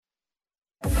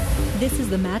This is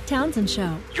the Matt Townsend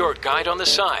Show. Your guide on the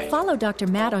side. Follow Dr.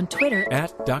 Matt on Twitter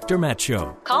At Dr. Matt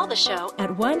Show. Call the show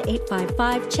at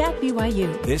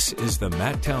 1-855-CHAT-BYU. This is the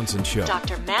Matt Townsend Show.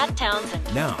 Dr. Matt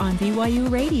Townsend. Now On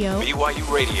BYU Radio.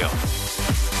 BYU Radio.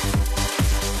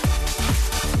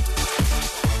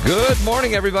 Good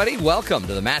morning, everybody. Welcome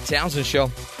to the Matt Townsend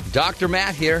Show. Dr.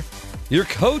 Matt here, your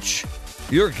coach,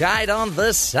 your guide on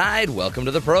the side. Welcome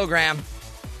to the program.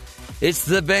 It's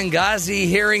the Benghazi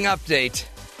hearing update.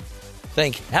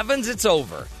 Thank heavens it's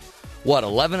over.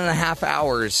 11 and a half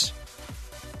hours.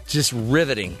 Just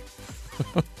riveting.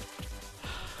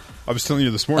 I was telling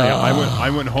you this morning, I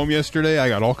went home yesterday. I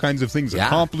got all kinds of things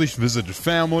accomplished, visited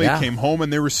family, came home,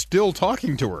 and they were still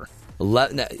talking to her.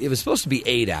 It was supposed to be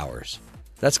 8 hours.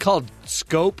 That's called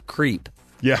scope creep.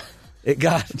 Yeah. It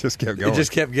just kept going. It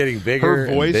just kept getting bigger her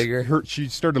voice, and bigger. She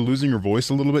started losing her voice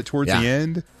a little bit towards the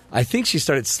end. I think she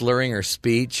started slurring her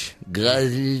speech.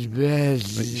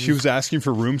 She was asking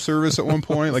for room service at one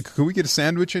point. Like, could we get a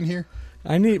sandwich in here?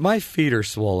 My feet are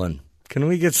swollen. Can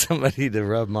we get somebody to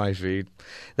rub my feet?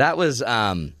 That was,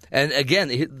 and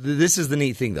again, this is the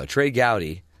neat thing, though. Trey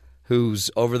Gowdy, who's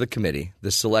over the committee,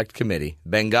 the select committee,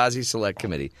 Benghazi Select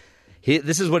Committee,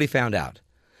 this is what he found out.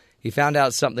 He found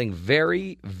out something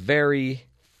very, very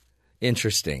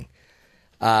interesting.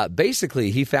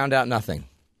 Basically, he found out nothing.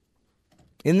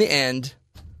 In the end,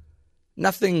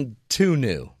 nothing too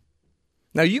new.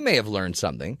 Now, you may have learned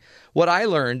something. What I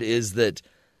learned is that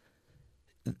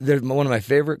one of my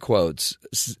favorite quotes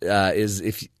is,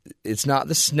 if it's not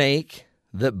the snake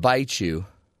that bites you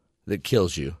that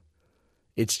kills you,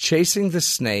 it's chasing the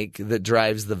snake that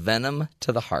drives the venom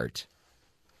to the heart.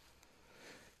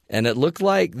 And it looked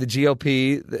like the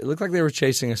GOP, it looked like they were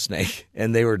chasing a snake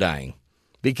and they were dying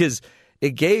because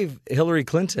it gave Hillary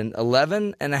Clinton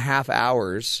 11 and a half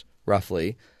hours,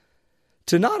 roughly,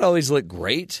 to not always look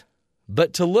great,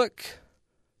 but to look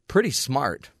pretty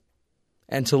smart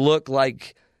and to look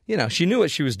like, she knew what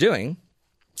she was doing.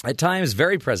 At times,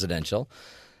 very presidential.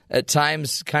 At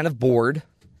times, kind of bored,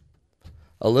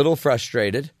 a little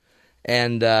frustrated.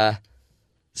 And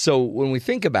so when we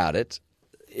think about it,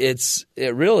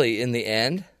 it really, in the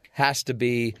end, has to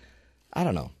be, I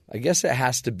don't know. I guess it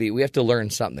has to be, we have to learn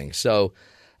something. So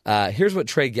here's what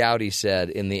Trey Gowdy said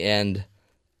in the end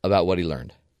about what he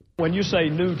learned. When you say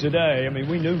new today, I mean,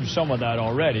 we knew some of that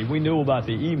already. We knew about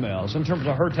the emails. In terms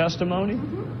of her testimony,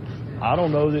 I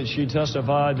don't know that she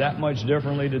testified that much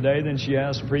differently today than she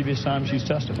has the previous time she's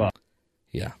testified.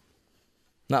 Yeah.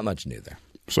 Not much new there.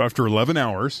 So after 11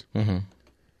 hours,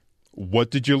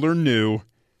 what did you learn new?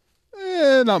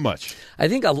 Not much. I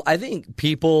think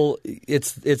people,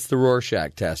 it's the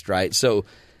Rorschach test, right? So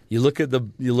you look at the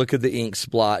ink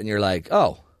splot and you're like,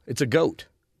 oh, it's a goat.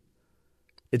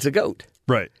 It's a goat.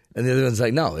 Right. And the other one's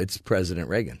like, no, it's President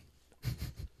Reagan.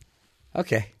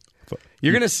 Okay.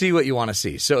 You're going to see what you want to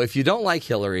see. So if you don't like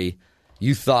Hillary,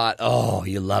 you thought, oh,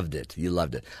 you loved it. You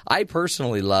loved it. I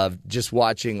personally loved just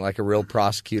watching like a real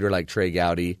prosecutor like Trey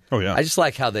Gowdy. Oh, yeah. I just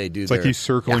like how they do It's like he's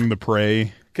circling the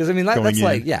prey. Because, I mean, that's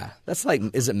like,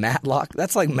 is it Matlock?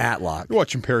 That's like Matlock. You're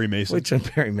watching Perry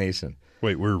Mason.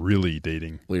 Wait, we're really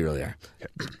dating. We really are.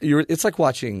 It's like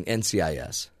watching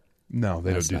NCIS. No,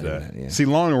 they don't do that. Yeah. See,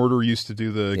 Law and Order used to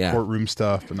do the courtroom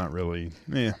stuff, but not really.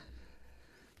 Yeah.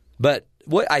 But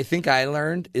what I think I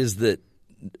learned is that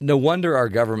no wonder our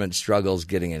government struggles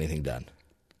getting anything done.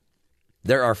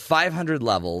 There are 500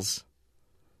 levels.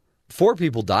 4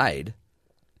 people died,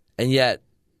 and yet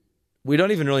we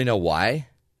don't even really know why.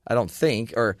 I don't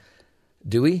think, or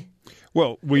do we?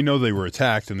 Well, we know they were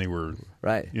attacked, and they were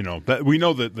right. We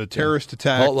know that the terrorist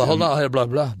attack. Hold on, blah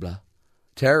blah blah.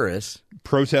 Terrorists,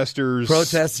 protesters,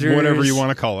 whatever you want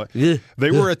to call it.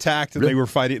 They were attacked, and they were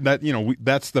fighting.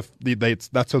 That's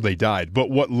how they died.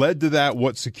 But what led to that?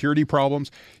 What security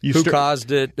problems? Who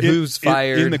caused it? Who's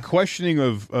fired? In the questioning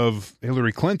of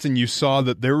Hillary Clinton, you saw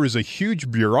that there was a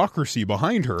huge bureaucracy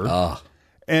behind her.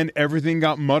 And everything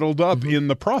got muddled up in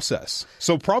the process.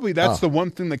 So probably that's the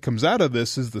one thing that comes out of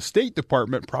this is the State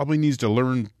Department probably needs to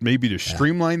learn maybe to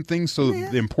streamline things so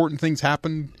the important things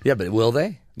happen. Yeah, but will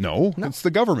they? No, it's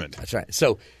the government. That's right.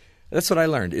 So that's what I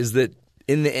learned is that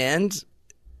in the end,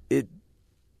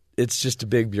 it's just a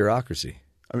big bureaucracy.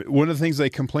 I mean, one of the things they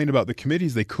complained about the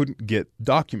committees, they couldn't get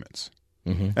documents.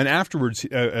 And afterwards,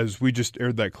 as we just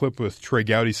aired that clip with Trey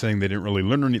Gowdy saying they didn't really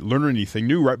learn anything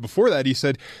new, right before that he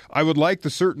said, I would like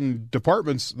the certain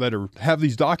departments that have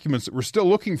these documents that we're still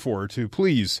looking for to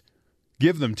please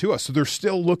give them to us. So they're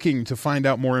still looking to find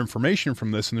out more information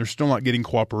from this, and they're still not getting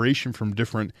cooperation from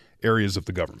different areas of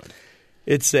the government.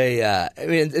 It's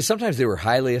sometimes they were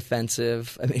highly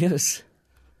offensive. I mean, it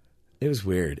was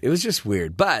weird. It was just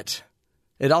weird. But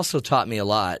It also taught me a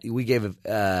lot. We gave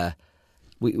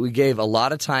we gave a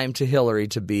lot of time to Hillary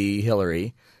to be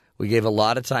Hillary. We gave a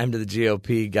lot of time to the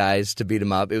GOP guys to beat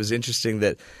him up. It was interesting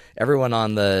that everyone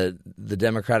on the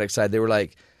Democratic side, they were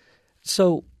like,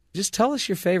 so just tell us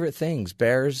your favorite things.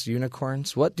 Bears,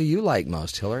 unicorns. What do you like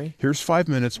most, Hillary? Here's 5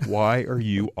 minutes. Why are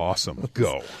you awesome?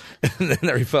 Go. And then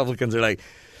the Republicans are like,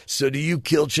 so do you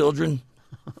kill children?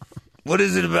 What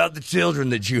is it about the children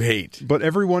that you hate? But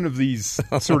every one of these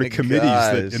sort of committees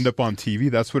that end up on TV,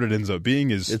 that's what it ends up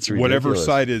being is whatever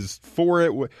side is for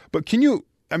it. But can you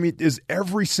 – I mean, is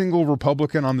every single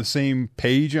Republican on the same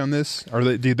page on this?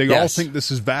 Do they all think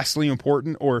this is vastly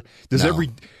important? Or does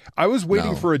I was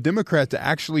waiting for a Democrat to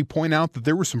actually point out that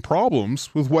there were some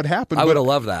problems with what happened. I would have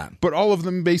loved that. But all of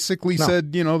them basically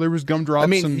said, there was gumdrops. I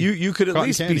mean, and you could at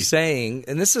least candy. be saying,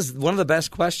 and this is one of the best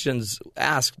questions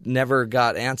asked, never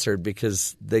got answered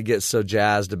because they get so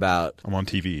jazzed about. I'm on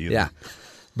TV. Yeah.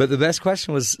 But the best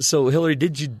question was, so Hillary,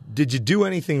 did you do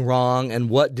anything wrong, and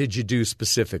what did you do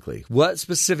specifically? What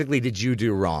specifically did you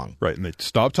do wrong? Right, and they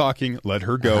stop talking, let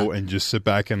her go, and just sit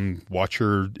back and watch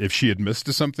her. If she had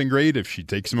missed something great, if she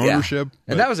takes some ownership.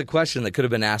 And that was a question that could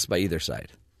have been asked by either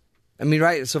side. I mean,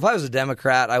 right? So if I was a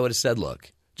Democrat, I would have said,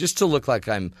 look, just to look like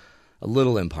I'm a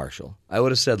little impartial, I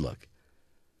would have said, look,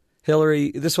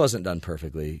 Hillary, this wasn't done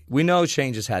perfectly. We know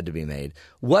changes had to be made.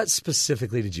 What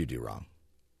specifically did you do wrong?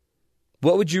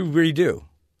 What would you redo?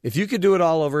 If you could do it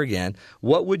all over again,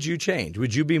 what would you change?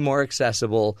 Would you be more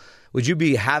accessible? Would you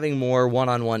be having more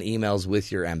one-on-one emails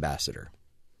with your ambassador?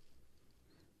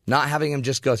 Not having him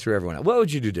just go through everyone else. What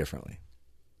would you do differently?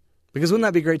 Because wouldn't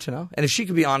that be great to know? And if she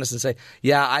could be honest and say,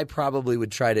 yeah, I probably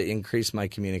would try to increase my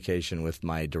communication with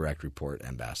my direct report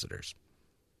ambassadors.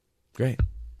 Great.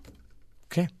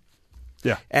 Okay.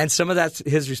 Yeah. And some of that's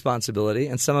his responsibility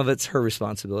and some of it's her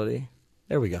responsibility.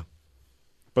 There we go.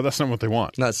 But that's not what they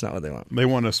want. No, that's not what they want. They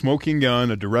want a smoking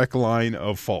gun, a direct line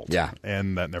of fault. Yeah.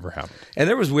 And that never happened. And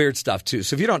there was weird stuff, too.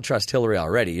 So if you don't trust Hillary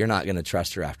already, you're not going to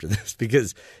trust her after this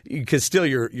because still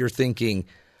you're thinking,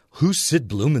 who's Sid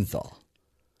Blumenthal?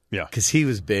 Yeah. Because he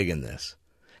was big in this.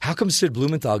 How come Sid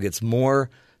Blumenthal gets more,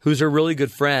 who's her really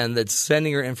good friend that's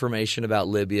sending her information about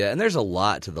Libya? And there's a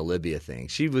lot to the Libya thing.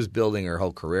 She was building her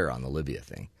whole career on the Libya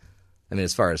thing. I mean,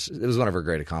 as far as it was one of her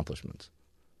great accomplishments.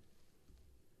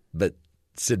 But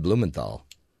Sid Blumenthal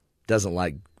doesn't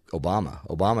like Obama.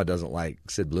 Obama doesn't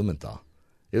like Sid Blumenthal.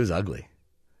 It was ugly.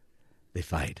 They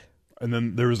fight. And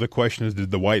then there was the question is, did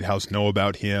the White House know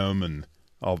about him? And,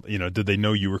 did they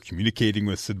know you were communicating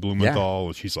with Sid Blumenthal?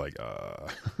 Yeah. She's like,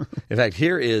 In fact,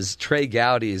 here is Trey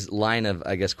Gowdy's line of,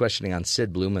 questioning on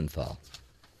Sid Blumenthal.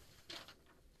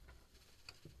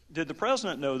 Did the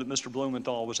president know that Mr.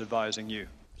 Blumenthal was advising you?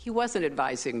 He wasn't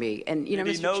advising me. And, Did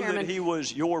he Mr. know Chairman, that he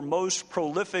was your most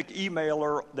prolific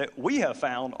emailer that we have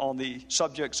found on the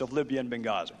subjects of Libya and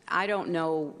Benghazi? I don't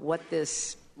know what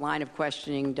this line of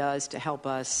questioning does to help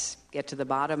us get to the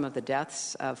bottom of the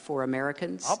deaths for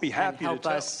Americans. I'll be happy to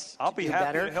tell. I'll be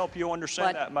happy to help you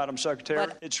understand that, Madam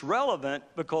Secretary. It's relevant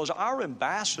because our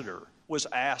ambassador was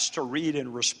asked to read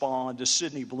and respond to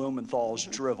Sidney Blumenthal's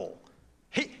drivel.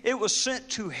 It was sent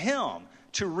to him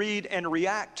to read and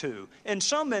react to. In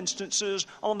some instances,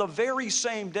 on the very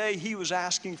same day he was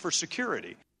asking for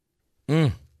security.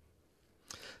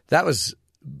 That was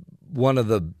one of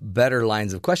the better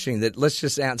lines of questioning. That let's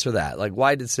just answer that. Like,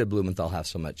 why did Sid Blumenthal have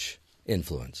so much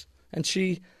influence? And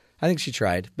I think she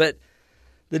tried. But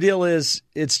the deal is,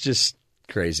 it's just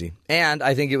crazy. And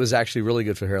I think it was actually really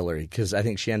good for Hillary because I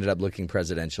think she ended up looking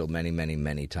presidential many, many,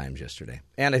 many times yesterday.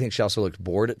 And I think she also looked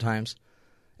bored at times.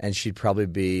 And she'd probably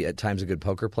be at times a good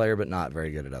poker player, but not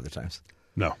very good at other times.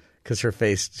 No. Because her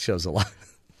face shows a lot.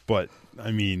 But,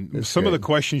 I mean, some of the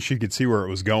questions she could see where it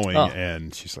was going,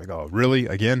 and she's like, oh, really?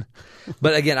 Again?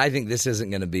 But again, I think this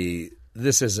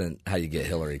isn't how you get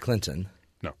Hillary Clinton.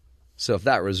 No. So if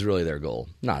that was really their goal,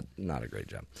 not a great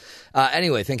job.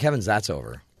 Anyway, thank heavens that's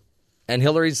over. And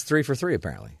Hillary's 3 for 3,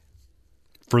 apparently.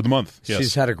 For the month, yes.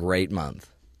 She's had a great month.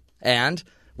 And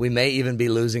we may even be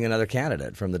losing another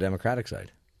candidate from the Democratic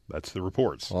side. That's the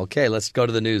reports. Okay, let's go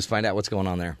to the news, find out what's going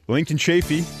on there. Lincoln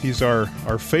Chafee, he's our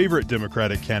favorite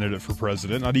Democratic candidate for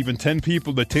president. Not even 10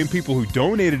 people, the 10 people who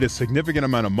donated a significant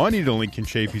amount of money to Lincoln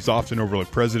Chafee's often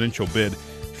overlooked presidential bid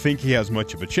think he has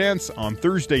much of a chance. On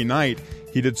Thursday night,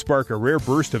 he did spark a rare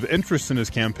burst of interest in his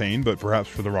campaign, but perhaps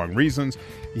for the wrong reasons.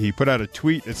 He put out a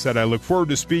tweet that said, I look forward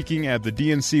to speaking at the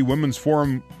DNC Women's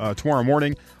Forum tomorrow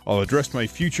morning. I'll address my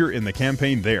future in the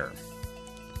campaign there.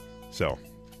 So...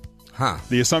 Huh.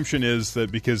 The assumption is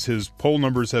that because his poll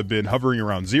numbers have been hovering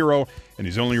around zero and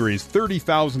he's only raised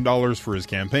 $30,000 for his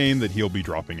campaign, that he'll be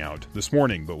dropping out this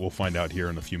morning. But we'll find out here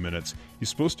in a few minutes. He's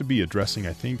supposed to be addressing,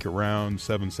 I think, around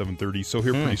 7:30, so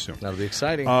here pretty soon. That'll be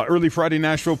exciting. Early Friday,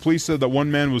 Nashville police said that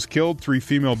one man was killed, 3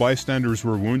 female bystanders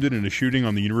were wounded in a shooting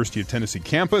on the University of Tennessee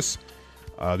campus.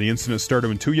 The incident started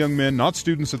when 2 young men, not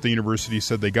students at the university,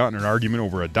 said they got in an argument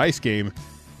over a dice game,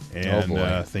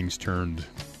 and things turned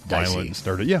violent and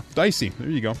started. Yeah, dicey. There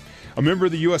you go. A member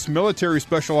of the U.S. military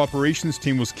special operations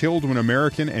team was killed when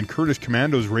American and Kurdish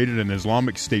commandos raided an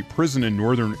Islamic State prison in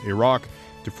northern Iraq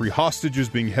to free hostages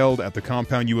being held at the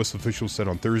compound, U.S. officials said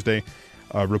on Thursday.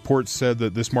 Reports said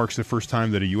that this marks the first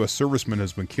time that a U.S. serviceman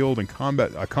has been killed in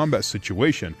a combat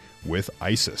situation with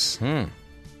ISIS.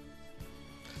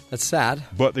 That's sad.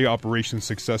 But the operation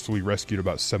successfully rescued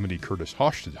about 70 Kurdish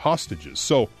hostages.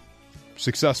 So,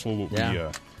 successful.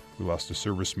 We lost a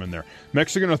serviceman there.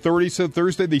 Mexican authorities said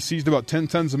Thursday they seized about 10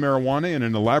 tons of marijuana in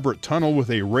an elaborate tunnel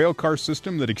with a rail car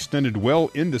system that extended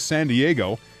well into San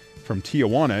Diego from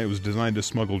Tijuana. It was designed to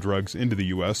smuggle drugs into the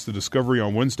U.S. The discovery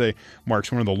on Wednesday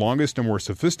marks one of the longest and more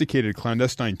sophisticated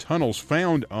clandestine tunnels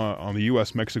found on the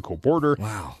U.S.-Mexico border.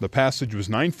 Wow. The passage was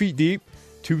 9 feet deep,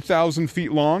 2,000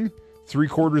 feet long,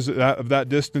 3/4 of that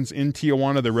distance in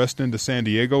Tijuana, the rest into San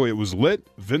Diego. It was lit,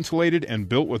 ventilated, and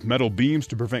built with metal beams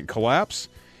to prevent collapse.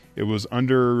 It was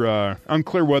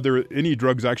unclear whether any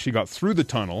drugs actually got through the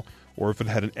tunnel or if it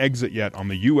had an exit yet on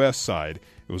the U.S. side.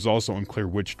 It was also unclear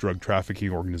which drug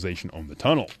trafficking organization owned the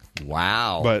tunnel.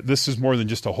 Wow. But this is more than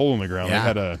just a hole in the ground.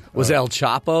 Yeah. They had was El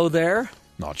Chapo there?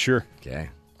 Not sure. Okay.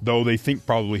 Though they think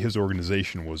probably his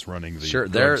organization was running the Sure,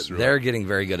 drugs they're getting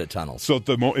very good at tunnels. So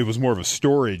it was more of a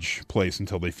storage place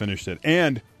until they finished it.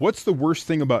 And what's the worst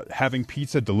thing about having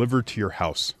pizza delivered to your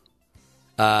house?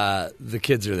 The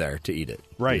kids are there to eat it.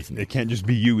 Right. It can't just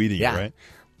be you eating it, right?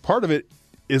 Part of it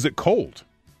is it cold.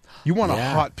 You want a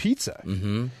hot pizza.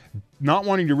 Mm-hmm. Not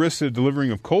wanting to risk the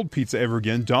delivering of cold pizza ever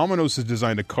again, Domino's has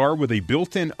designed a car with a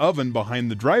built-in oven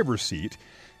behind the driver's seat.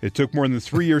 It took more than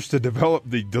 3 years to develop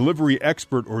the Delivery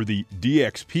Expert, or the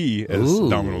DXP, as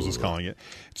Domino's is calling it.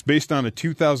 It's based on a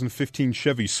 2015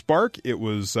 Chevy Spark. It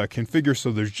was configured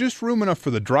so there's just room enough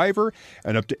for the driver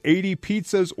and up to 80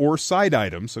 pizzas or side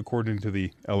items, according to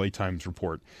the LA Times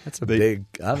report. That's a big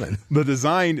oven. The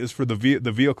design is for the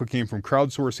vehicle came from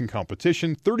crowdsourcing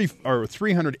competition,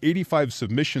 385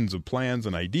 submissions of plans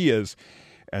and ideas.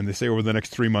 And they say over the next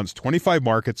 3 months, 25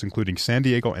 markets, including San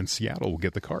Diego and Seattle, will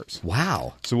get the cars.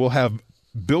 Wow. So we'll have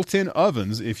built-in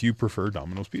ovens if you prefer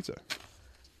Domino's Pizza.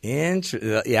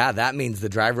 Yeah, that means the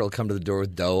driver will come to the door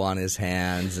with dough on his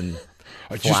hands and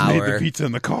I flour. just made the pizza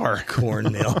in the car.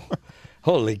 Cornmeal.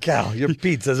 Holy cow, your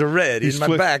pizzas are ready in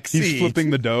my back seat. He's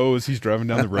flipping the dough as he's driving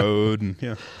down the road. And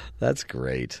yeah, that's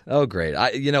great. Oh,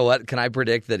 great. You know what? Can I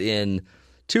predict that in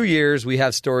 2 years we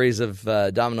have stories of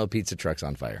Domino pizza trucks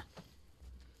on fire?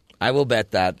 I will bet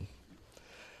that.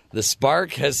 The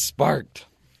spark has sparked.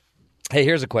 Hey,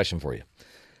 here's a question for you.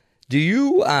 Do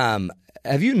you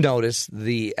have you noticed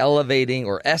the elevating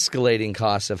or escalating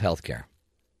costs of healthcare?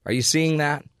 Are you seeing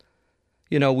that?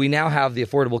 You know, we now have the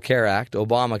Affordable Care Act,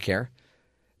 Obamacare,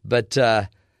 but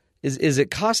is it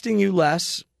costing you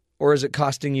less or is it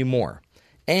costing you more?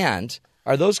 And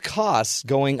are those costs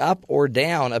going up or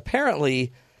down?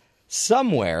 Apparently,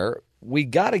 somewhere we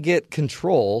got to get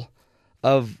control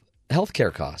of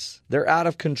healthcare costs. They're out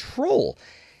of control.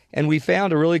 And we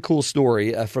found a really cool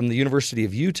story from the University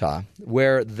of Utah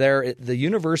where the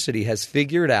university has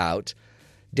figured out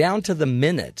down to the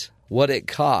minute what it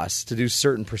costs to do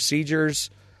certain procedures.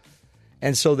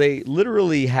 And so they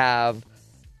literally have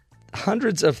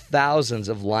hundreds of thousands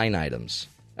of line items,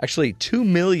 actually 2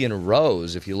 million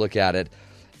rows if you look at it,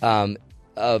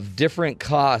 of different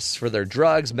costs for their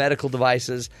drugs, medical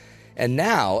devices. And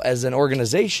now, as an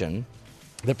organization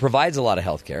that provides a lot of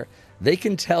health care, they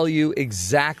can tell you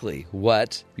exactly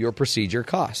what your procedure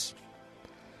costs.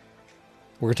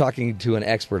 We're talking to an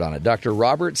expert on it. Dr.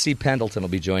 Robert C. Pendleton will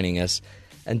be joining us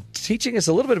and teaching us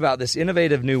a little bit about this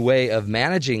innovative new way of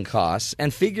managing costs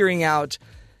and figuring out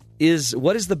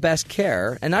what is the best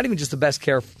care, and not even just the best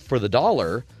care for the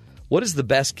dollar, what is the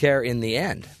best care in the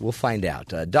end? We'll find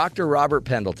out. Dr. Robert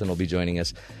Pendleton will be joining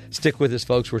us. Stick with us,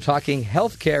 folks. We're talking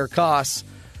healthcare costs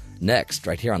next,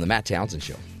 right here on The Matt Townsend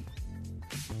Show.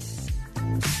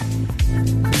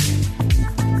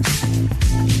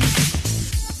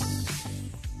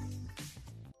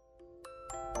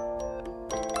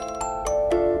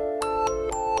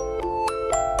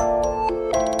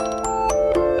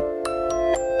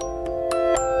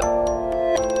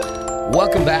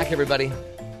 Welcome back, everybody,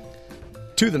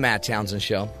 to The Matt Townsend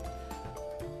Show.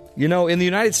 You know, in the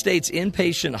United States,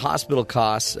 inpatient hospital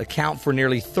costs account for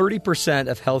nearly 30%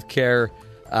 of healthcare,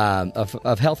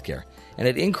 of healthcare, and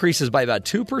it increases by about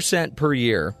 2% per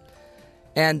year.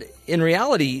 And in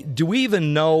reality, do we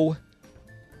even know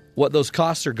what those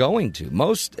costs are going to?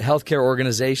 Most healthcare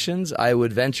organizations, I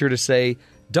would venture to say,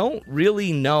 don't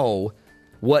really know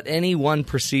what any one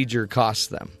procedure costs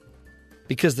them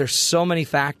because there's so many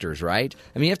factors, right?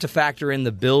 I mean, you have to factor in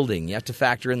the building. You have to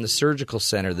factor in the surgical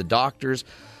center, the doctor's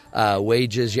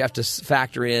wages. You have to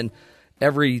factor in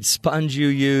every sponge you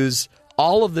use,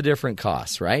 all of the different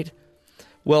costs, right?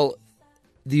 Well,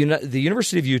 the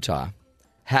University of Utah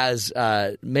has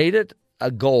made it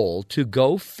a goal to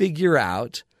go figure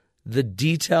out the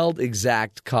detailed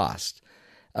exact cost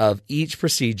of each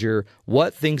procedure,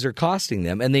 what things are costing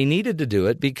them, and they needed to do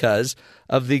it because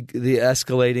of the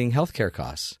escalating healthcare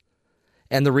costs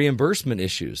and the reimbursement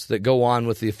issues that go on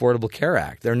with the Affordable Care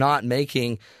Act. They're not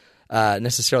making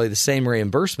necessarily the same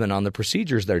reimbursement on the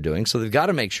procedures they're doing, so they've got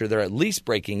to make sure they're at least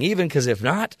breaking even, because if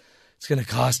not, it's going to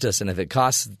cost us, and if it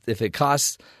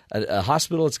costs a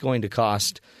hospital, it's going to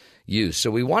cost you. So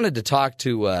we wanted to talk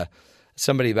to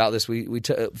somebody about this. We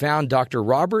found Dr.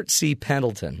 Robert C.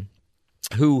 Pendleton,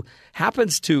 who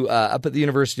happens to, up at the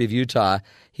University of Utah,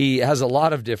 he has a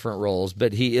lot of different roles,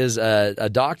 but he is a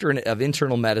doctor of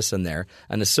internal medicine there,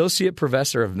 an associate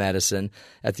professor of medicine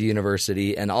at the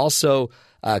university, and also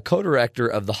co-director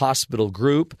of the hospital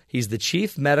group. He's the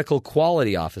chief medical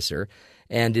quality officer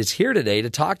and is here today to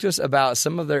talk to us about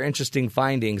some of their interesting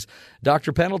findings.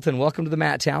 Dr. Pendleton, welcome to the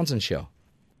Matt Townsend Show.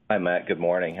 Hi, Matt. Good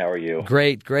morning. How are you?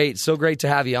 Great. So great to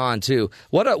have you on, too.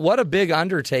 What a big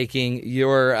undertaking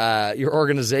your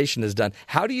organization has done.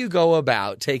 How do you go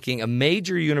about taking a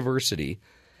major university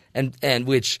and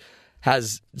which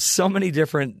has so many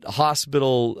different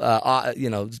hospital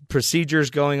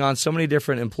procedures going on, so many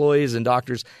different employees and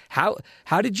doctors? How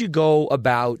did you go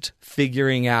about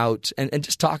figuring out and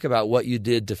just talk about what you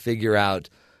did to figure out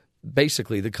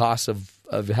basically the cost of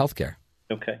healthcare?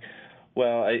 Okay.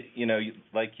 Well,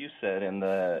 like you said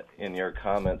in your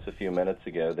comments a few minutes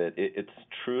ago, that it's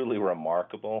truly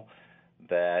remarkable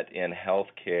that in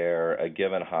healthcare, a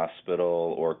given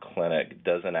hospital or clinic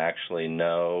doesn't actually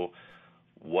know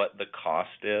what the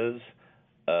cost is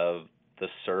of the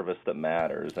service that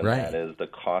matters, and that is the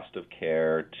cost of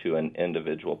care to an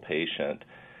individual patient.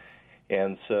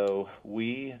 And so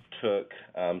we took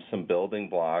some building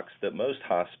blocks that most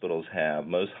hospitals have.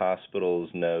 Most hospitals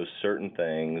know certain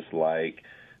things, like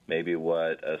maybe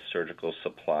what a surgical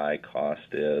supply cost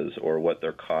is or what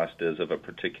their cost is of a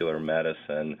particular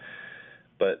medicine,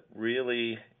 but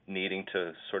really needing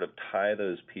to sort of tie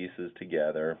those pieces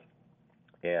together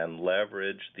and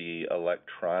leverage the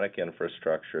electronic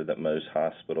infrastructure that most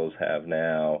hospitals have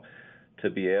now to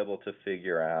be able to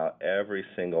figure out every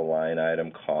single line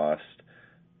item cost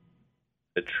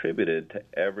attributed to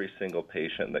every single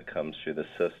patient that comes through the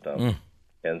system.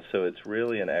 And so it's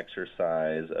really an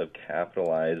exercise of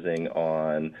capitalizing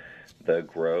on the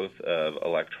growth of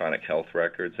electronic health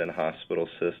records in hospital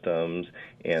systems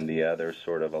and the other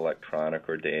sort of electronic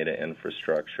or data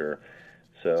infrastructure.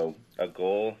 So a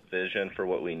goal, vision for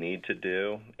what we need to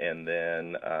do, and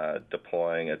then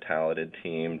deploying a talented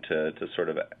team to sort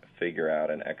of figure out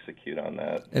and execute on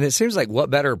that. And it seems like what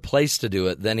better place to do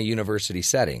it than a university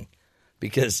setting?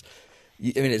 Because,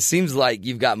 I mean, it seems like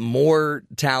you've got more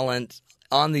talent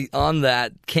on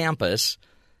that campus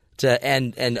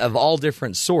and of all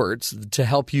different sorts to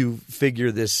help you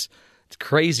figure this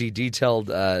crazy detailed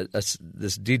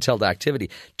activity.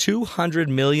 200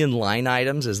 million line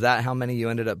items. Is that how many you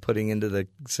ended up putting into the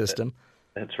system?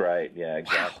 That's right. Yeah,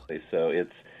 exactly. Wow. So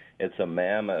it's a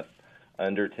mammoth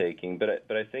undertaking, but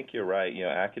I think you're right. You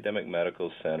know, academic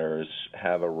medical centers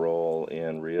have a role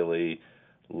in really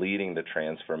leading the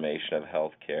transformation of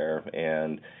healthcare,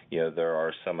 and there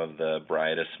are some of the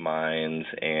brightest minds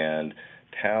and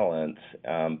talents,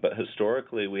 but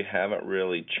historically we haven't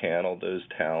really channeled those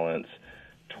talents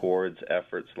towards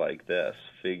efforts like this,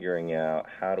 figuring out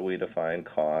how do we define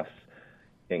costs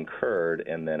incurred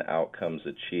and then outcomes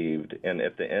achieved. And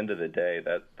at the end of the day,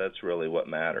 that's really what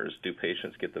matters. Do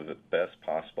patients get the best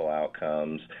possible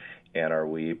outcomes, and are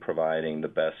we providing the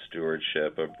best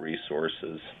stewardship of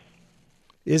resources?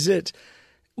 Is it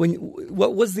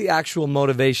what was the actual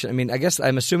motivation? I mean, I guess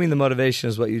I'm assuming the motivation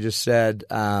is what you just said,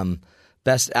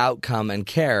 best outcome and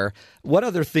care. What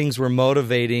other things were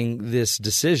motivating this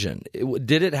decision?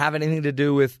 Did it have anything to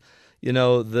do with,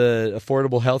 the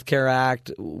Affordable Health Care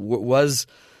Act? Was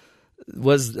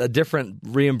a different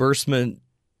reimbursement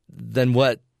than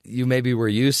what you maybe were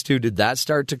used to? Did that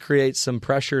start to create some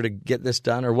pressure to get this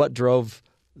done, or what drove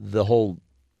the whole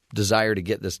desire to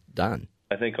get this done?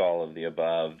 I think all of the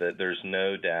above, that there's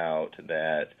no doubt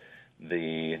that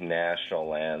the national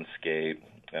landscape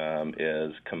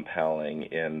is compelling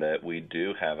in that we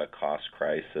do have a cost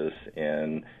crisis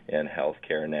in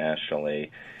healthcare nationally.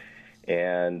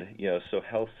 And, so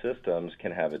health systems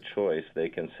can have a choice. They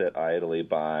can sit idly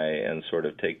by and sort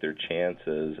of take their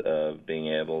chances of being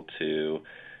able to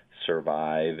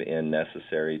survive in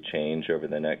necessary change over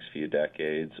the next few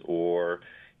decades, or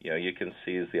you can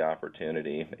seize the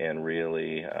opportunity and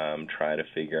really try to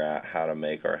figure out how to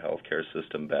make our healthcare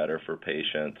system better for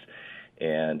patients,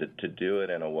 and to do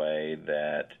it in a way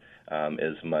that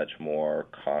is much more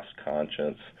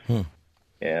cost-conscious.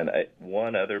 And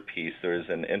one other piece, there's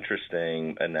an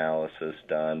interesting analysis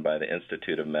done by the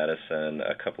Institute of Medicine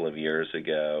a couple of years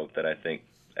ago that I think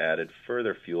added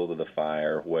further fuel to the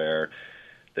fire, where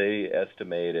they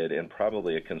estimated, and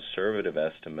probably a conservative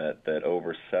estimate, that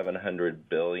over $700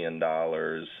 billion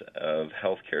of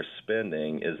healthcare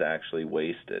spending is actually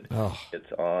wasted. Oh.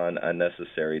 It's on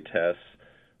unnecessary tests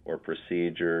or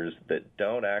procedures that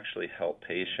don't actually help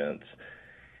patients.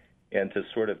 And to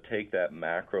sort of take that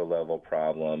macro level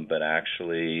problem, but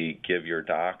actually give your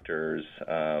doctors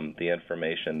the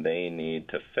information they need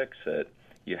to fix it,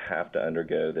 you have to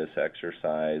undergo this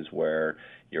exercise where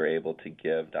you're able to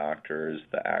give doctors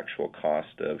the actual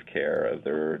cost of care of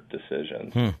their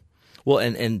decisions. Well,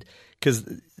 and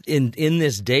because in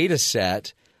this data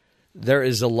set, there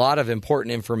is a lot of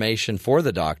important information for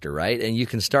the doctor, right? And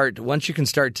once you can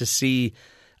start to see.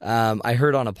 I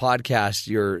heard on a podcast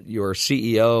your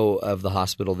CEO of the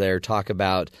hospital there talk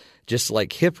about just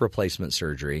like hip replacement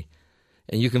surgery,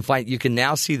 and you can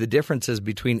now see the differences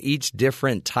between each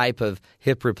different type of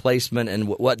hip replacement and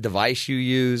what device you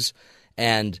use,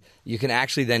 and you can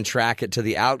actually then track it to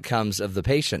the outcomes of the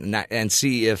patient and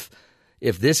see if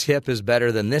this hip is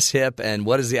better than this hip and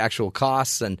what is the actual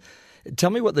costs. And tell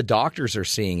me what the doctors are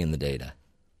seeing in the data.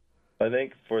 I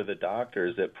think for the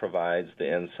doctors, it provides the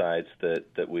insights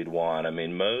that we'd want. I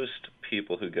mean, most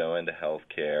people who go into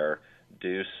healthcare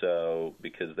do so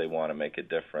because they want to make a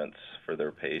difference for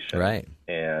their patients. Right.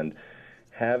 And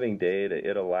having data,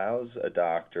 it allows a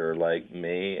doctor like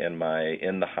me in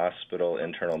the hospital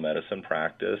internal medicine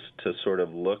practice to sort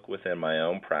of look within my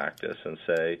own practice and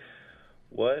say,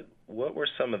 what were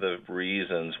some of the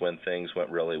reasons when things went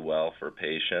really well for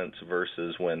patients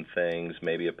versus when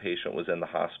maybe a patient was in the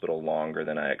hospital longer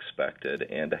than I expected,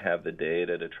 and to have the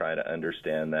data to try to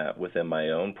understand that within my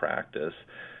own practice.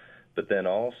 But then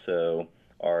also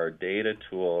our data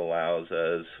tool allows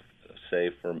us, say,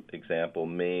 for example,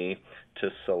 me, to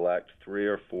select 3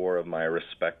 or 4 of my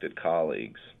respected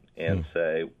colleagues and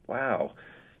say, wow,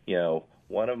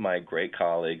 one of my great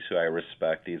colleagues who I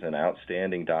respect, he's an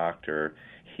outstanding doctor,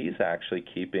 he's actually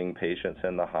keeping patients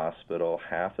in the hospital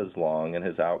half as long and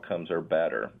his outcomes are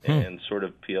better. And sort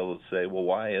of be able to say, well,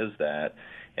 why is that?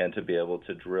 And to be able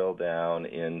to drill down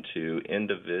into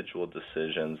individual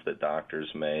decisions that doctors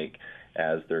make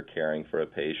as they're caring for a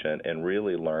patient and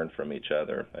really learn from each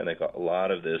other. I think a lot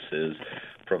of this is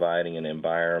providing an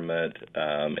environment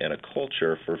and a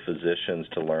culture for physicians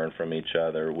to learn from each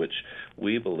other, which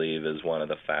we believe is one of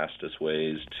the fastest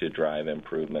ways to drive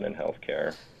improvement in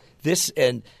healthcare.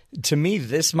 And to me,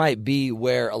 this might be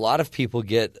where a lot of people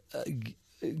get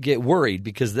worried,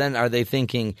 because then are they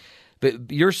thinking,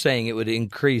 but you're saying it would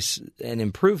increase and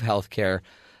improve healthcare.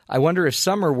 I wonder if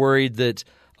some are worried that,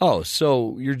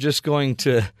 so you're going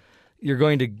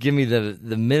to give me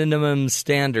the minimum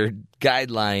standard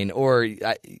guideline, or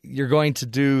you're going to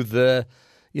do the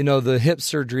hip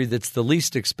surgery that's the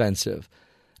least expensive.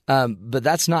 But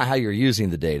that's not how you're using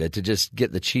the data to just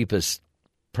get the cheapest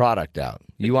product out.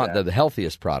 You want the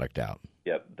healthiest product out.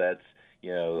 Yep, that's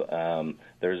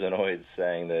there's an old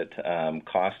saying that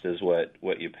cost is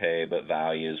what you pay, but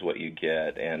value is what you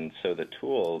get. And so the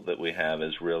tool that we have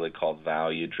is really called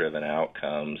value-driven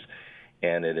outcomes,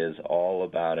 and it is all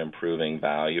about improving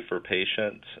value for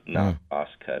patients, not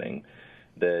cost-cutting.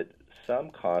 That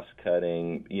some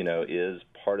cost-cutting, is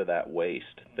part of that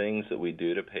waste, things that we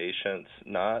do to patients,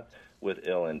 not with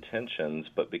ill intentions,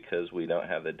 but because we don't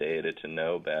have the data to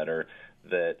know better,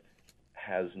 that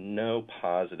has no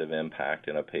positive impact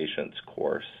in a patient's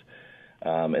course.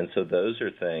 And so those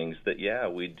are things that,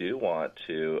 we do want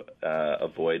to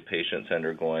avoid patients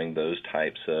undergoing those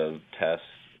types of tests,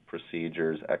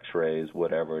 procedures, x-rays,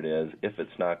 whatever it is, if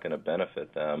it's not going to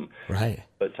benefit them. Right.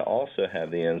 But to also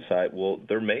have the insight, well,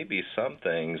 there may be some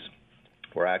things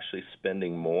where actually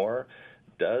spending more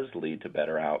does lead to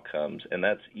better outcomes, and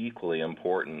that's equally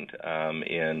important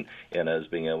in us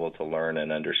being able to learn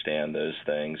and understand those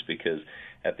things, because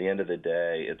at the end of the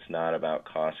day, it's not about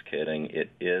cost kidding. It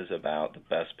is about the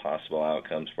best possible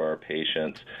outcomes for our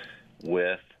patients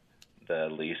with the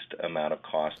least amount of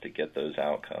cost to get those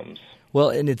outcomes. Well,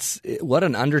 and what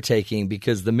an undertaking,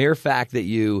 because the mere fact that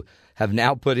you have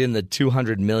now put in the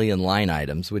 200 million line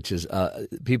items, which is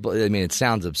it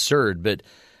sounds absurd, but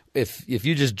if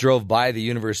you just drove by the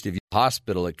University of Utah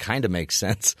Hospital, it kind of makes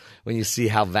sense when you see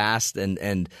how vast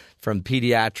and from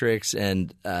pediatrics and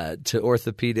to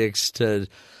orthopedics to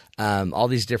all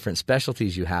these different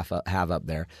specialties you have up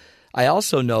there. I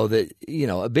also know that,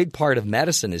 a big part of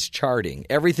medicine is charting.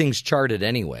 Everything's charted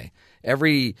anyway.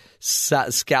 Every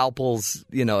scalpel's,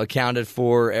 accounted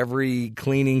for. Every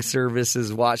cleaning service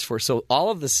is watched for. So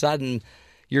all of a sudden,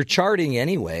 you're charting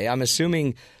anyway. I'm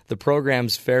assuming the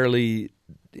program's fairly,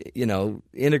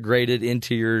 integrated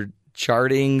into your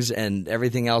chartings and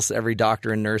everything else every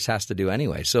doctor and nurse has to do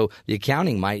anyway. So the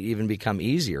accounting might even become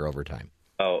easier over time.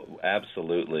 Oh,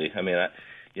 absolutely. I mean,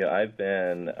 I've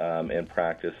been in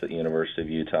practice at the University of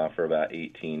Utah for about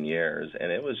 18 years,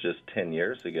 and it was just 10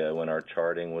 years ago when our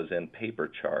charting was in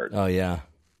paper charts. Oh, yeah.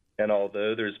 And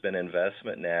although there's been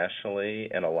investment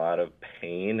nationally and a lot of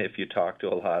pain, if you talk to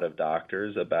a lot of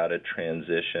doctors about a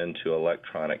transition to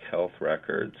electronic health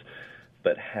records,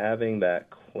 but having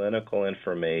that clinical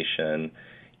information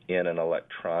in an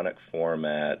electronic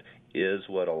format is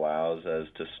what allows us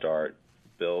to start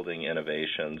building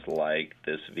innovations like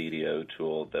this video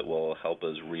tool that will help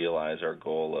us realize our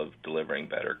goal of delivering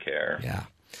better care. Yeah.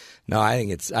 No, I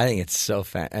think it's so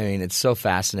it's so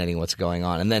fascinating what's going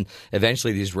on. And then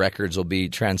eventually these records will be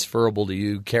transferable to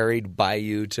you, carried by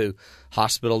you to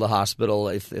hospital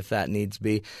if that needs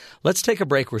be. Let's take a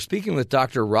break. We're speaking with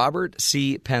Dr. Robert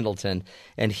C. Pendleton,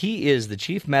 and he is the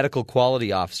Chief Medical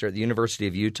Quality Officer at the University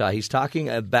of Utah. He's talking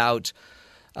about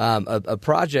a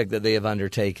project that they have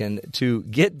undertaken to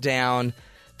get down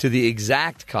to the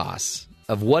exact costs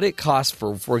of what it costs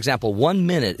for example, 1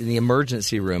 minute in the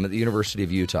emergency room at the University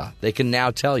of Utah. They can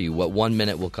now tell you what 1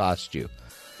 minute will cost you.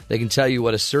 They can tell you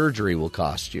what a surgery will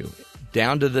cost you,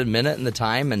 down to the minute and the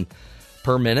time and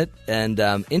per minute. And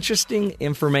interesting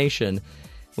information.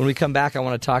 When we come back, I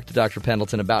want to talk to Dr.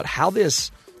 Pendleton about how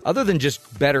this, other than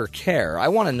just better care, I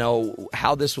want to know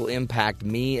how this will impact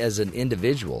me as an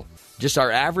individual. Just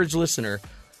our average listener,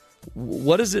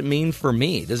 what does it mean for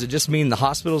me? Does it just mean the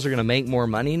hospitals are going to make more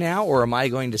money now, or am I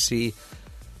going to see,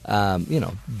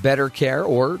 better care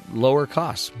or lower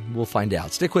costs? We'll find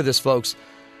out. Stick with us, folks.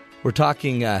 We're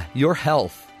talking your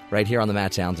health right here on the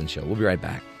Matt Townsend Show. We'll be right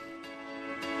back.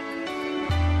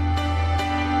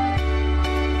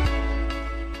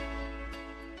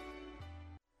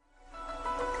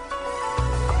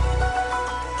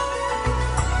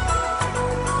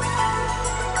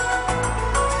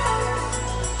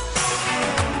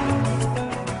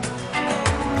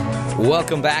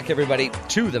 Welcome back, everybody,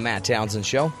 to the Matt Townsend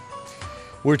Show.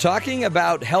 We're talking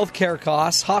about healthcare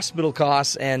costs, hospital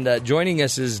costs, and joining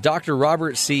us is Dr.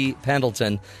 Robert C.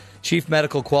 Pendleton, Chief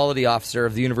Medical Quality Officer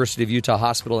of the University of Utah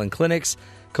Hospital and Clinics,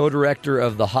 co-director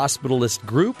of the Hospitalist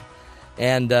Group,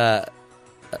 and an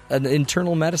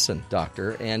internal medicine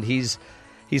doctor. And he's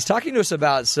talking to us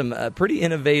about some pretty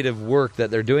innovative work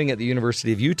that they're doing at the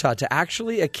University of Utah to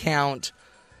actually account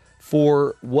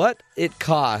for what it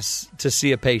costs to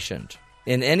see a patient.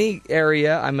 In any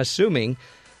area, I'm assuming,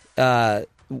 they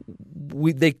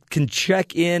can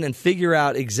check in and figure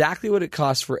out exactly what it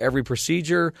costs for every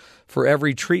procedure, for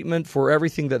every treatment, for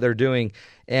everything that they're doing.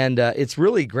 And it's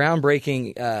really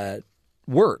groundbreaking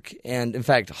work. And in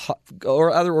fact,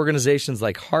 or other organizations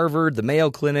like Harvard, the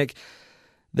Mayo Clinic,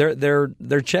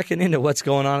 they're checking into what's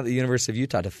going on at the University of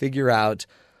Utah to figure out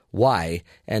why.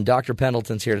 And Dr.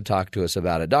 Pendleton's here to talk to us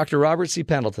about it. Dr. Robert C.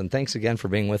 Pendleton, thanks again for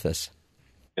being with us.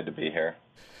 Good to be here.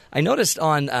 I noticed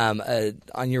on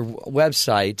your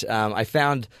website, I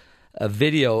found a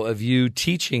video of you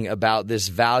teaching about this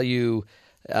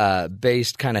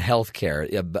value-based kind of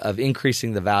healthcare, of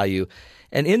increasing the value.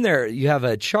 And in there, you have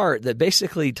a chart that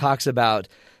basically talks about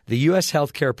the U.S.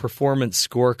 Healthcare Performance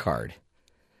Scorecard,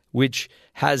 which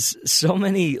has so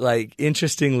many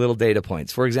interesting little data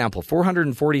points. For example,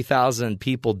 440,000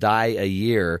 people die a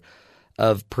year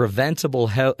of preventable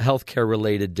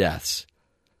healthcare-related deaths.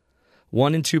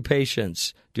 1 in 2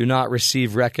 patients do not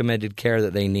receive recommended care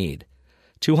that they need.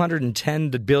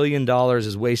 $210 billion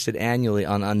is wasted annually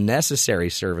on unnecessary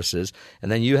services.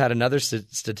 And then you had another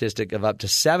statistic of up to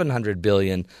 $700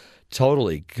 billion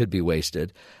totally could be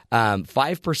wasted.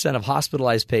 5% of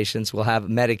hospitalized patients will have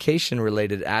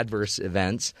medication-related adverse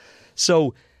events.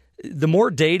 So the more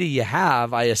data you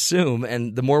have, I assume,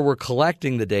 and the more we're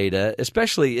collecting the data,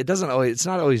 especially it's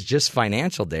not always just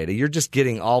financial data. You're just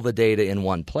getting all the data in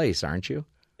one place, aren't you?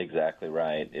 Exactly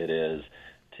right. It is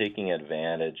taking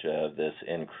advantage of this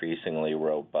increasingly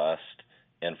robust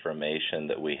information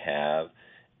that we have,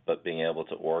 but being able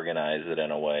to organize it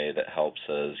in a way that helps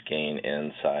us gain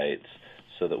insights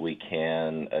so that we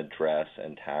can address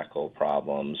and tackle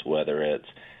problems, whether it's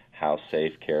how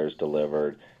safe care is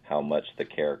delivered, how much the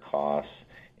care costs,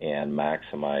 and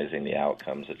maximizing the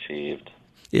outcomes achieved.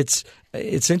 It's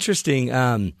interesting.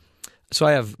 So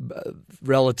I have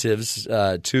relatives,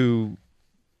 two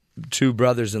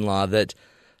brothers-in-law that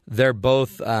they're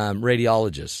both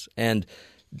radiologists, and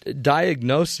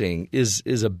diagnosing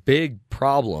is a big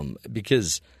problem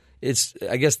because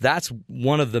I guess that's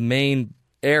one of the main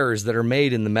errors that are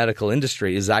made in the medical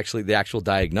industry is actually the actual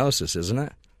diagnosis, isn't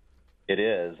it? It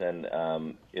is, and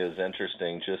it was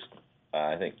interesting. Just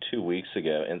I think 2 weeks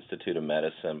ago, Institute of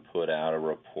Medicine put out a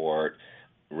report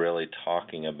really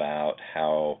talking about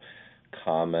how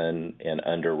common and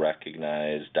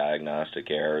under-recognized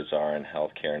diagnostic errors are in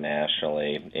healthcare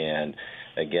nationally. And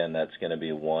again, that's going to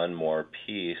be one more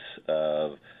piece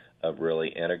of really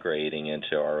integrating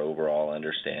into our overall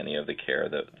understanding of the care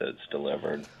that's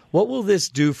delivered. What will this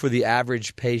do for the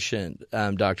average patient,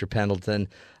 Dr. Pendleton,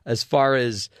 as far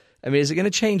as, is it going to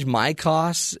change my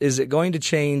costs? Is it going to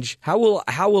change, how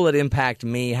will it impact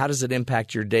me? How does it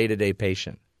impact your day-to-day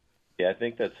patient? Yeah, I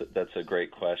think that's a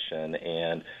great question.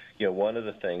 And one of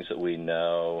the things that we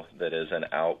know that is an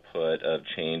output of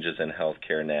changes in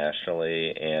healthcare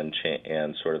nationally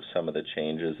and sort of some of the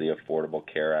changes the Affordable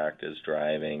Care Act is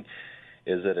driving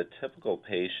is that a typical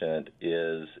patient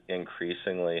is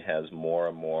increasingly has more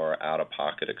and more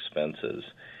out-of-pocket expenses.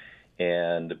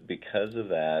 And because of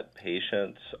that,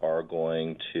 patients are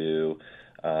going to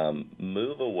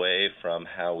move away from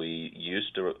how we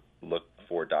used to look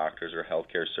for doctors or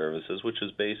healthcare services, which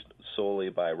is based solely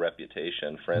by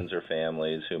reputation, friends or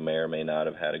families who may or may not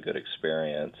have had a good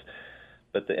experience.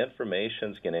 But the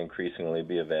information is going to increasingly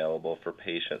be available for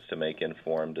patients to make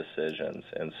informed decisions.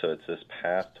 And so it's this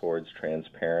path towards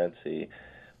transparency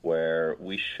where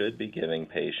we should be giving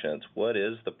patients what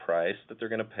is the price that they're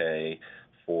going to pay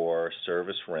for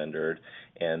service rendered,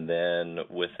 and then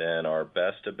within our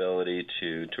best ability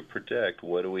to predict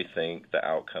what do we think the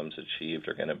outcomes achieved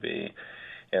are going to be.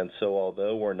 And so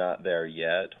although we're not there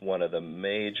yet, one of the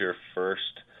major first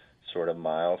sort of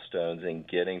milestones in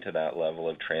getting to that level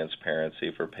of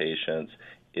transparency for patients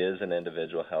is an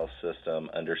individual health system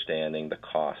understanding the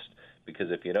cost.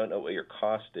 Because if you don't know what your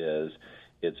cost is,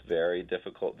 it's very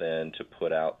difficult then to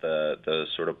put out the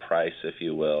sort of price, if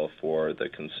you will, for the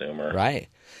consumer. Right.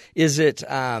 Is it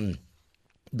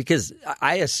because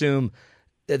I assume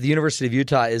that the University of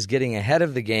Utah is getting ahead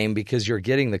of the game because you're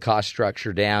getting the cost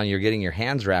structure down, you're getting your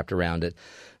hands wrapped around it.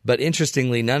 But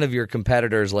interestingly, none of your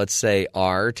competitors, let's say,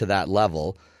 are to that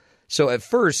level. So at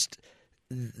first,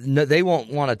 they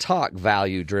won't want to talk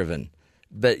value-driven.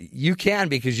 But you can,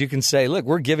 because you can say, look,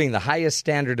 we're giving the highest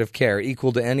standard of care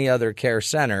equal to any other care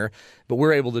center, but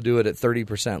we're able to do it at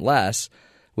 30% less,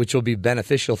 which will be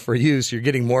beneficial for you. So you're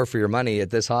getting more for your money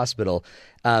at this hospital.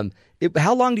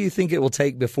 How long do you think it will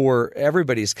take before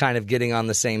everybody's kind of getting on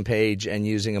the same page and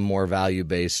using a more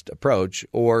value-based approach,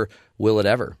 or will it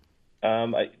ever?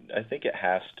 I think it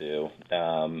has to,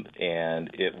 and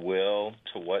it will.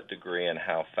 To what degree and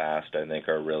how fast, I think,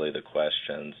 are really the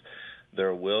questions.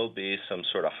 There will be some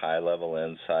sort of high-level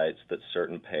insights that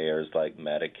certain payers like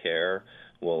Medicare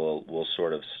will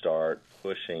sort of start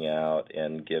pushing out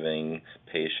and giving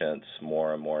patients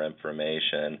more and more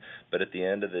information. But at the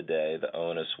end of the day, the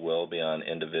onus will be on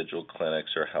individual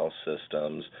clinics or health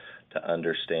systems to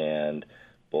understand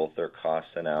both their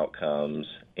costs and outcomes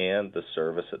and the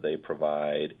service that they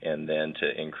provide, and then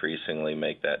to increasingly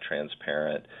make that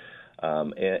transparent.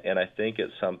 And I think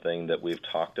it's something that we've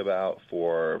talked about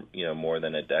for more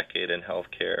than a decade in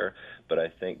healthcare, but I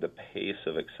think the pace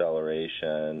of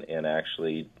acceleration and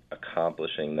actually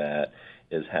accomplishing that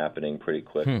is happening pretty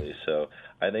quickly. So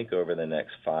I think over the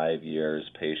next 5 years,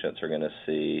 patients are going to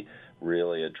see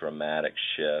really a dramatic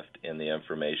shift in the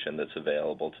information that's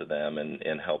available to them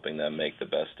and helping them make the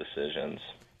best decisions.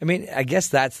 I mean, I guess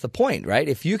that's the point, right?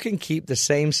 If you can keep the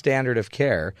same standard of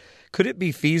care, could it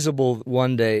be feasible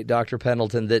one day, Dr.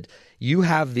 Pendleton, that you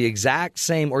have the exact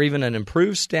same or even an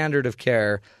improved standard of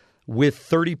care with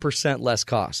 30% less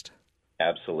cost?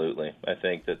 Absolutely. I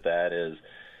think that is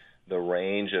the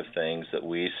range of things that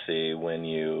we see when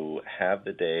you have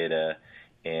the data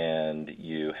and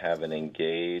you have an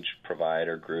engaged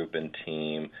provider group and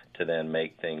team to then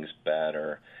make things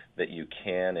better. that you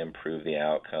can improve the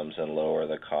outcomes and lower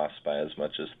the cost by as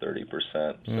much as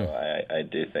 30%. So I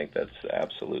do think that's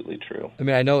absolutely true. I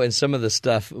mean, I know in some of the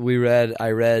stuff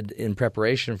I read in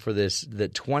preparation for this,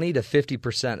 that 20 to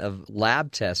 50% of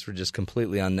lab tests were just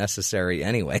completely unnecessary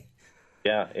anyway.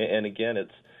 Yeah, and again,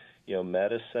 it's,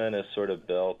 medicine is sort of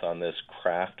built on this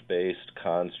craft-based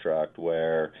construct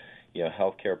where,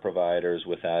 healthcare providers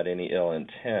without any ill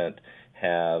intent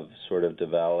have sort of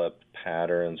developed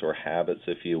patterns or habits,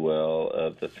 if you will,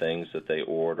 of the things that they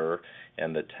order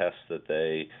and the tests that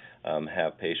they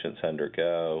have patients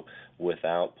undergo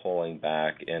without pulling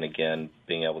back and, again,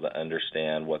 being able to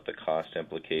understand what the cost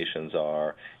implications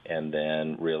are and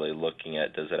then really looking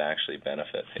at, does it actually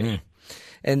benefit patients?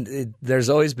 And there's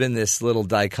always been this little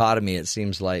dichotomy, it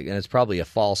seems like, and it's probably a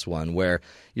false one, where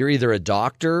you're either a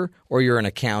doctor or you're an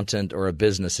accountant or a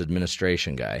business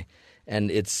administration guy. And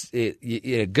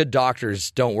good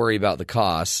doctors don't worry about the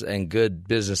costs, and good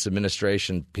business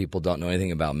administration people don't know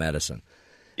anything about medicine.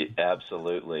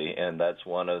 Absolutely, and that's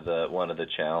one of the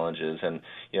challenges. And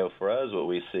for us, what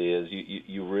we see is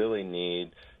you really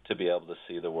need to be able to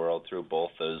see the world through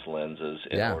both those lenses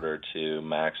in order to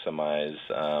maximize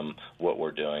what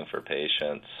we're doing for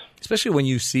patients. Especially when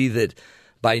you see that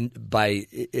by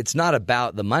it's not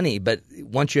about the money, but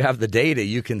once you have the data,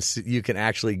 you can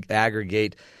actually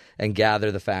aggregate and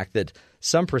gather the fact that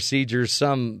some procedures,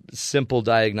 some simple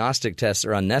diagnostic tests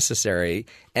are unnecessary.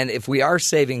 And if we are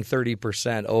saving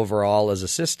 30% overall as a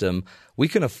system, we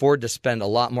can afford to spend a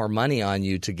lot more money on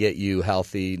you to get you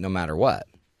healthy no matter what.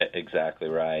 Exactly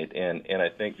right. And I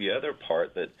think the other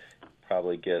part that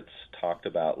probably gets talked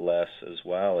about less as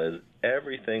well is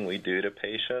everything we do to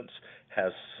patients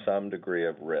has some degree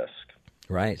of risk.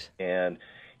 Right. And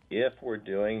if we're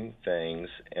doing things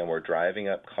and we're driving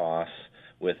up costs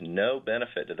with no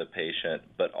benefit to the patient,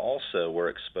 but also we're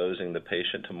exposing the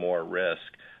patient to more risk,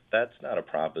 that's not a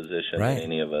proposition that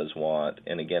any of us want.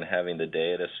 And again, having the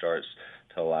data starts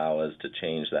to allow us to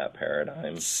change that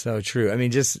paradigm. So true. I mean,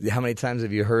 just how many times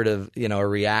have you heard of, a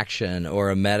reaction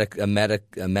or a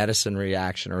medicine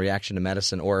reaction or reaction to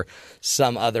medicine or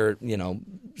some other,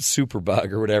 super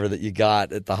bug or whatever that you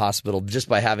got at the hospital just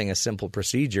by having a simple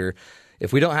procedure?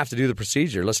 If we don't have to do the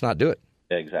procedure, let's not do it.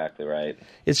 Exactly right.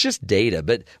 It's just data,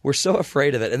 but we're so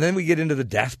afraid of it. And then we get into the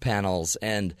death panels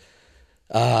and,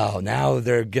 now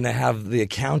they're going to have the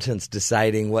accountants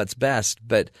deciding what's best.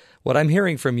 But what I'm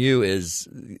hearing from you is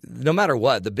no matter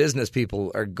what, the business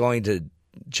people are going to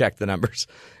check the numbers.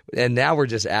 And now we're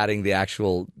just adding the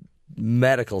actual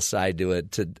medical side to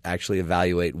it to actually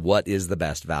evaluate what is the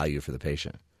best value for the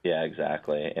patient. Yeah,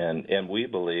 exactly. And we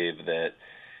believe that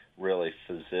really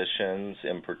physicians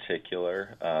in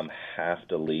particular have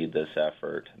to lead this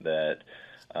effort, that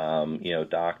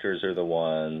doctors are the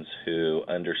ones who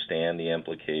understand the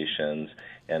implications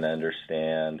and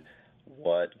understand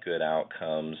what good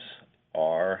outcomes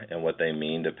are and what they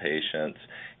mean to patients.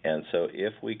 And so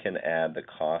if we can add the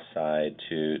cost side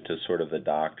to sort of the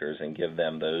doctors and give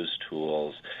them those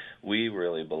tools, we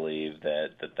really believe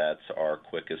that's our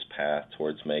quickest path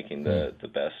towards making the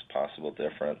best possible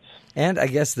difference. And I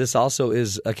guess this also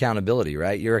is accountability,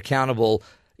 right? You're accountable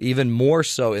even more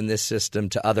so in this system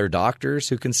to other doctors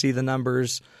who can see the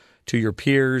numbers, to your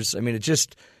peers. I mean, it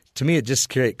just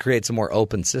creates a more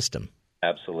open system.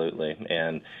 Absolutely.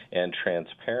 And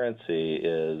transparency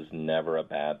is never a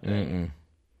bad thing.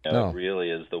 No. It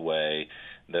really is the way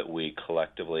that we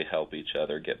collectively help each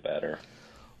other get better.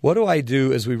 What do I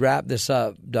do as we wrap this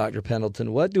up, Dr.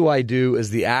 Pendleton? What do I do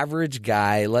as the average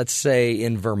guy, let's say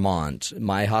in Vermont?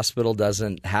 My hospital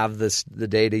doesn't have the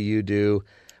data you do.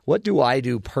 What do I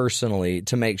do personally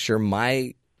to make sure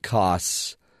my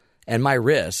costs and my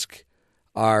risk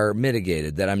are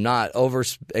mitigated, that I'm not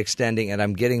overextending and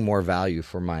I'm getting more value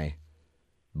for my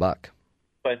buck?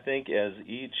 I think as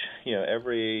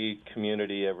every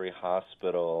community, every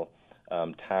hospital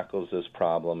tackles this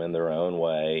problem in their own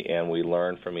way, and we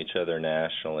learn from each other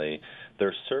nationally,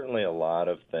 there's certainly a lot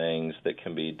of things that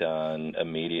can be done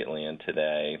immediately and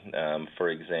today. For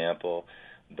example,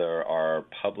 there are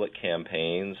public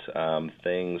campaigns,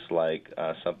 things like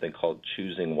something called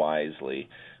Choosing Wisely,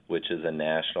 which is a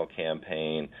national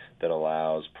campaign that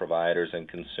allows providers and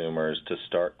consumers to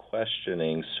start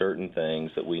questioning certain things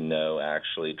that we know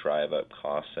actually drive up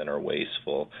costs and are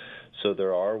wasteful. So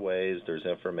there are ways, there's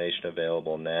information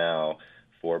available now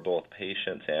for both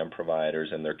patients and providers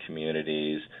in their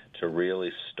communities to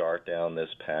really start down this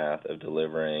path of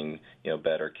delivering,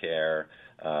 better care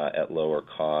at lower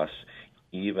costs,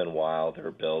 even while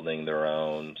they're building their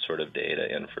own sort of data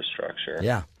infrastructure.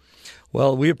 Yeah.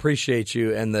 Well, we appreciate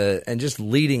you and just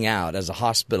leading out as a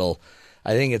hospital.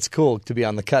 I think it's cool to be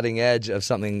on the cutting edge of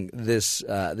something this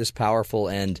powerful,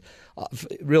 and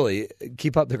really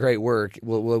keep up the great work.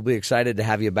 We'll be excited to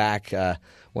have you back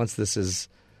once this is,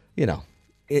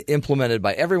 implemented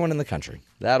by everyone in the country.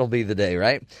 That'll be the day,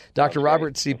 right? Dr.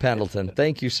 Robert C. Pendleton,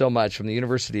 thank you so much, from the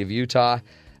University of Utah.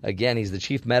 Again, he's the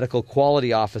Chief Medical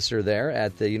Quality Officer there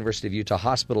at the University of Utah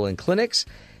Hospital and Clinics,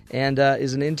 and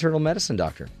is an internal medicine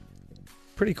doctor.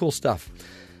 Pretty cool stuff.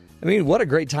 I mean, what a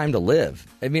great time to live.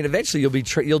 I mean, eventually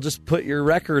you'll just put your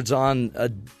records on a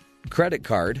credit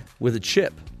card with a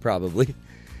chip, probably,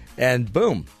 and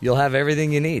boom, you'll have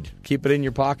everything you need. Keep it in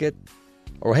your pocket,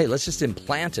 or hey, let's just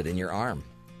implant it in your arm.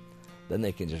 Then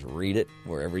they can just read it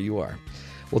wherever you are.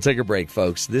 We'll take a break,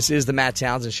 folks. This is the Matt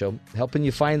Townsend Show, helping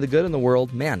you find the good in the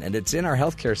world. Man, and it's in our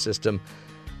healthcare system.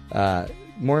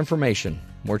 More information,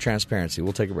 more transparency.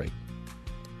 We'll take a break.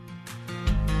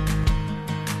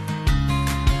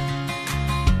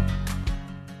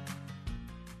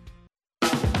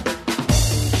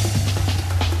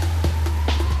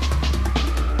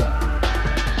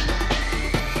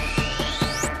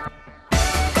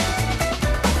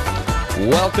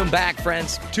 Welcome back,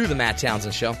 friends, to the Matt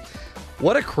Townsend Show.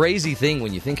 What a crazy thing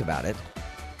when you think about it.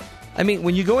 I mean,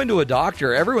 when you go into a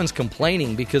doctor, everyone's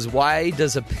complaining because why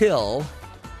does a pill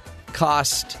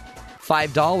cost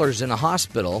 $5 in a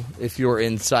hospital if you're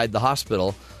inside the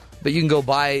hospital, but you can go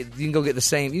buy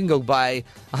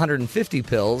 150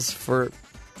 pills for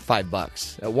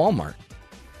 $5 at Walmart.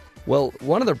 Well,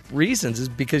 one of the reasons is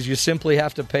because you simply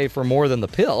have to pay for more than the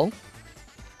pill,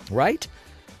 right?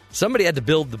 Somebody had to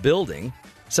build the building.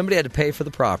 Somebody had to pay for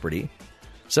the property.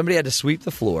 Somebody had to sweep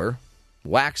the floor,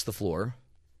 wax the floor.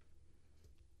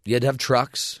 You had to have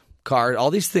trucks, cars,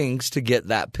 all these things to get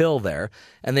that pill there,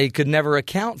 and they could never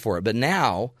account for it. But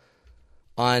now,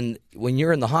 when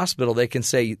you're in the hospital, they can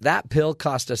say, that pill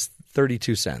cost us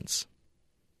 32 cents.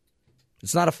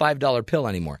 It's not a $5 pill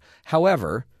anymore.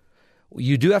 However,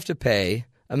 you do have to pay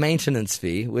a maintenance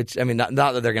fee, which, I mean, not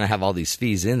that they're going to have all these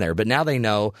fees in there, but now they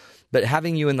know. But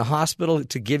having you in the hospital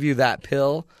to give you that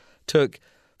pill took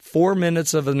 4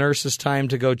 minutes of a nurse's time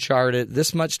to go chart it,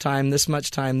 this much time, this much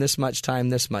time, this much time,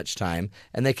 this much time,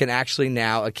 and they can actually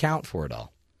now account for it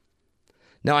all.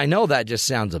 Now, I know that just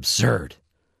sounds absurd.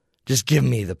 Just give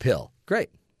me the pill. Great.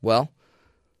 Well,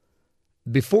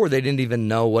 before they didn't even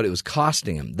know what it was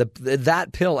costing them.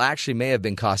 That pill actually may have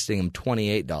been costing them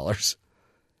 $28.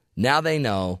 Now they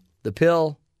know the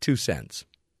pill, 2 cents.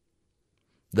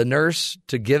 The nurse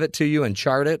to give it to you and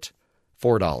chart it,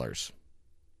 $4.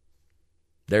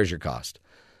 There's your cost.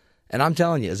 And I'm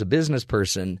telling you, as a business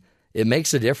person, it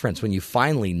makes a difference when you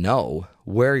finally know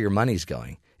where your money's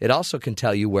going. It also can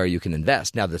tell you where you can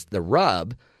invest. Now, the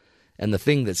rub and the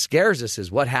thing that scares us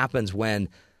is what happens when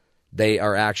they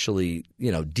are actually,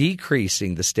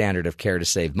 decreasing the standard of care to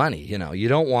save money. You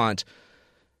don't want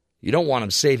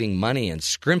them saving money and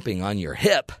scrimping on your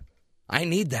hip. I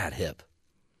need that hip.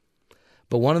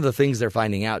 But one of the things they're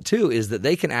finding out, too, is that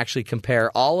they can actually compare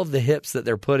all of the hips that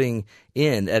they're putting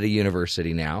in at a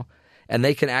university now, and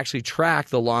they can actually track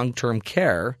the long-term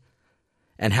care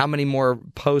and how many more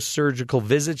post-surgical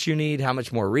visits you need, how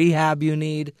much more rehab you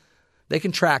need. They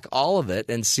can track all of it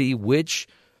and see which,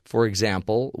 for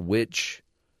example, which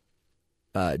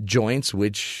joints,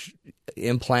 which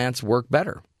implants work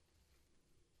better,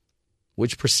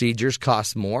 which procedures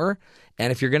cost more,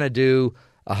 and if you're going to do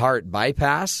a heart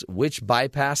bypass, which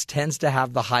bypass tends to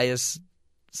have the highest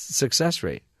success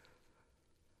rate.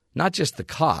 Not just the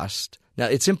cost. Now,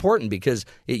 it's important because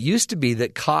it used to be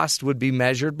that cost would be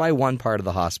measured by one part of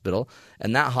the hospital,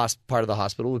 and that part of the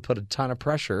hospital would put a ton of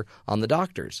pressure on the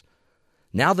doctors.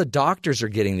 Now the doctors are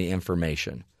getting the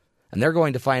information, and they're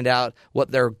going to find out what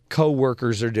their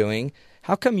coworkers are doing.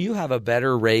 How come you have a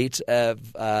better rate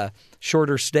of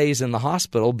shorter stays in the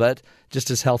hospital, but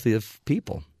just as healthy of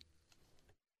people?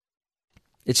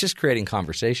 It's just creating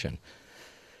conversation.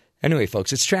 Anyway,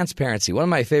 folks, it's transparency. One of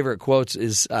my favorite quotes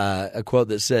is a quote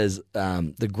that says,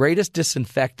 the greatest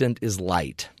disinfectant is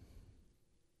light,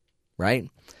 right?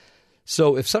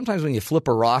 So if sometimes when you flip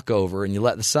a rock over and you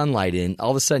let the sunlight in, all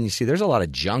of a sudden you see there's a lot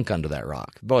of junk under that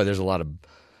rock. Boy, there's a lot of,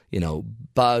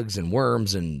 bugs and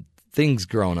worms and things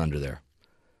growing under there.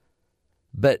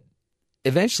 But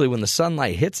eventually when the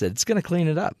sunlight hits it, it's going to clean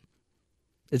it up.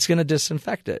 It's going to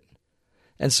disinfect it.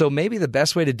 And so maybe the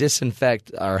best way to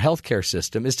disinfect our healthcare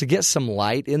system is to get some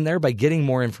light in there by getting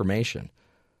more information.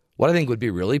 What I think would be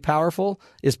really powerful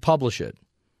is publish it.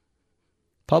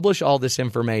 Publish all this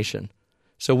information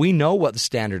so we know what the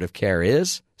standard of care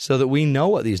is, so that we know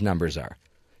what these numbers are.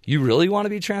 You really want to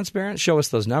be transparent? Show us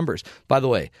those numbers. By the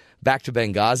way, back to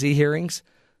Benghazi hearings,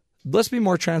 let's be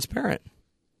more transparent.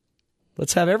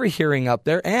 Let's have every hearing up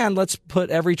there, and let's put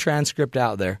every transcript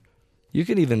out there. You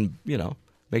can even,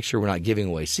 make sure we're not giving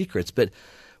away secrets, but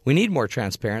we need more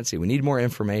transparency. We need more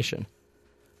information.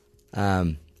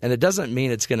 And it doesn't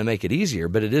mean it's going to make it easier,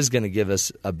 but it is going to give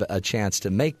us a chance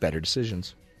to make better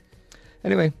decisions.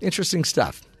 Anyway, interesting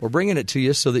stuff. We're bringing it to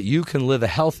you so that you can live a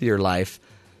healthier life.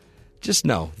 Just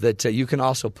know that you can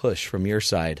also push from your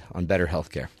side on better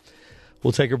health care.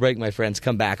 We'll take a break, my friends.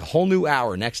 Come back. A whole new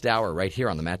hour, next hour, right here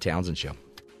on The Matt Townsend Show.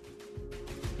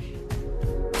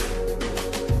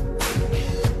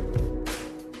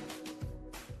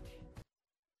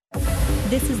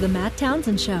 This is the Matt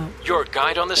Townsend Show. Your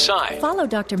guide on the side. Follow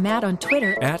Dr. Matt on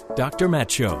Twitter At Dr.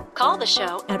 Matt Show. Call the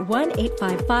show at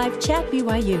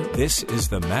 1-855-CHAT-BYU. This is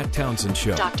the Matt Townsend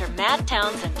Show. Dr. Matt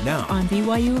Townsend Now on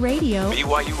BYU Radio.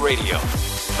 BYU Radio.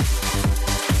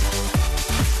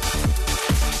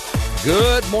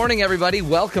 Good morning, everybody.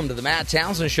 Welcome to the Matt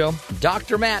Townsend Show.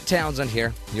 Dr. Matt Townsend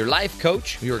here, your life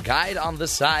coach, your guide on the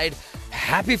side.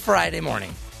 Happy Friday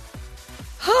morning.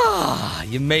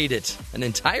 You made it. An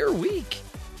entire week.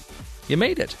 You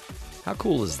made it. How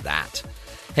cool is that?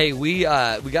 Hey, we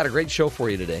got a great show for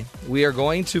you today. We are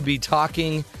going to be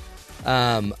talking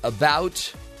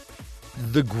about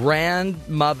the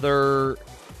grandmother,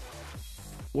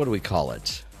 what do we call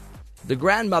it? The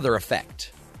grandmother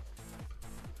effect.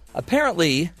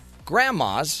 Apparently,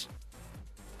 grandmas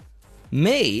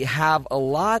may have a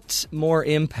lot more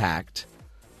impact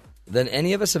than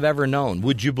any of us have ever known.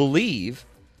 Would you believe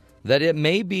that it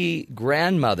may be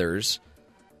grandmothers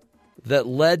that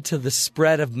led to the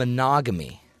spread of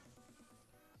monogamy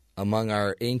among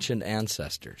our ancient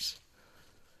ancestors?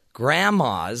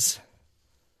 Grandmas,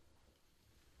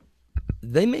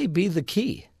 they may be the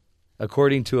key,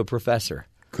 according to a professor.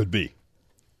 Could be.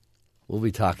 We'll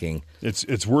be talking.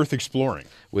 It's worth exploring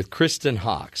with Kristen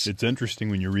Hawkes. It's interesting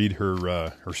when you read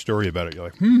her story about it. You're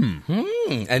like,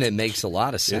 and it makes a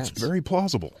lot of sense. It's very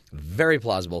plausible. Very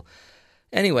plausible.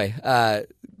 Anyway,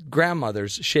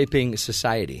 grandmothers shaping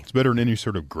society. It's better than any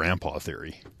sort of grandpa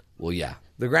theory. Well, yeah,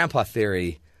 the grandpa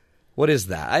theory. What is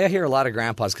that? I hear a lot of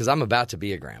grandpas because I'm about to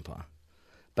be a grandpa,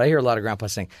 but I hear a lot of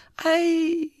grandpas saying,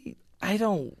 I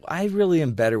really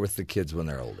am better with the kids when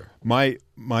they're older. My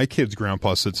kid's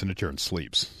grandpa sits in a chair and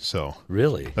sleeps. So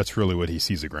really, that's really what he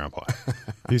sees a grandpa.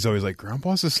 He's always like,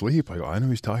 "Grandpa's asleep." I go, "I know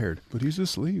he's tired, but he's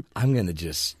asleep." I'm gonna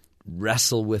just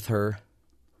wrestle with her.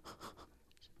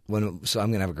 So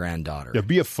I'm gonna have a granddaughter. Yeah,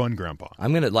 be a fun grandpa.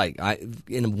 I'm gonna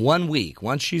in 1 week,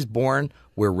 once she's born,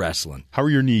 we're wrestling. How are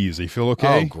your knees? They feel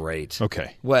okay? Oh, great.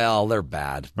 Okay. Well, they're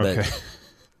bad. But okay.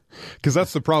 Because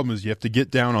that's the problem is you have to get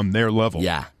down on their level.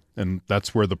 Yeah. And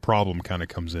that's where the problem kind of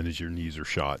comes in is your knees are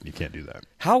shot and you can't do that.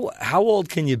 How old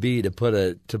can you be to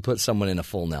put someone in a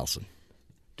full Nelson?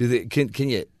 Can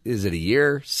you? Is it a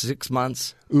year, 6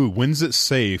 months? Ooh, when's it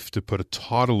safe to put a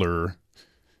toddler?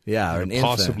 Yeah, or an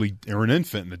possibly infant. Or an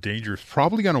infant. And the danger is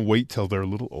probably going to wait till they're a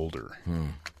little older.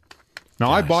 Now,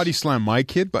 I body slam my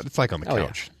kid, but it's like on the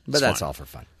couch. Yeah. But that's all for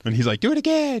fun. And he's like, do it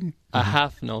again. A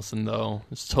half Nelson, though,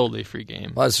 is totally free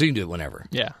game. Well, so you can do it whenever.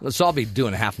 Yeah. So I'll be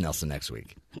doing a half Nelson next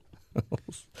week.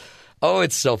 Oh,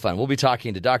 it's so fun. We'll be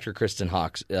talking to Dr. Kristen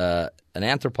Hawkes, an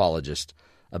anthropologist,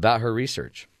 about her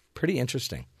research. Pretty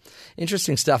interesting.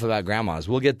 Interesting stuff about grandmas.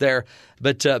 We'll get there.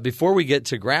 But before we get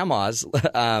to grandmas,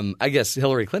 I guess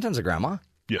Hillary Clinton's a grandma.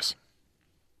 Yes.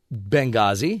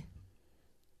 Benghazi.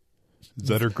 Is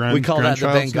that her grandchild? We call that the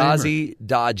Benghazi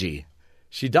dodgy.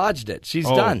 She dodged it. She's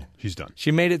done. She's done.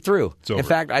 She made it through. It's over. In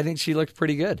fact, I think she looked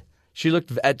pretty good. She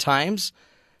looked, at times,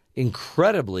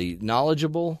 incredibly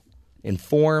knowledgeable,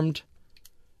 informed,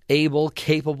 able,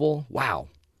 capable. Wow.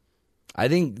 I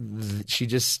think she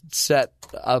just set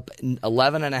up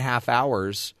 11 and a half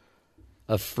hours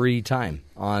of free time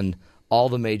on all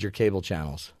the major cable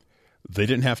channels. They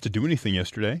didn't have to do anything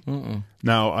yesterday.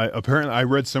 Now, apparently, I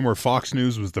read somewhere Fox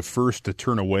News was the first to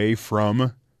turn away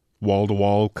from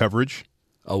wall-to-wall coverage.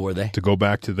 Oh, were they? To go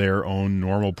back to their own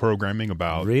normal programming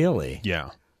about... Really?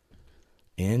 Yeah.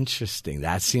 Interesting.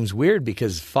 That seems weird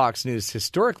because Fox News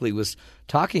historically was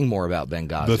talking more about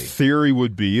Benghazi. The theory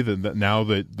would be that now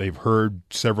that they've heard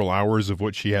several hours of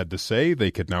what she had to say, they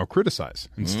could now criticize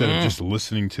instead of just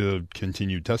listening to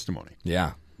continued testimony.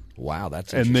 Yeah. Wow,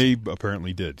 that's interesting. interesting. And they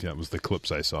apparently did. Yeah, it was the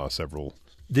clips I saw, several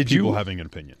people having an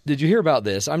opinion. Did you hear about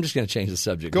this? I'm just going to change the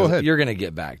subject. Go ahead. You're going to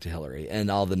get back to Hillary and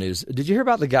all the news. Did you hear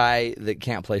about the guy that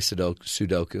can't play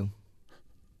Sudoku?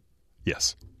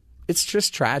 Yes. It's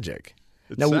just tragic.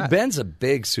 It's now, sad. Ben's a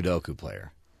big Sudoku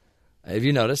player. Have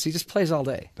you noticed? He just plays all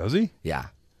day. Does he? Yeah.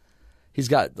 He's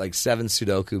got like 7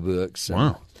 Sudoku books.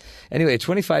 Wow. Anyway, a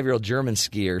 25-year-old German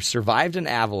skier survived an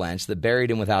avalanche that buried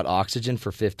him without oxygen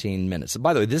for 15 minutes.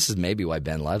 By the way, this is maybe why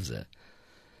Ben loves it.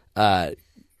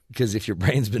 Because if your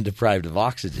brain's been deprived of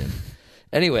oxygen.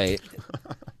 Anyway,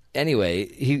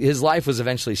 his life was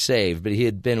eventually saved, but he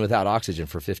had been without oxygen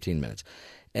for 15 minutes.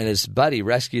 And his buddy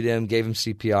rescued him, gave him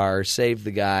CPR, saved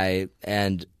the guy,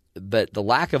 but the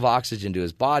lack of oxygen to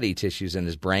his body tissues and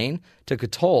his brain took a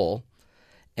toll.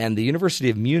 And the University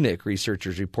of Munich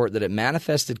researchers report that it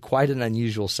manifested quite an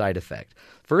unusual side effect.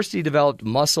 First, he developed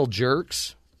muscle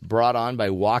jerks brought on by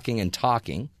walking and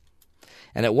talking.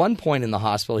 And at one point in the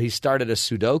hospital, he started a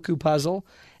Sudoku puzzle,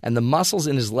 and the muscles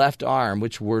in his left arm,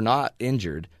 which were not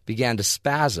injured, began to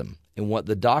spasm in what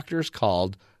the doctors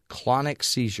called clonic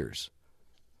seizures.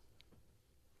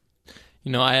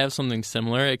 You know, I have something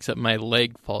similar, except my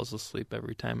leg falls asleep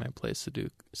every time I play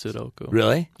Sudoku.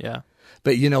 Really? Yeah.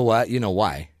 But you know what? You know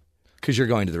why? Because you're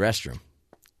going to the restroom.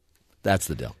 That's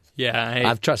the deal.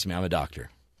 Yeah. Trust me, I'm a doctor.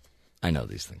 I know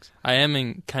these things. I am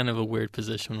in kind of a weird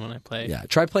position when I play. Yeah.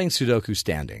 Try playing Sudoku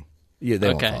standing. They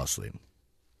won't fall asleep.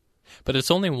 But it's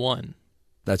only one.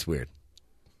 That's weird.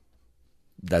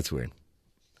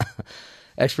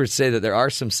 Experts say that there are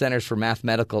some centers for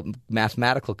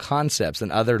mathematical concepts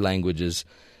and other languages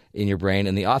in your brain,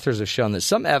 and the authors have shown that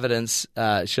some evidence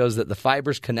shows that the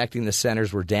fibers connecting the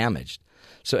centers were damaged.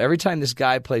 So every time this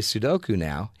guy plays Sudoku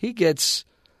now, he gets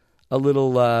a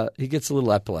little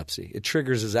epilepsy. It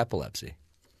triggers his epilepsy.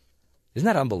 Isn't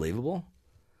that unbelievable?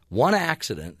 One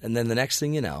accident, and then the next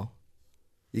thing you know,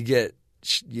 you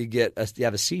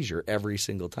have a seizure every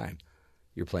single time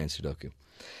you're playing Sudoku.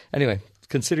 Anyway,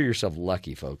 consider yourself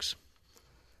lucky, folks.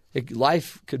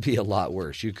 Life could be a lot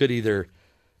worse. You could either,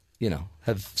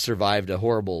 have survived a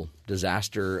horrible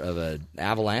disaster of an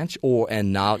avalanche,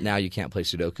 and now you can't play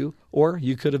Sudoku, or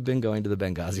you could have been going to the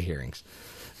Benghazi hearings.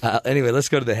 Anyway, let's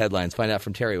go to the headlines. Find out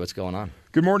from Terry what's going on.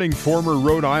 Good morning. Former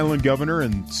Rhode Island Governor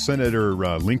and Senator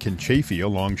Lincoln Chafee, a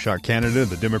long-shot candidate in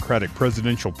the Democratic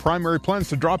presidential primary, plans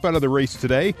to drop out of the race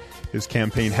today. His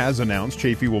campaign has announced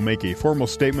Chafee will make a formal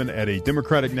statement at a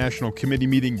Democratic National Committee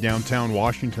meeting downtown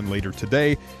Washington later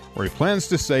today, where he plans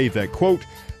to say that, quote,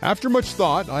 "After much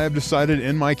thought, I have decided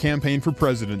in my campaign for the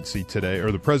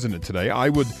president today, I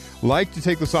would like to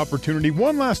take this opportunity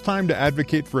one last time to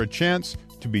advocate for a chance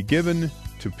to be given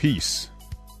to peace."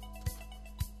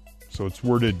 So it's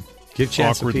worded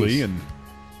awkwardly and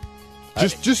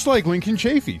just like Lincoln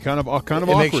Chafee, kind of awkward.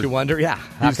 It makes you wonder,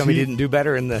 how come he didn't do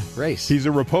better in the race? He's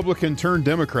a Republican turned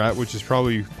Democrat, which is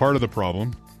probably part of the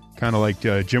problem. Kind of like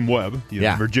Jim Webb,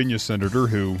 the Virginia senator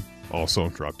who also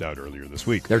dropped out earlier this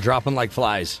week. They're dropping like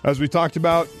flies. As we talked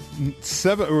about,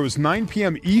 it was 9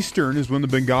 p.m. Eastern is when the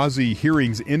Benghazi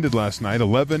hearings ended last night.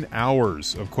 11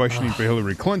 hours of questioning for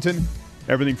Hillary Clinton.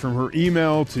 Everything from her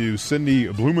email to Cindy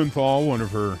Blumenthal, one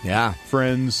of her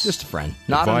friends. Just a friend.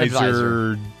 Not an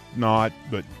advisor.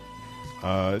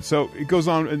 So it goes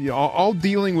on, all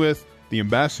dealing with the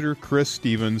ambassador, Chris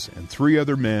Stevens, and 3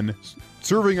 other men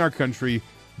serving our country,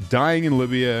 dying in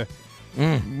Libya.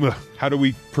 How do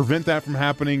we prevent that from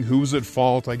happening? Who's at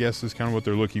fault, I guess, is kind of what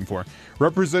they're looking for.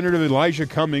 Representative Elijah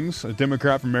Cummings, a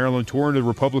Democrat from Maryland, warned the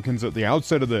Republicans at the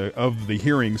outset of the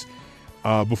hearings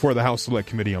before the House Select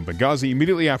Committee on Benghazi.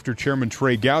 Immediately after Chairman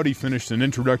Trey Gowdy finished an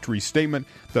introductory statement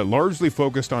that largely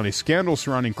focused on a scandal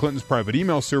surrounding Clinton's private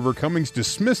email server, Cummings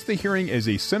dismissed the hearing as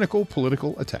a cynical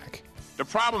political attack. The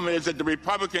problem is that the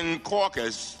Republican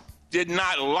caucus did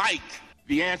not like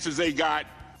the answers they got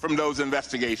from those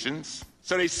investigations.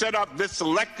 So they set up this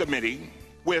select committee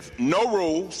with no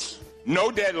rules,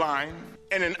 no deadline,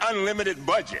 and an unlimited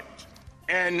budget.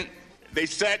 And they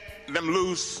set them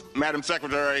loose, Madam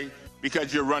Secretary,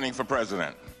 because you're running for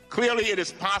president. Clearly, it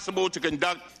is possible to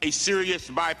conduct a serious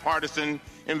bipartisan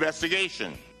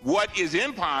investigation. What is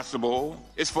impossible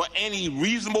is for any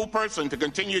reasonable person to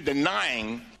continue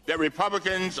denying that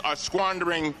Republicans are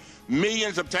squandering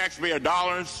millions of taxpayer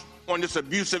dollars on this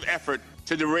abusive effort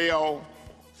to derail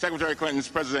Secretary Clinton's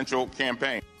presidential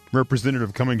campaign.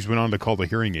 Representative Cummings went on to call the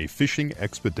hearing a fishing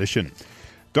expedition.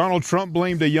 Donald Trump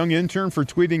blamed a young intern for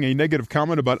tweeting a negative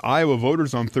comment about Iowa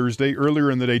voters on Thursday.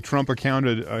 Earlier in the day, Trump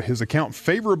his account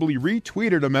favorably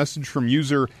retweeted a message from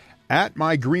user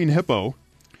 @MyGreenHippo,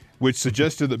 which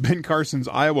suggested that Ben Carson's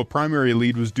Iowa primary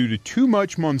lead was due to too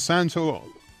much Monsanto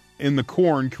in the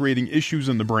corn, creating issues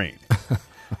in the brain.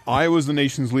 Iowa is the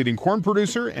nation's leading corn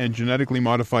producer, and genetically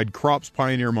modified crops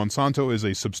pioneer Monsanto is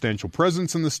a substantial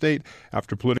presence in the state.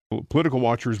 After political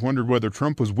watchers wondered whether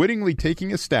Trump was wittingly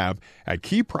taking a stab at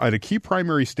a key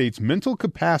primary state's mental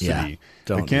capacity,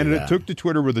 the candidate took to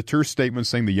Twitter with a terse statement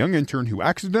saying the young intern who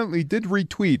accidentally did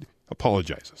retweet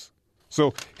apologizes.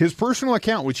 So his personal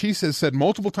account, which he said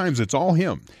multiple times, it's all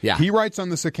him. Yeah. He writes on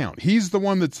this account. He's the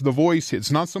one that's the voice. It's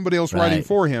not somebody else writing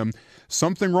for him.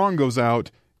 Something wrong goes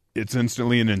out, it's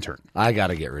instantly an intern. I got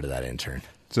to get rid of that intern.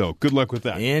 So good luck with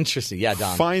that. Interesting. Yeah,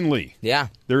 Don. Finally,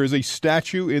 there is a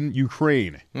statue in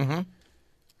Ukraine. Mm-hmm.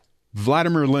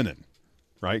 Vladimir Lenin,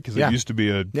 right? Because it used to be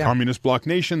a communist bloc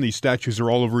nation. These statues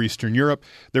are all over Eastern Europe.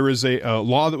 There is a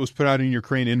law that was put out in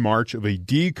Ukraine in March of a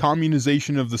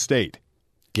decommunization of the state.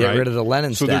 Get rid of the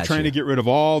Lenin statue. So they're trying to get rid of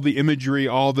all the imagery,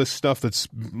 all this stuff that's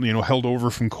held over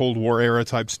from Cold War era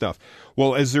type stuff.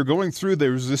 Well, as they're going through,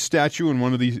 there's this statue in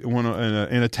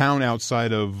in a town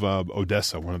outside of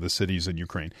Odessa, one of the cities in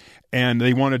Ukraine, and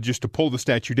they wanted just to pull the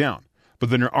statue down. But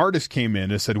then an artist came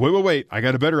in and said, "Wait, I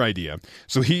got a better idea."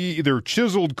 So he either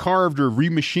chiseled, carved, or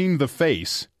remachined the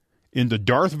face into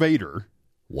Darth Vader.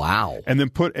 Wow. And then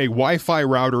put a Wi-Fi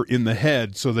router in the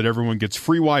head so that everyone gets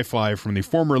free Wi-Fi from the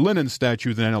former Lenin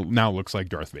statue that now looks like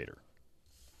Darth Vader.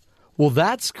 Well,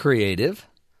 that's creative.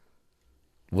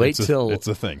 It's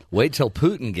a thing. Wait till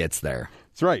Putin gets there.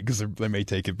 That's right, because they may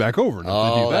take it back over.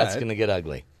 That's going to get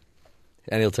ugly.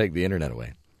 And he'll take the internet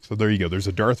away. So there you go. There's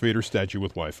a Darth Vader statue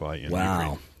with Wi-Fi in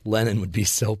Ukraine. Lenin would be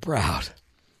so proud.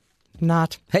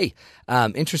 Not. Hey,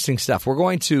 interesting stuff. We're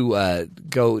going to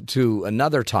go to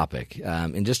another topic.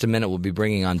 In just a minute, we'll be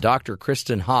bringing on Dr.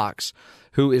 Kristen Hawkes,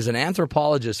 who is an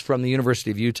anthropologist from the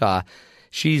University of Utah.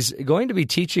 She's going to be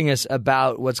teaching us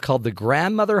about what's called the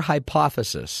grandmother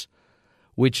hypothesis,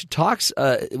 which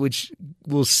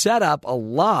will set up a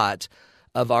lot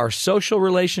of our social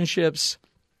relationships,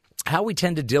 how we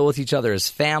tend to deal with each other as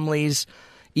families,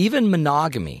 even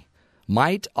monogamy.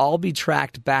 Might all be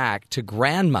tracked back to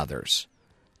grandmothers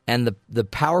and the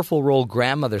powerful role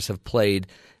grandmothers have played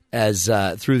as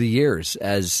through the years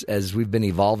as we've been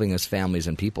evolving as families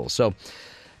and people. So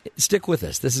stick with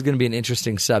us. This is going to be an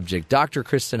interesting subject. Dr.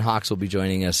 Kristen Hawkes will be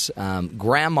joining us.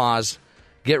 Grandmas,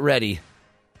 get ready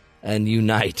and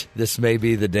unite. This may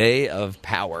be the day of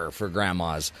power for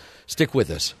grandmas. Stick with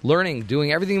us. Learning,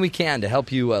 doing everything we can to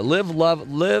help you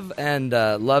live and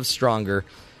love stronger.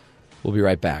 We'll be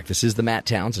right back. This is the Matt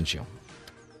Townsend Show.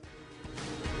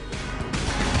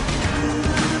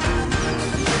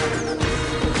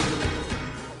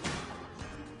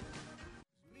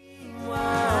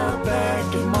 Meanwhile,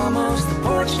 back at Mama's, the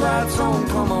porch lights on.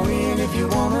 Come on in if you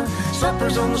wanna.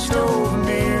 Supper's on the stove and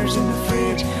beers in the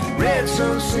fridge. Red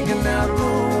sun sinking out low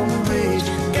on the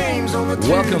ridge. Games on the TV.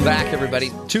 Welcome back, everybody,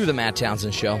 to the Matt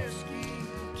Townsend Show.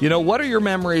 What are your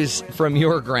memories from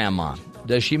your grandma?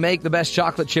 Does she make the best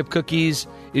chocolate chip cookies?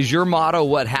 Is your motto,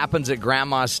 what happens at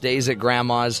grandma's stays at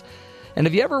grandma's? And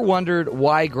have you ever wondered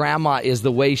why grandma is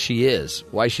the way she is?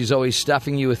 Why she's always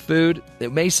stuffing you with food?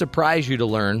 It may surprise you to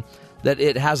learn that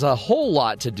it has a whole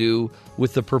lot to do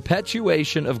with the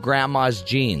perpetuation of grandma's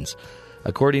genes.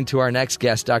 According to our next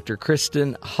guest, Dr.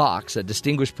 Kristen Hawkes, a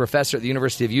distinguished professor at the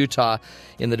University of Utah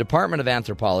in the Department of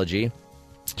Anthropology,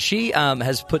 she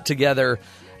has put together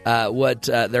what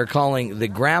they're calling the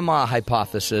grandma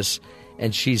hypothesis,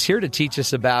 and she's here to teach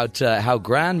us about how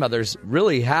grandmothers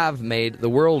really have made the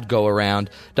world go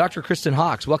around. Dr. Kristen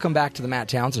Hawkes, welcome back to the Matt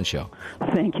Townsend Show.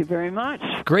 Thank you very much.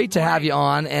 Great to have you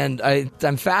on, and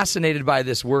I'm fascinated by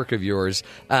this work of yours.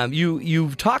 You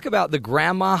talk about the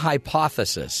grandma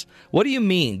hypothesis. What do you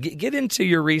mean? Get into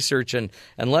your research and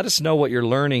let us know what you're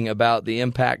learning about the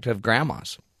impact of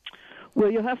grandmas. Well,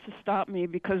 you'll have to stop me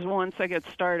because once I get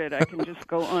started, I can just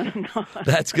go on and on.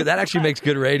 That's good. That actually makes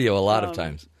good radio a lot of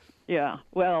times. Yeah.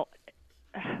 Well,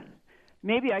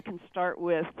 maybe I can start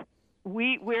with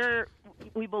we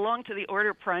belong to the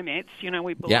order primates.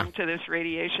 We belong to this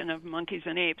radiation of monkeys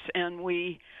and apes, and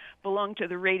we belong to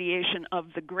the radiation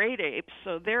of the great apes.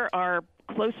 So they're our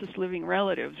closest living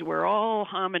relatives. We're all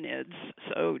hominids,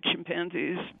 so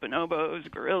chimpanzees, bonobos,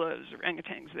 gorillas,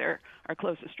 orangutans, they're our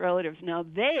closest relatives. Now,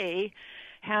 they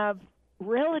have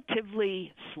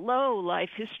relatively slow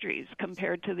life histories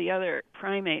compared to the other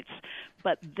primates,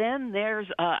 but then there's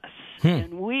us,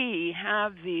 and we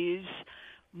have these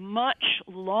much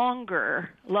longer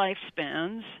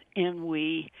lifespans, and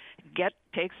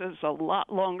takes us a lot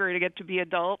longer to get to be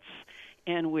adults,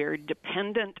 and we're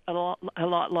dependent a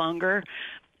lot longer.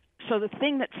 So the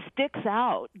thing that sticks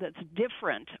out that's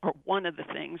different, or one of the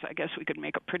things, I guess we could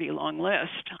make a pretty long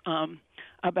list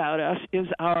about us, is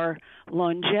our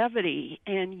longevity.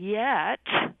 And yet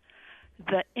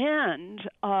the end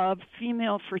of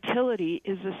female fertility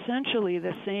is essentially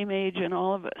the same age in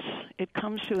all of us. It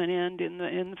comes to an end in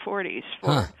the 40s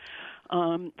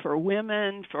for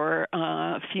women, for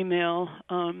female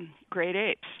great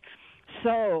apes.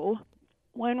 So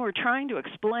when we're trying to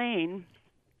explain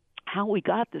how we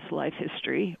got this life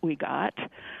history we got,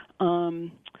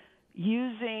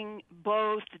 using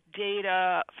both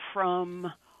data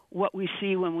from what we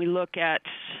see when we look at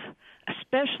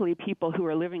especially people who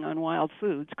are living on wild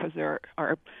foods, because there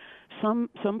are some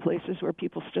places where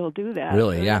people still do that.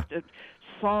 Really, yeah. To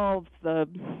solve the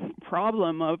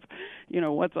problem of,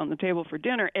 what's on the table for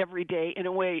dinner every day in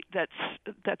a way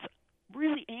that's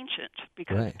really ancient,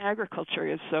 because agriculture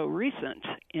is so recent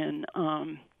in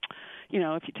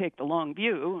if you take the long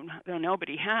view,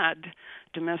 nobody had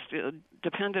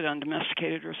depended on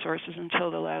domesticated resources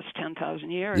until the last 10,000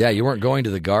 years. Yeah, you weren't going to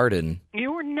the garden.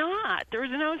 You were not. There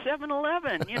was no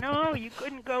 7-Eleven. You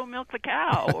couldn't go milk the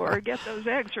cow or get those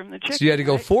eggs from the chicken. So you had to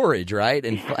go forage, right,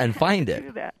 and find it.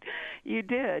 Do that. You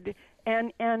did.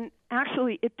 And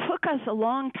actually, it took us a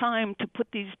long time to put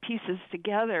these pieces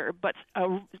together, but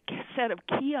a set of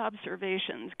key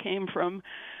observations came from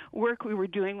work we were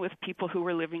doing with people who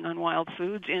were living on wild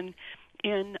foods in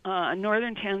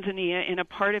northern Tanzania, in a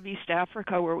part of East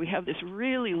Africa where we have this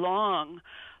really long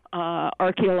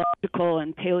archaeological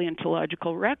and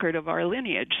paleontological record of our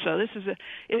lineage. So this is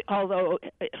although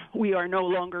we are no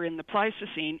longer in the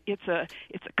Pleistocene, it's a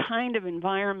kind of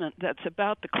environment that's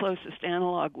about the closest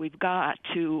analog we've got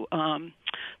to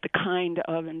the kind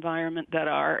of environment that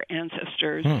our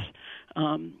ancestors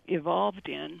evolved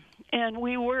in. And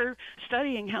we were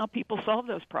studying how people solve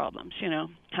those problems,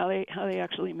 how they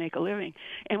actually make a living.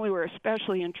 And we were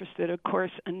especially interested, of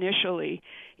course, initially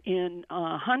in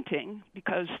hunting,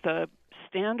 because the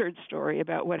standard story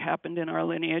about what happened in our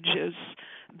lineage is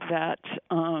that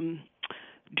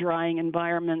drying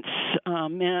environments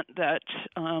meant that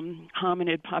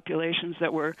hominid populations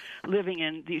that were living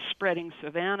in these spreading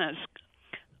savannas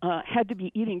had to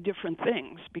be eating different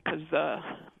things because the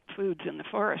foods in the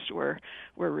forest were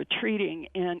retreating,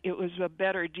 and it was a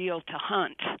better deal to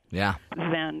hunt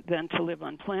than to live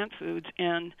on plant foods.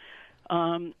 And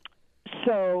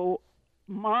so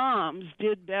moms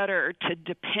did better to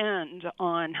depend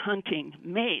on hunting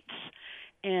mates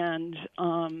and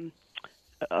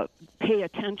pay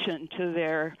attention to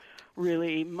their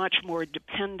really much more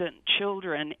dependent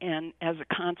children, and as a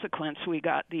consequence we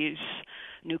got these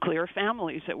nuclear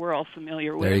families that we're all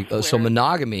familiar with. There you go. So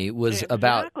monogamy was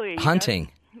about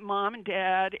hunting. Mom and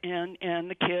dad and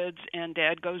the kids, and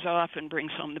dad goes off and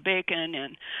brings home the bacon,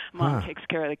 and mom takes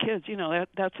care of the kids.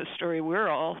 That's a story we're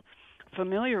all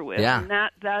familiar with. Yeah. And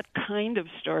that kind of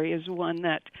story is one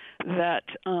that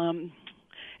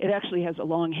it actually has a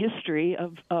long history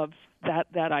of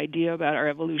that idea about our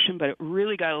evolution, but it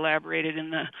really got elaborated in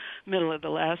the middle of the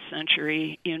last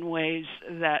century in ways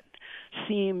that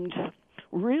seemed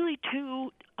really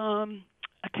to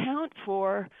account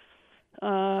for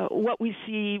what we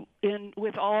see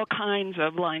with all kinds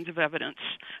of lines of evidence,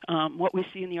 what we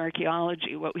see in the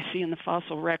archaeology, what we see in the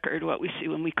fossil record, what we see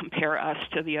when we compare us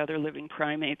to the other living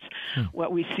primates,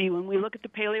 what we see when we look at the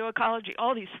paleoecology,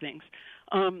 all these things.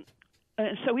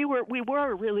 So we were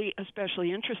really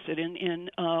especially interested in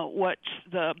what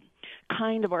the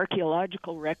kind of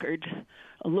archaeological record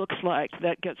looks like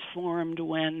that gets formed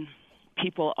when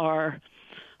people are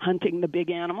hunting the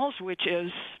big animals, which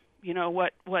is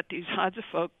what these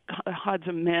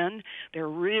Hadza men, they're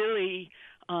really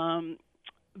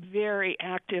very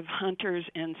active hunters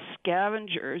and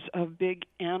scavengers of big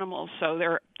animals. So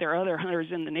there are other hunters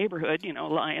in the neighborhood,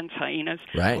 lions, hyenas,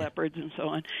 leopards, and so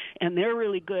on. And they're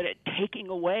really good at taking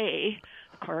away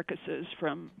carcasses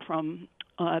from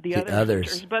the other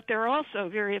hunters. But they're also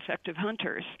very effective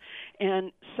hunters.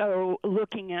 And so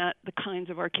looking at the kinds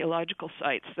of archaeological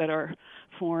sites that are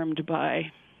formed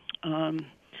by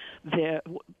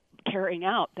carrying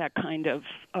out that kind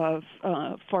of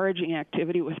foraging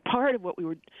activity was part of what we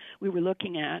were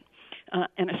looking at,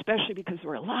 and especially because there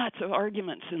were lots of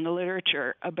arguments in the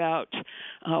literature about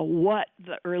what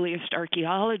the earliest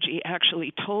archaeology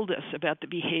actually told us about the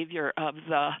behavior of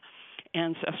the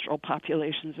ancestral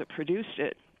populations that produced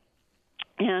it.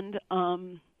 And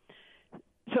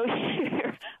so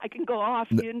here I can go off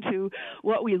into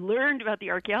what we learned about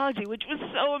the archaeology, which was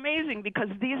so amazing because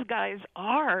these guys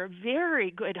are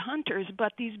very good hunters,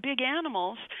 but these big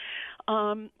animals,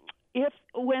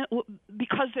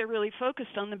 because they're really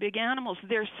focused on the big animals,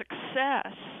 their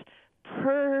success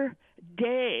per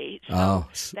day, so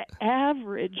the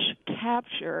average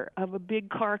capture of a big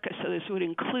carcass, so this would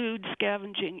include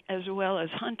scavenging as well as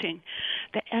hunting,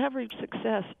 the average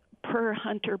success per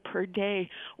hunter per day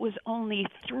was only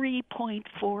 3.4%.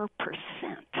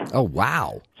 Oh,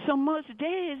 wow. So most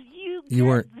days you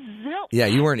weren't zilch. Yeah,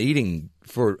 you weren't eating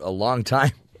for a long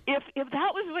time. If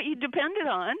that was what you depended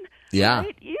on,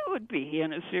 right, you would be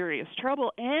in a serious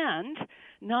trouble. And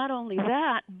not only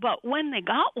that, but when they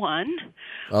got one,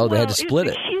 they had to split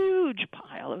it's a huge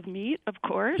pile of meat, of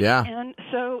course. Yeah. And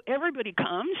so everybody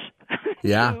comes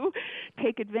to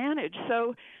take advantage.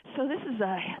 So this is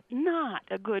not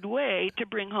a good way to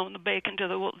bring home the bacon to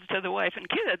the wife and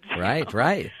kids. Right,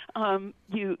 right.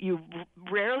 You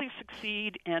rarely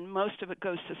succeed, and most of it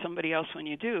goes to somebody else when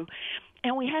you do.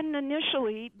 And we hadn't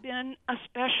initially been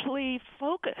especially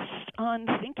focused on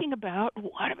thinking about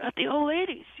what about the old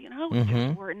ladies,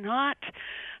 Mm-hmm. were not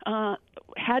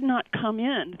had not come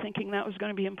in thinking that was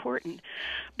going to be important.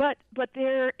 But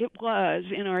there it was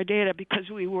in our data, because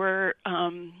we were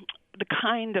the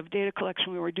kind of data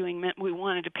collection we were doing meant we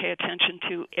wanted to pay attention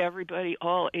to everybody,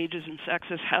 all ages and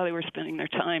sexes, how they were spending their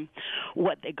time,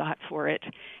 what they got for it.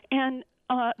 And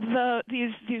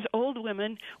these old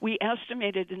women, we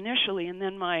estimated initially, and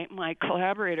then my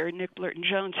collaborator, Nick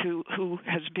Blurton-Jones, who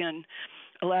has been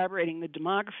elaborating the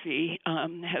demography,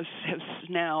 has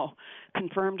now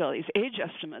confirmed all these age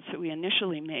estimates that we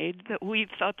initially made, that we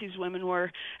thought these women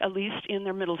were at least in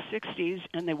their middle 60s,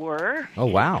 and they were. Oh,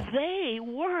 wow. They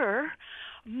were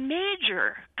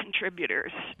major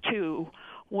contributors to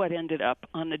what ended up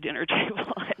on the dinner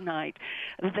table at night.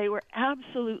 They were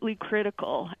absolutely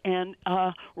critical and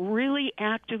really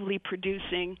actively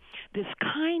producing this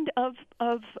kind of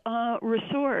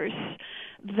resource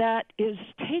that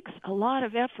takes a lot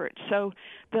of effort. So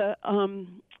the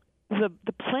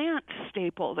plant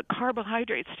staple, the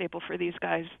carbohydrate staple for these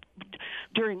guys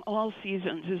during all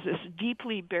seasons is this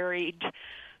deeply buried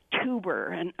tuber,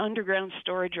 an underground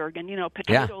storage organ,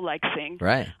 potato-like thing.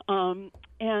 Right.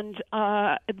 And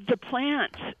the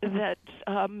plant that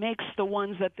makes the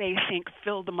ones that they think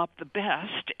fill them up the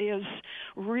best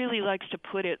really likes to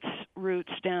put its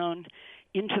roots down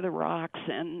into the rocks,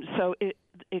 and so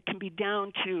it can be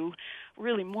down to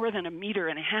really more than 1.5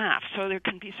 meters. So there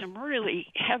can be some really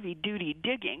heavy-duty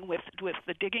digging with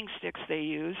the digging sticks they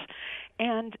use,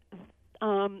 and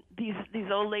these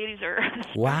old ladies are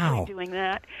doing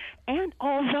that. And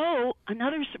although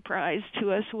another surprise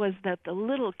to us was that the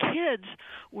little kids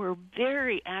were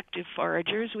very active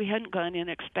foragers, we hadn't gone in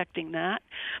expecting that,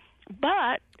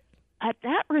 but at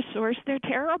that resource, they're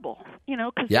terrible,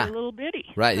 because they're little bitty.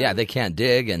 Right, so they can't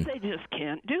dig. And they just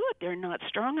can't do it. They're not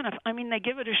strong enough. I mean, they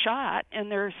give it a shot,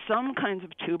 and there are some kinds of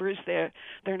tubers they're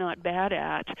not bad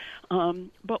at.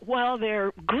 But while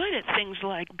they're good at things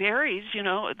like berries,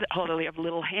 although they have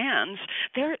little hands,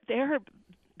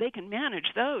 they can manage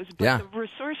those. But the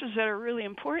resources that are really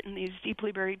important, these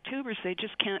deeply buried tubers, they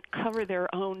just can't cover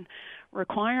their own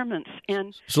requirements.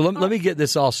 And so let me get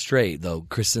this all straight, though,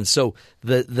 Kristen. So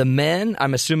the men,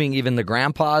 I'm assuming even the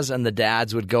grandpas and the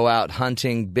dads, would go out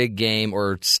hunting big game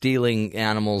or stealing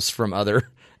animals from other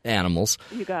animals.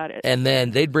 You got it. And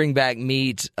then they'd bring back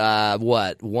meat,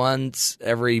 once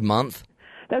every month?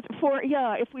 That's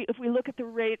if we look at the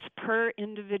rates per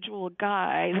individual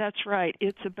guy, that's right.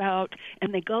 It's about,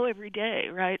 and they go every day,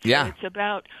 right? So yeah. It's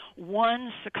about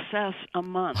one success a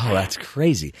month. Oh, that's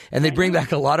crazy. And they bring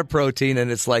back a lot of protein,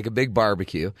 and it's like a big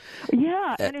barbecue.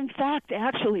 Yeah, and in fact,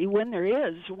 actually, when there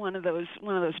is one of those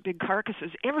big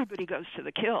carcasses, everybody goes to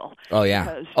the kill. Oh yeah.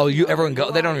 Because, everyone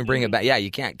go. They don't even bring it back. Yeah,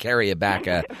 you can't carry it back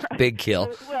a right. big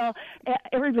kill. Well,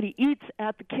 everybody eats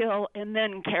at the kill and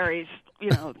then carries,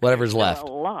 whatever's left.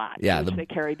 A lot, yeah, which they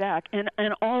carry back, and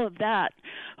all of that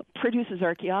produces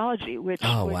archaeology, which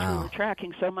wow. we were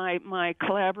tracking. So my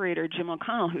collaborator Jim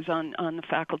O'Connell, who's on the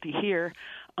faculty here,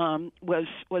 was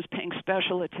paying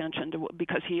special attention to,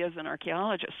 because he is an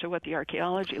archaeologist, to what the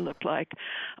archaeology looked like.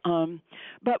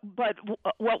 But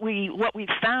what we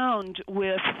found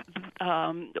with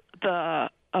the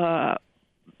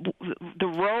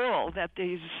role that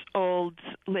these old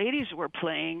ladies were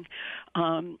playing,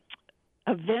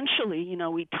 eventually,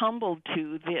 we tumbled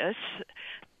to this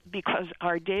because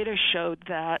our data showed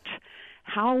that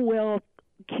how well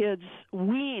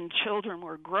weaned children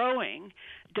were growing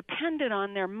depended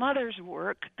on their mother's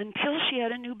work until she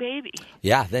had a new baby.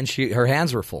 Yeah, then her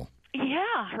hands were full.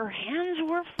 Yeah, her hands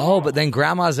were full. Oh, but then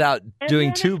grandma's out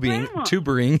doing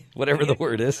tubering, whatever the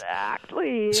word is.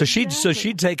 Exactly. So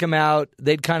she'd take them out.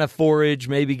 They'd kind of forage,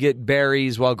 maybe get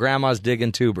berries while grandma's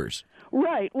digging tubers.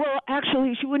 Right. Well,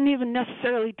 actually, she wouldn't even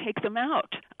necessarily take them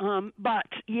out. But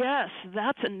yes,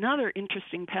 that's another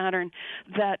interesting pattern,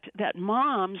 that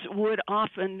moms would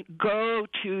often go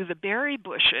to the berry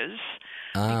bushes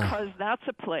because that's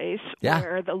a place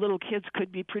where the little kids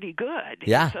could be pretty good.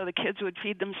 Yeah. So the kids would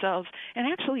feed themselves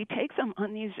and actually take them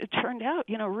on these, it turned out,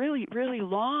 really, really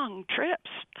long trips.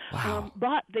 Wow.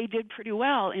 But they did pretty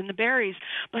well in the berries,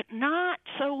 but not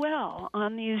so well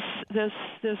on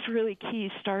this really key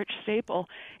starch staple.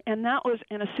 And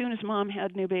as soon as Mom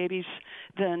had new babies,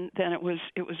 then it was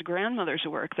grandmother's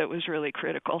work that was really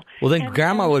critical. Well, then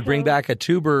Grandma would bring back a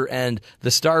tuber, and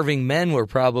the starving men were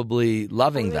probably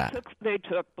loving that. They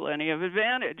took plenty of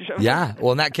advantage. Yeah,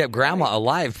 well, and that kept Grandma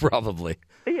alive, probably.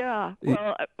 Yeah,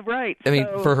 well, right. I mean,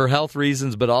 for her health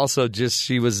reasons, but also just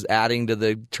she was adding to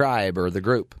the tribe or the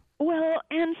group. Well,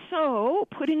 and so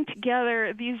putting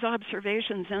together these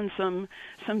observations and some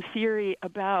theory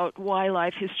about why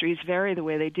life histories vary the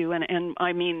way they do, and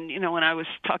I mean, when I was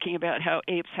talking about how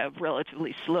apes have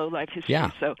relatively slow life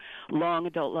histories, so long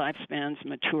adult lifespans,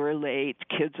 mature late,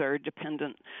 kids are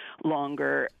dependent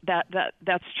longer.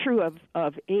 That's true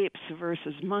of apes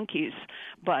versus monkeys,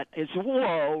 but it's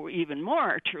even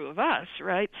more true of us,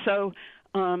 right? So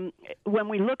when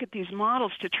we look at these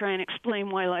models to try and explain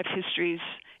why life histories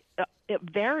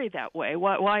vary that way,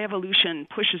 why evolution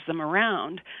pushes them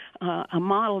around, a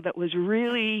model that was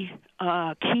really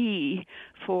key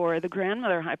for the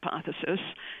grandmother hypothesis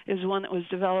is one that was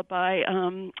developed by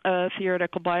a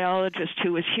theoretical biologist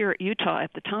who was here at Utah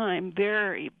at the time,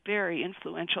 very, very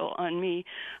influential on me,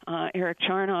 Eric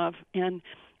Charnov, and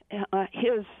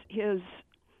his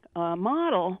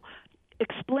model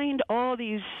explained all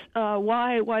these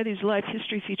why these life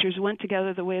history features went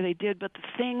together the way they did, but the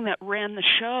thing that ran the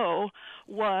show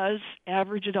was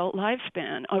average adult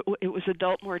lifespan. It was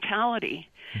adult mortality.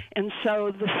 And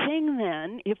so the thing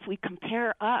then, if we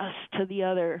compare us to the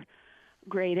other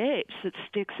great apes, that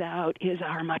sticks out is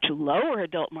our much lower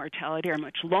adult mortality, our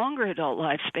much longer adult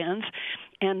lifespans,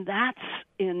 and that's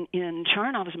in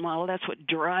Charnov's model, that's what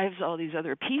drives all these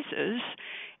other pieces.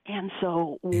 And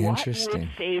so what would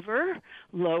favor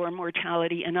lower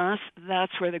mortality in us?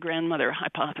 That's where the grandmother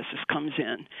hypothesis comes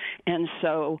in. And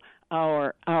so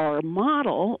our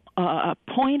model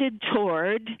pointed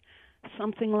toward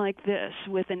something like this,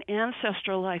 with an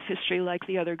ancestral life history like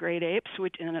the other great apes,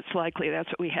 and it's likely that's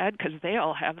what we had because they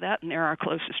all have that and they're our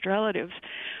closest relatives.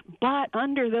 But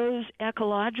under those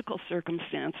ecological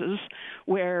circumstances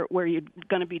where you're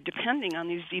going to be depending on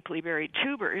these deeply buried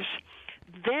tubers,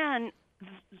 then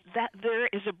that there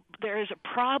is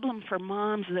a problem for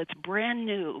moms that's brand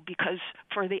new, because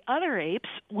for the other apes,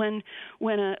 when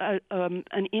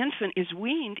an infant is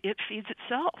weaned, it feeds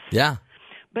itself. Yeah.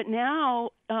 But now,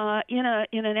 in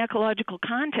an ecological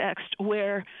context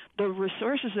where the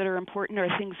resources that are important are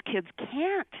things kids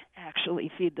can't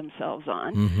actually feed themselves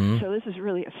on, so this is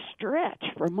really a stretch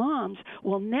for moms.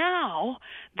 Well, now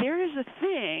there is a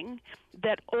thing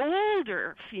that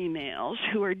older females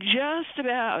who are just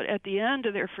about at the end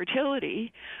of their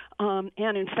fertility, and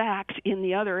in fact, in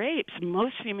the other apes,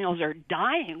 most females are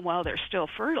dying while they're still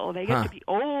fertile. They get to be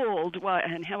old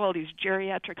and have all these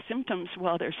geriatric symptoms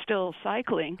while they're still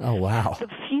cycling. Oh, wow. The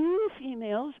few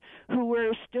females who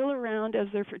were still around as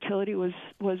their fertility was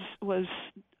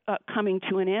coming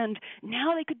to an end,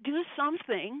 now they could do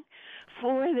something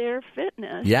for their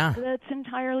fitness that's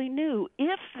entirely new.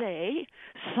 If they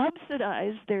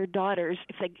subsidize their daughters,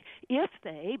 if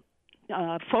they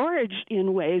foraged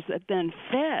in ways that then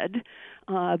fed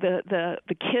the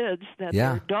kids that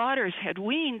their daughters had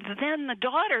weaned, then the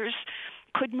daughters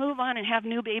could move on and have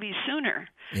new babies sooner.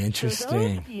 Interesting. So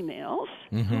those females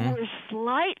who were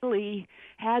slightly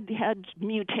had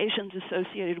mutations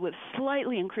associated with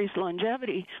slightly increased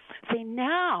longevity, they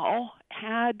now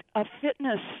had a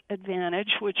fitness advantage,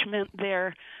 which meant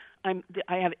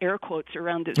I have air quotes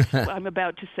around this. I'm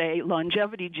about to say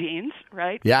longevity genes,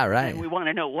 right? Yeah, right. And we want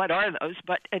to know what are those.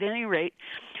 But at any rate,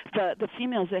 the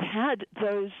females that had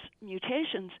those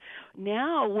mutations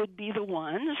now would be the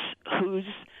ones whose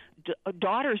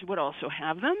daughters would also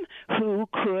have them, who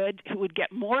would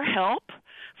get more help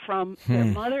from their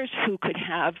mothers, who could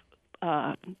have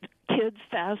kids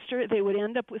faster. They would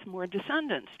end up with more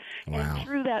descendants. Wow. And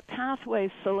through that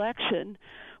pathway, selection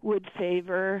would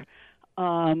favor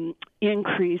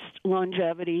increased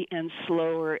longevity and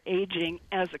slower aging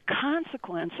as a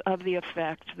consequence of the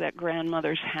effect that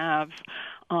grandmothers have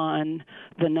on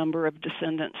the number of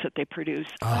descendants that they produce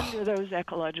under those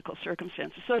ecological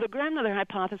circumstances. So the grandmother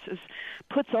hypothesis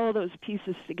puts all those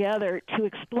pieces together to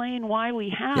explain why we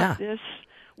have this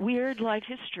weird life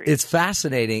history. It's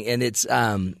fascinating, and it's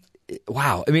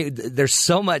wow. I mean, there's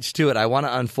so much to it. I want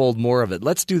to unfold more of it.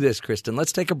 Let's do this, Kristen.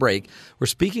 Let's take a break. We're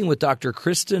speaking with Dr.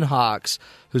 Kristen Hawkes,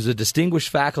 who's a distinguished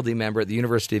faculty member at the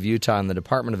University of Utah in the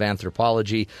Department of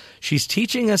Anthropology. She's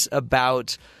teaching us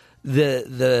about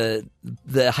the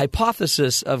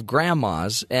hypothesis of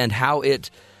grandmas and how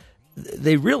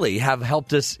they really have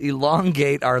helped us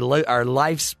elongate our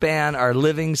lifespan, our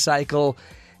living cycle,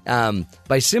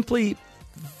 by simply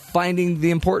finding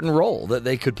the important role that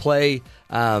they could play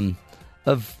of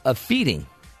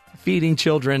feeding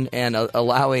children and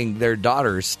allowing their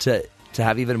daughters to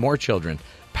have even more children.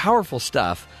 Powerful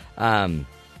stuff.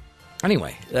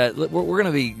 Anyway, we're going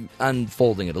to be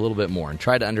unfolding it a little bit more and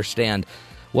try to understand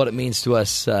what it means to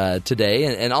us today.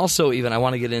 And also, even I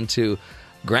want to get into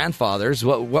grandfathers.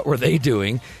 What were they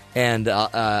doing? And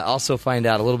also find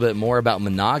out a little bit more about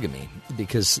monogamy,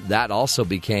 because that also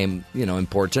became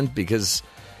important, because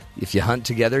if you hunt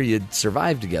together, you'd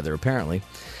survive together, apparently.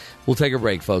 We'll take a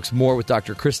break, folks. More with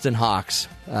Dr. Kristen Hawkes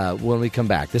when we come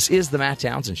back. This is the Matt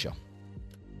Townsend Show.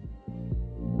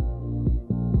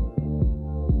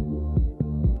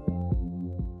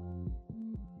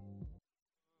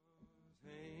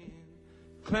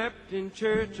 Clapped in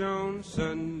church on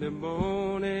Sunday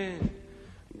morning,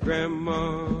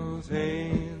 Grandma's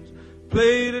hands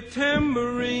played a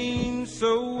tambourine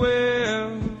so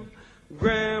well.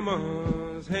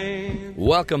 Grandma's hands.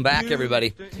 Welcome back,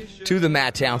 everybody, to the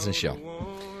Matt Townsend Show.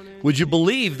 Would you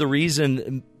believe the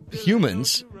reason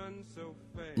humans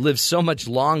live so much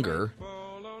longer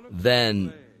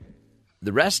than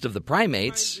the rest of the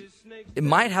primates? It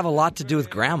might have a lot to do with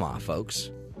Grandma, folks.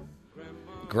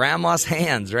 Grandma's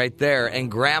hands right there, and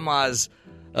Grandma's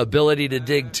ability to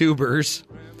dig tubers,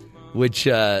 which,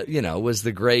 was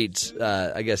the great,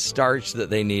 starch that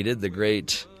they needed, the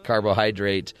great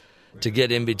carbohydrate to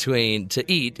get in between,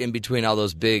 to eat in between all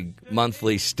those big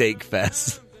monthly steak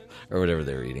fests or whatever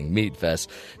they're eating, meat fests.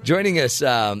 Joining us,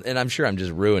 and I'm sure I'm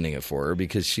just ruining it for her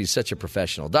because she's such a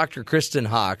professional, Dr. Kristen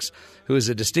Hawkes, who is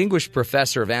a distinguished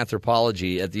professor of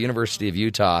anthropology at the University of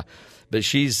Utah. But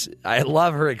I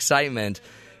love her excitement,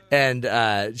 and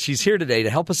she's here today to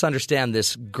help us understand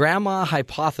this grandma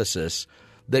hypothesis,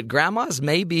 that grandmas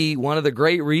may be one of the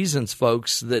great reasons,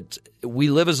 folks, that we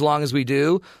live as long as we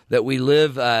do, that we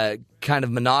live kind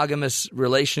of monogamous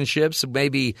relationships,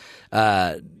 maybe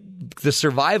the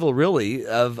survival, really,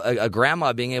 of a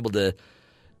grandma being able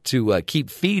to keep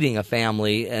feeding a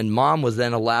family, and mom was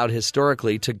then allowed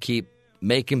historically to keep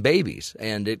making babies,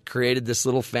 and it created this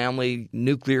little family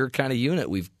nuclear kind of unit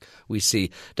we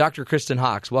see. Dr. Kristen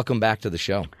Hawkes, welcome back to the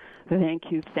show. Thank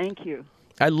you.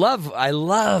 I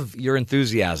love your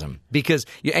enthusiasm, because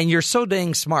you're so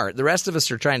dang smart. The rest of us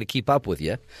are trying to keep up with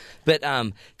you. But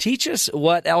teach us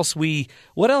what else.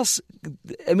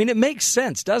 I mean, it makes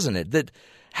sense, doesn't it? That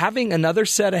having another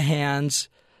set of hands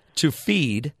to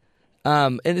feed,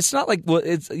 and it's not like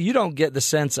you don't get the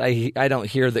sense. I don't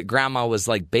hear that Grandma was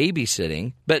like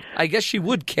babysitting, but I guess she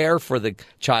would care for the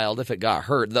child if it got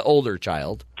hurt, the older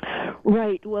child.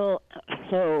 Right. Well,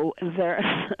 so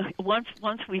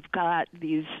once we've got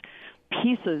these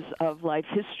pieces of life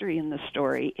history in the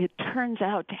story, it turns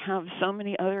out to have so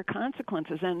many other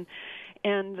consequences,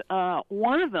 and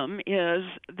one of them is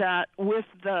that with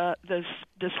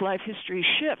this life history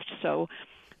shift, so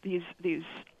these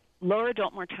lower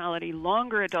adult mortality,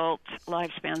 longer adult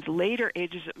lifespans, later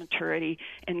ages of maturity,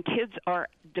 and kids are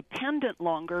dependent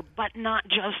longer, but not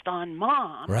just on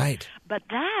mom. Right. But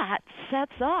that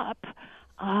sets up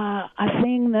a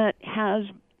thing that has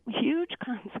huge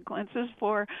consequences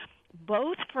for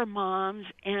both for moms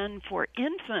and for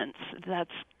infants. That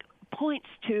points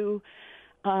to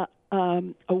a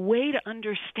way to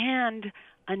understand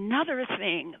another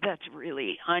thing that's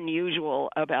really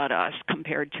unusual about us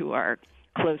compared to our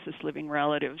closest living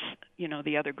relatives,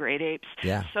 the other great apes.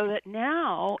 Yeah. So that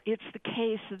now it's the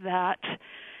case that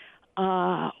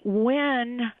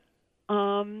when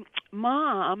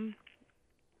mom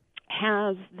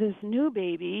has this new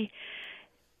baby,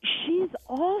 she's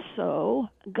also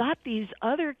got these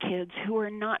other kids who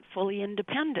are not fully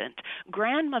independent.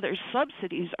 Grandmother's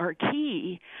subsidies are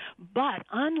key, but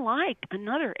unlike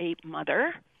another ape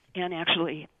mother, and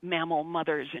actually mammal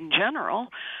mothers in general,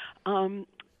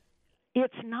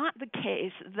 it's not the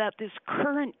case that this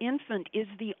current infant is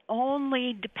the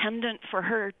only dependent for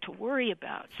her to worry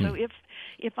about. So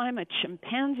if I'm a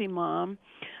chimpanzee mom,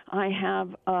 I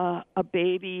have a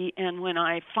baby, and when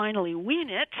I finally wean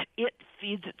it, it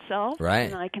feeds itself,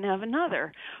 right, and I can have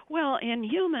another. Well, in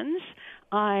humans,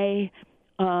 I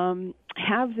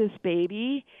have this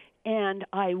baby, and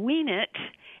I wean it,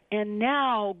 and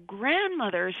now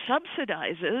grandmother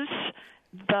subsidizes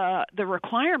the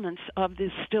requirements of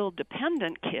this still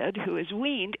dependent kid who is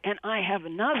weaned, and I have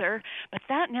another, but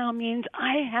that now means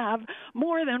I have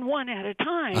more than one at a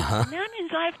time. Uh-huh. And that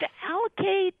means I have to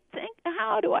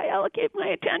how do I allocate my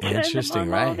attention Interesting, among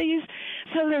right? all these?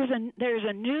 So there's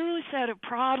a new set of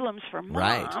problems for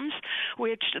moms,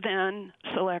 which then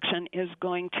selection is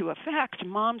going to affect.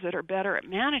 Moms that are better at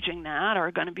managing that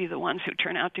are going to be the ones who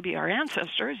turn out to be our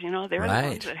ancestors. You know, they're the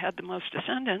ones that had the most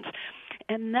descendants.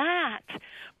 And that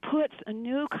puts a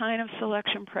new kind of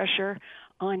selection pressure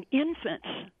on infants.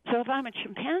 So if I'm a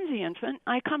chimpanzee infant,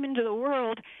 I come into the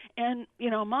world and, you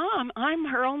know, Mom, I'm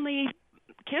her only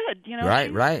kid, you know.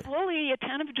 She's fully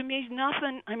attentive to me,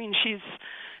 nothing. I mean,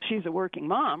 she's a working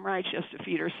mom, right? She has to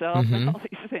feed herself and all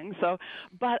these things. So,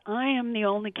 but I am the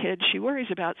only kid she worries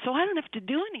about. So I don't have to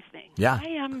do anything. Yeah.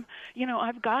 I am, you know,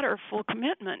 I've got her full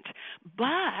commitment.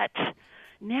 But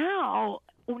now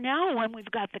when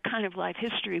we've got the kind of life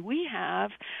history we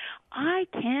have, I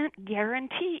can't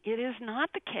guarantee it is not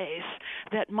the case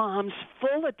that Mom's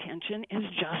full attention is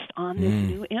just on this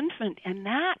new infant, and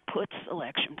that puts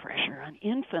selection pressure on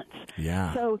infants.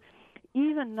 Yeah. So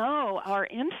even though our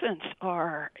infants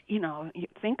are, you know, you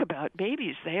think about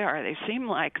babies, they seem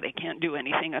like they can't do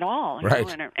anything at all. Right.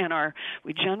 You know,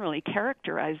 we generally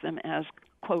characterize them as,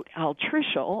 quote,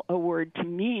 altricial, a word to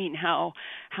mean how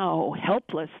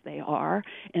helpless they are,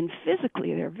 and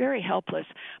physically they're very helpless.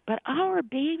 But our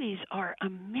babies are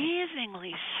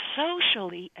amazingly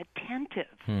socially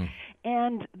attentive,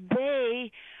 and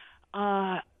they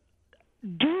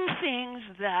do things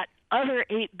that other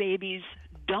ape babies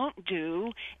don't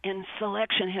do, and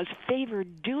selection has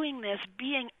favored doing this,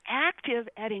 being active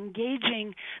at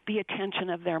engaging the attention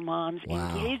of their moms,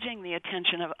 engaging the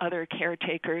attention of other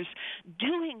caretakers,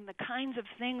 doing the kinds of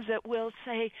things that will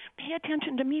say, pay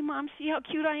attention to me, Mom, see how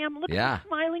cute I am, look, I'm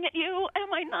smiling at you,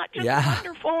 am I not just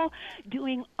wonderful?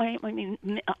 I mean,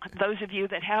 those of you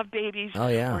that have babies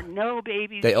or know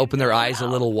babies. They open their eyes a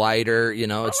little wider, you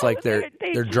know, it's like they're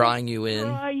drawing you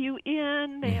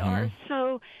in. They are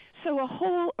so a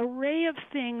whole array of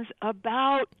things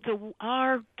about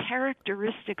our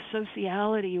characteristic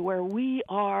sociality where we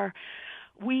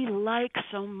like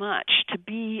so much to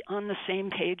be on the same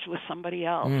page with somebody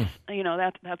else. You know,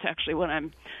 that's actually what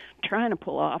I'm trying to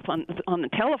pull off on the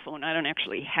telephone. I don't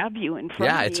actually have you in front of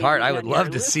me. Yeah, it's hard. I would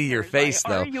love to see your face,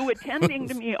 though. Are you attending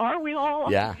to me? Are we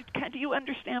all? Yeah. Do you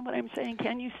understand what I'm saying?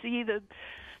 Can you see the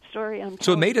story I'm telling?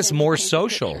 So it made us more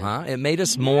social, huh? It made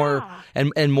us more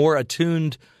and more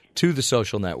attuned to the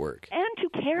social network. And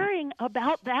to caring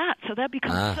about that. So that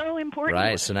becomes so important.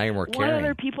 Right, so now you're more caring. What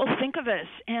other people think of us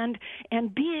and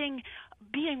being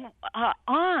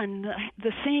on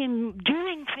the same,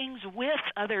 doing things with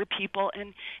other people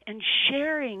and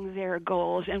sharing their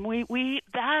goals. And we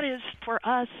that is for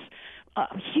us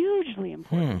hugely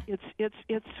important.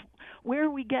 It's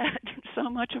where we get so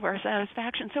much of our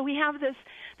satisfaction. So we have this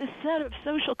set of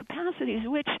social capacities,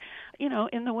 which, you know,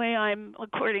 in the way I'm,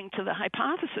 according to the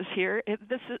hypothesis here,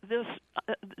 this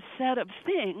set of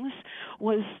things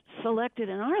was selected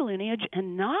in our lineage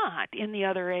and not in the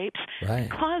other apes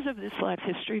because of this life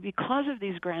history, because of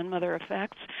these grandmother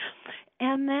effects.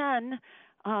 And then,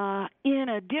 in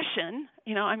addition,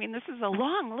 you know, I mean, this is a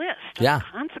long list of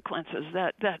consequences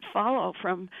that follow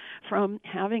from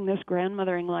having this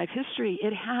grandmothering life history.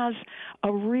 It has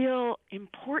a real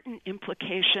important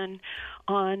implication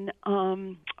on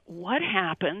what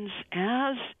happens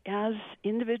as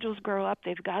individuals grow up.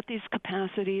 They've got these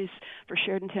capacities for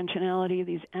shared intentionality,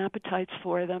 these appetites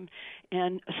for them,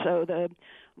 and so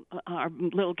our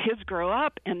little kids grow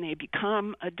up and they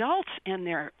become adults and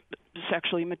they're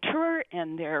sexually mature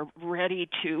and they're ready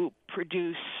to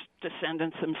produce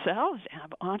descendants themselves,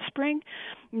 have offspring.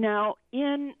 Now,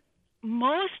 in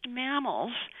most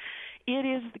mammals, it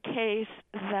is the case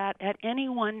that at any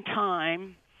one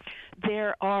time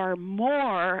there are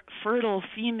more fertile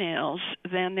females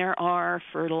than there are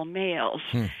fertile males.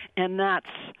 And that's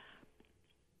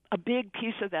a big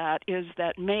piece of that is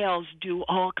that males do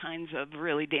all kinds of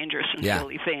really dangerous and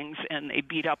silly things, and they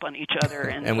beat up on each other.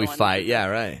 And we fight,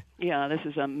 Yeah, this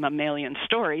is a mammalian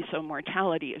story, so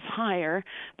mortality is higher.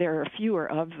 There are fewer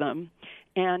of them.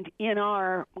 And in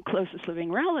our closest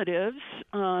living relatives,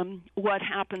 what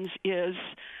happens is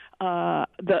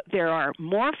there are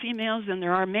more females than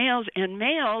there are males, and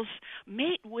males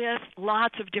mate with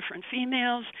lots of different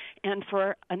females, and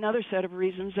for another set of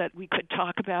reasons that we could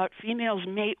talk about, females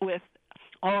mate with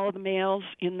all the males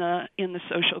in the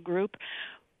social group.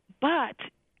 But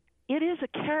it is a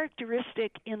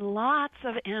characteristic in lots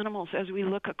of animals as we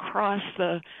look across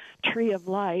the tree of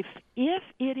life, if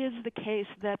it is the case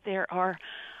that there are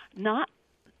not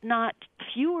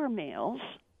fewer males,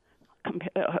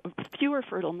 fewer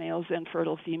fertile males than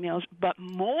fertile females, but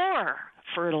more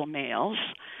fertile males,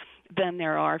 than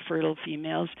there are fertile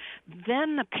females.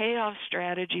 Then the payoff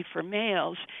strategy for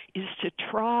males is to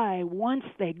try, once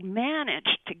they manage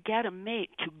to get a mate,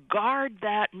 to guard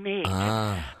that mate.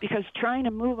 Because trying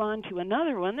to move on to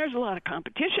another one, there's a lot of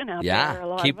competition out there.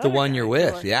 Yeah, keep the one you're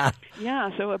with, Yeah,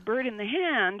 so a bird in the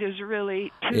hand is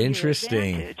really to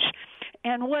interesting. Your advantage.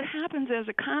 And what happens as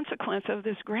a consequence of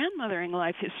this grandmothering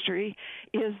life history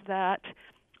is that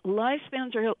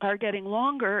lifespans are getting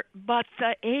longer, but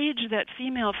the age that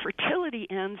female fertility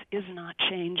ends is not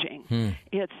changing.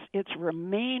 It's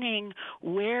remaining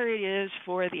where it is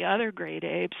for the other great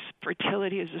apes.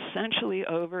 Fertility is essentially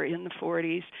over in the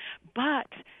 40s, but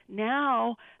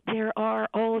now there are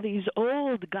all these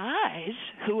old guys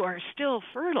who are still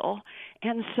fertile,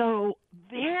 and so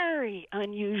very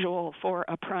unusual for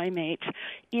a primate.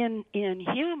 In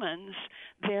humans,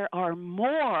 there are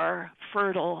more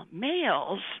fertile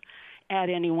males at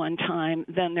any one time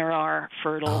than there are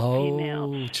fertile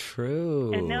females. Oh,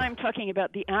 true. And now I'm talking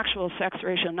about the actual sex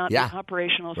ratio, not the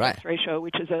operational sex ratio,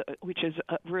 which is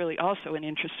really also an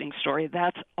interesting story.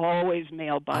 That's always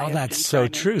male biased. Oh, that's so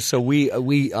true. So we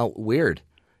weird.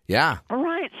 Yeah. All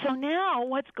right. So now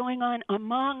what's going on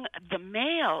among the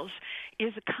males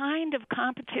is a kind of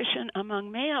competition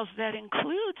among males that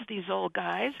includes these old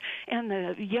guys, and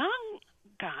the young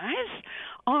guys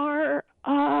are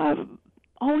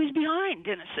always behind,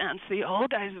 in a sense. The old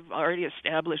guys have already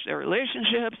established their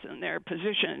relationships and their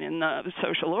position in the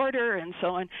social order and so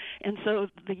on. And so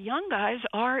the young guys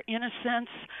are, in a sense,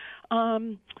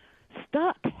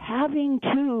 stuck having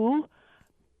to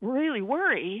really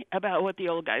worry about what the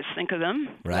old guys think of them.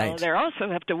 Right. Well, they also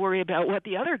have to worry about what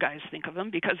the other guys think of them,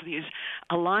 because these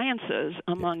alliances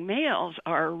among males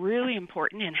are really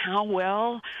important in how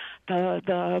well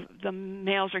the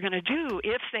males are going to do.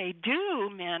 If they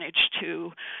do manage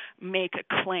to make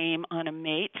a claim on a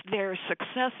mate, their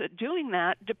success at doing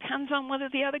that depends on whether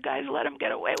the other guys let them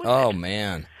get away with it. Oh,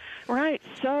 man. Right.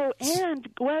 So, and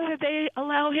whether they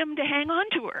allow him to hang on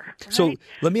to her. Right? So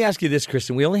let me ask you this,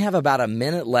 Kristen. We only have about a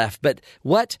minute left, but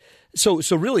so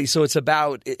it's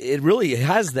about, it really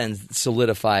has then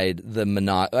solidified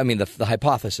the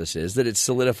hypothesis is that it's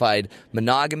solidified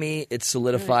monogamy, it's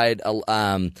solidified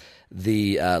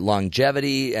the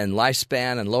longevity and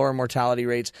lifespan and lower mortality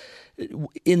rates.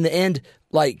 In the end,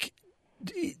 I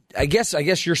guess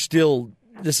this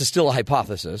is still a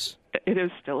hypothesis. It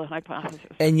is still a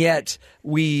hypothesis. And yet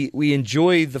we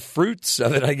enjoy the fruits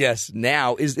of it, I guess,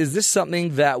 now. Is this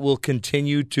something that will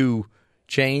continue to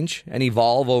change and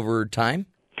evolve over time?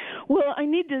 Well, I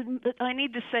need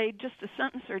to say just a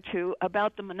sentence or two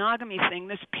about the monogamy thing,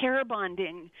 this pair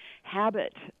bonding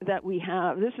habit that we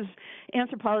have. This is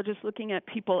anthropologists looking at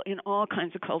people in all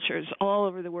kinds of cultures all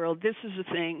over the world. This is a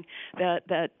thing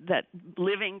that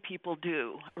living people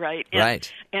do, right?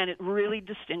 Right. And it really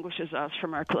distinguishes us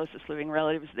from our closest living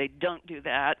relatives. They don't do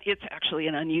that. It's actually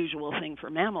an unusual thing for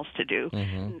mammals to do.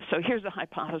 Mm-hmm. So here's a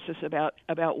hypothesis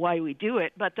about why we do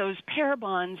it. But those pair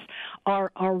bonds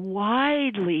are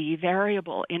widely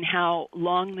variable in how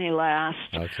long they last.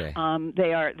 Okay.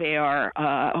 They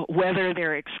are whether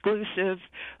they're exclusive.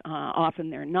 Often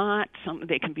they're not.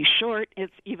 They can be short.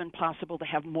 It's even possible to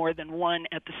have more than one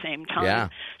at the same time. Yeah.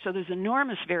 So there's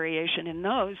enormous variation in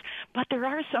those. But there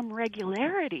are some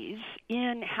regularities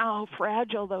in how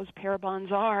fragile those pair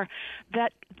bonds are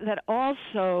that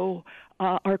also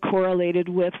are correlated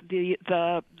with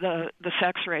the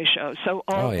sex ratio. So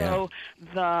although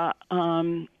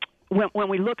when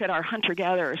we look at our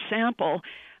hunter-gatherer sample,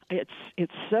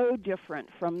 it's so different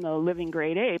from the living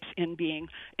great apes in being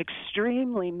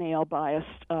extremely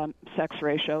male-biased sex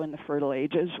ratio in the fertile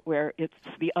ages, where it's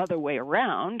the other way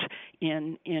around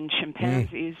in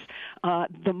chimpanzees.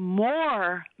 The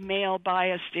more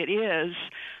male-biased it is,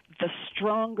 the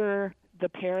stronger the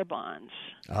pair bonds.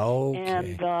 Okay.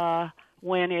 And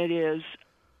when it is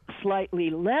slightly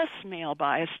less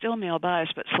male-biased, still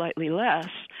male-biased, but slightly less,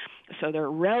 so there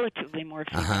are relatively more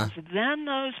females, then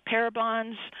those pair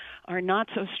bonds are not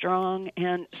so strong.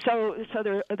 And so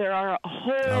there are a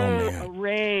whole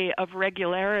array of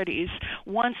regularities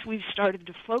once we've started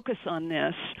to focus on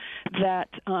this that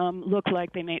look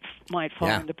like they might fall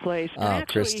into place. And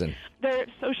actually, Kristen. there are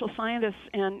social scientists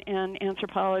and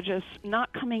anthropologists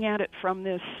not coming at it from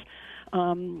this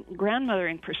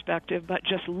grandmothering perspective, but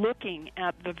just looking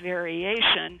at the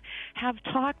variation, have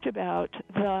talked about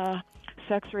the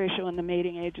sex ratio and the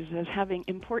mating ages as having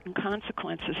important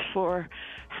consequences for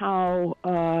how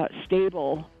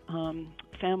stable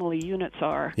family units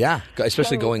are. Yeah,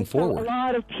 especially going forward. A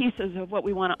lot of pieces of what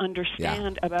we want to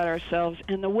understand about ourselves,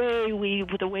 and the way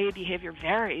behavior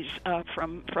varies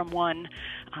from one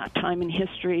time in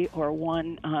history or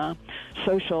one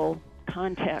social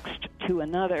context to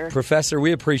another. Professor,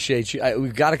 we appreciate you.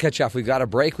 We've got to cut you off. We've got a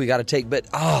break. We got to take.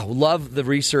 But love the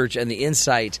research and the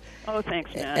insight. Oh,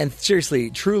 thanks, Matt. And seriously,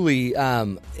 truly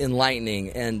enlightening.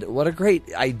 And what a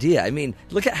great idea. I mean,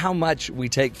 look at how much we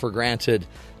take for granted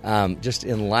just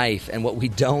in life and what we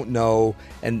don't know,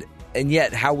 and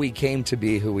yet how we came to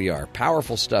be who we are.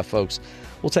 Powerful stuff, folks.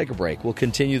 We'll take a break. We'll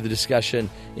continue the discussion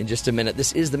in just a minute.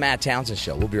 This is the Matt Townsend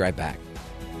Show. We'll be right back.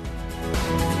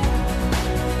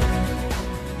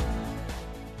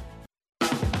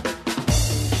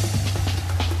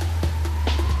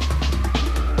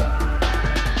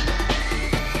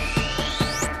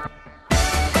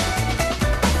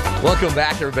 Welcome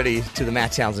back, everybody, to the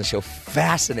Matt Townsend Show.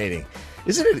 Fascinating.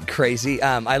 Isn't it crazy?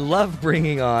 I love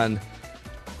bringing on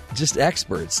just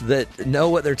experts that know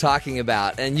what they're talking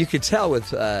about. And you could tell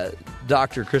with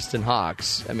Dr. Kristen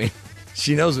Hawkes. I mean,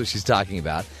 she knows what she's talking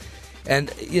about.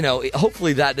 And, you know,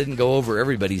 hopefully that didn't go over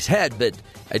everybody's head, but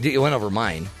it went over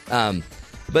mine.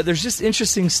 But there's just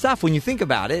interesting stuff when you think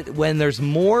about it. When there's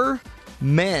more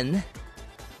men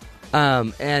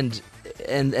and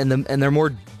they're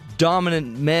more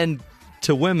dominant men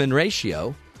to women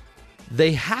ratio,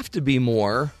 they have to be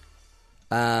more,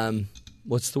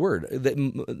 what's the word?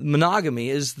 Monogamy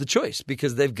is the choice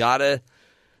because they're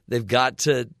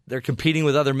competing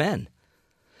with other men.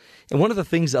 And one of the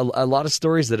things, a lot of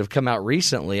stories that have come out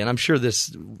recently, and I'm sure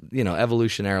this, you know,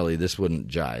 evolutionarily, this wouldn't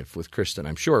jive with Kristen,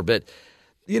 I'm sure, but,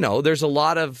 you know, there's a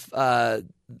lot of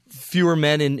fewer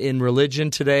men in religion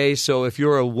today. So if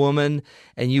you're a woman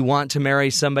and you want to marry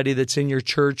somebody that's in your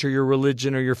church or your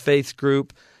religion or your faith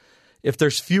group, if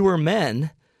there's fewer men,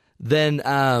 then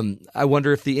I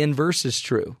wonder if the inverse is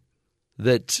true.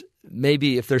 That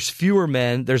maybe if there's fewer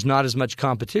men, there's not as much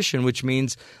competition, which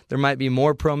means there might be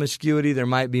more promiscuity. There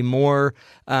might be more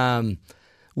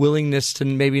willingness to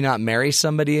maybe not marry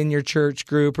somebody in your church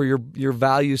group or your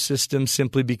value system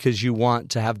simply because you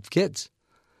want to have kids.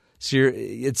 So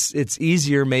it's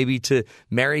easier maybe to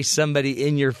marry somebody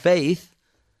in your faith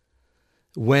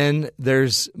when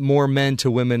there's more men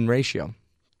to women ratio.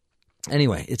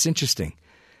 Anyway, it's interesting.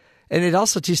 And it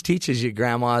also just teaches you,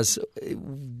 grandmas,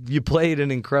 you played an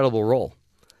incredible role.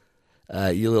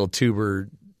 You little tuber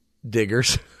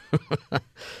diggers.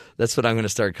 That's what I'm going to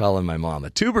start calling my mom,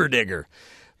 a tuber digger.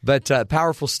 But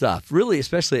powerful stuff. Really,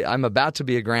 especially, I'm about to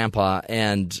be a grandpa,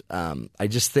 and I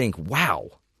just think, wow,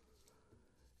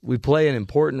 we play an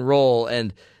important role.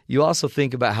 And you also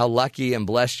think about how lucky and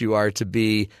blessed you are to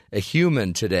be a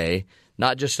human today,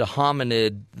 not just a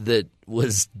hominid that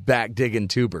was back digging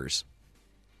tubers.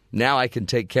 Now I can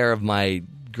take care of my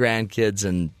grandkids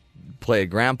and play a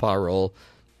grandpa role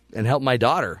and help my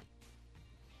daughter,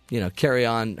 you know, carry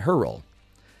on her role.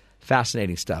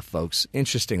 Fascinating stuff, folks.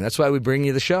 Interesting. That's why we bring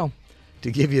you the show, to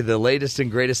give you the latest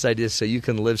and greatest ideas so you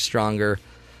can live stronger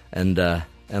and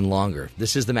longer.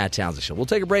 This is the Matt Townsend Show. We'll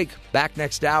take a break. Back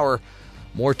next hour.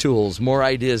 More tools, more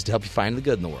ideas to help you find the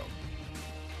good in the world.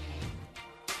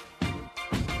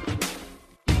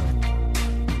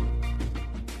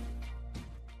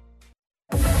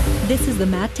 This is the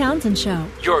Matt Townsend Show.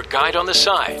 Your guide on the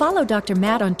side. Follow Dr.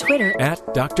 Matt on Twitter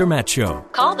at Dr. Matt Show.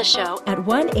 Call the show at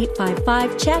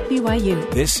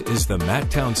 1-855-CHAT-BYU. This is the Matt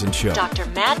Townsend Show. Dr.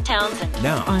 Matt Townsend.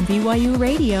 Now on BYU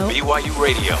Radio. BYU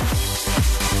Radio.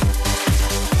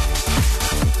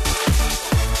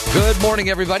 Good morning,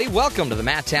 everybody. Welcome to the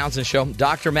Matt Townsend Show.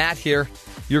 Dr. Matt here,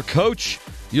 your coach,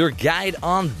 your guide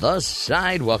on the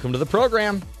side. Welcome to the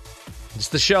program. It's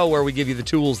the show where we give you the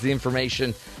tools, the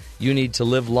information you need to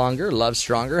live longer, love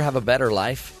stronger, have a better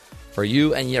life for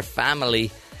you and your family.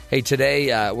 Hey, today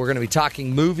we're going to be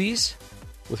talking movies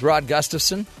with Donna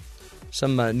Gustafson,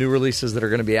 some new releases that are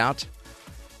going to be out,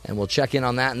 and we'll check in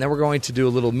on that. And then we're going to do a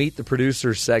little Meet the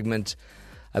Producers segment.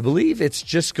 I believe it's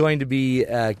just going to be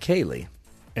Kaylee.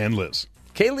 And Liz.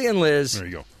 Kaylee and Liz. There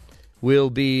you go.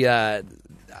 Will be...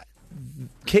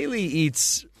 Kaylee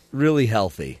eats really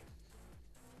healthy,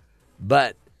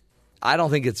 but I don't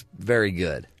think it's very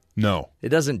good. No. It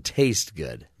doesn't taste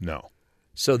good. No.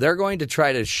 So they're going to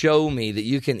try to show me that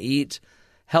you can eat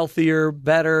healthier,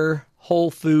 better,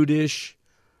 whole food-ish,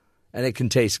 and it can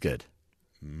taste good.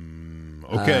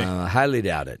 Okay. Highly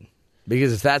doubt it.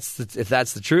 Because if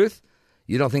that's the truth,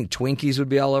 you don't think Twinkies would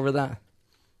be all over that?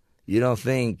 You don't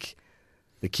think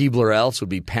the Keebler Elves would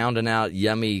be pounding out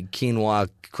yummy quinoa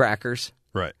crackers?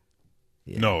 Right.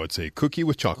 Yeah. No, it's a cookie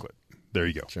with chocolate. There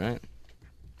you go. That's right.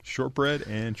 Shortbread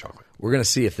and chocolate. We're going to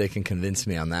see if they can convince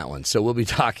me on that one. So we'll be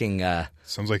talking.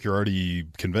 Sounds like you're already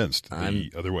convinced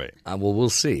the other way. Well, we'll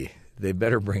see. They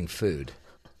better bring food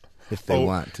if they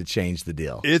want to change the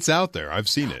deal. It's out there. I've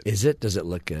seen it. Is it? Does it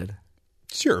look good?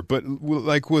 Sure, but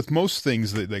like with most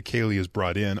things that Kaylee has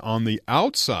brought in, on the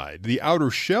outside, the outer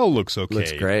shell looks okay.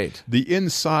 Looks great. The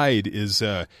inside is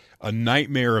a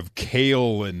nightmare of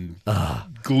kale and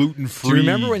gluten-free. Do you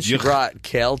remember when she brought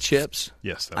kale chips?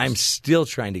 Yes. I'm still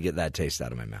trying to get that taste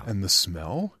out of my mouth. And the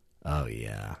smell? Oh,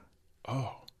 yeah.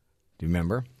 Oh. Do you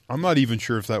remember? I'm not even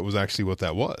sure if that was actually what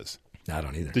that was. I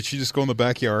don't either. Did she just go in the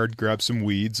backyard, grab some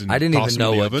weeds, and I didn't toss even them in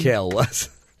know the what oven? kale was.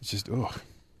 It's just,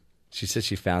 She said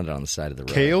she found it on the side of the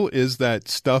road. Kale is that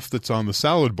stuff that's on the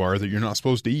salad bar that you're not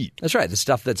supposed to eat. That's right. The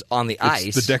stuff that's on the ice.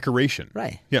 It's the decoration.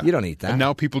 Right. Yeah. You don't eat that. And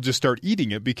now people just start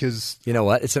eating it because... You know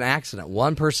what? It's an accident.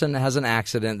 One person has an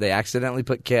accident. They accidentally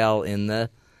put kale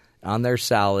on their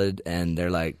salad, and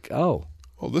they're like, oh.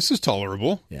 Well, this is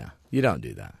tolerable. Yeah. You don't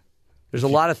do that. There's a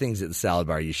lot of things at the salad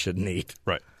bar you shouldn't eat.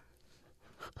 Right.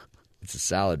 It's a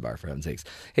salad bar, for heaven's sakes.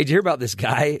 Hey, did you hear about this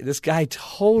guy? This guy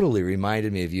totally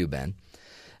reminded me of you, Ben.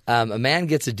 A man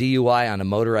gets a DUI on a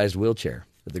motorized wheelchair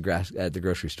at the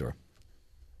grocery store.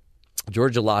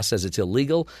 Georgia law says it's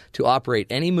illegal to operate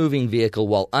any moving vehicle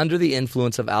while under the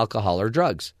influence of alcohol or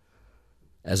drugs.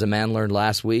 As a man learned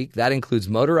last week, that includes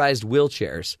motorized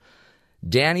wheelchairs.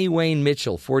 Danny Wayne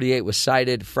Mitchell, 48, was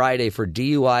cited Friday for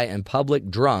DUI and public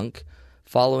drunk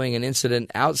following an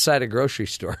incident outside a grocery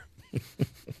store.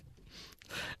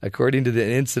 According to the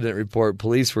incident report,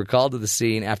 police were called to the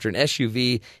scene after an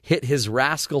SUV hit his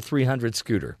Rascal 300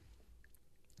 scooter.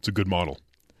 It's a good model.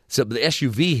 So the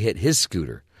SUV hit his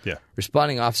scooter. Yeah.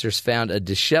 Responding officers found a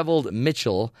disheveled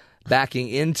Mitchell backing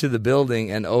into the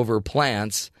building and over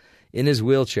plants in his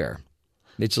wheelchair.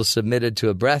 Mitchell submitted to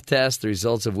a breath test, the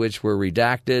results of which were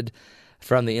redacted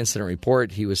from the incident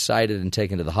report. He was cited and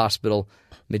taken to the hospital.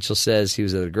 Mitchell says he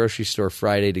was at a grocery store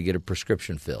Friday to get a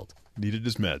prescription filled. Needed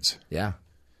his meds. Yeah.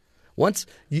 There's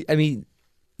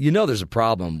a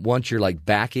problem. Once you're like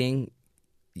backing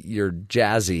your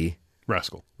jazzy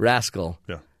rascal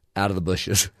out of the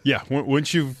bushes. Yeah.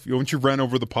 Once you've ran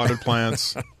over the potted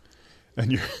plants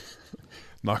and you're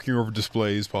knocking over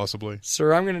displays, possibly.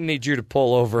 Sir, I'm going to need you to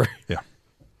pull over. Yeah.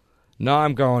 No,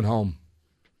 I'm going home.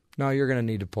 No, you're going to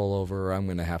need to pull over, or I'm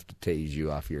going to have to tase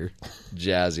you off your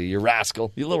jazzy, you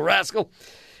rascal, you little rascal.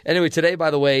 Anyway, today,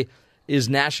 by the way, is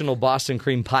National Boston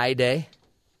Cream Pie Day.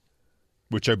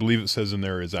 Which I believe it says in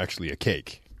there is actually a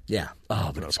cake. Yeah.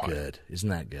 Oh, but it's good. Isn't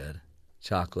that good?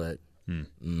 Chocolate.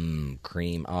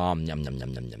 Cream. Oh, yum, yum, yum,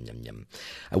 yum, yum, yum, yum.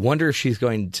 I wonder if she's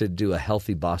going to do a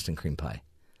healthy Boston cream pie.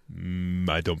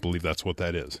 I don't believe that's what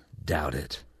that is. Doubt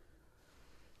it.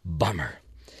 Bummer.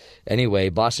 Anyway,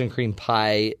 Boston Cream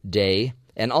Pie Day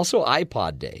and also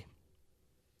iPod Day.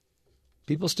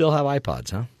 People still have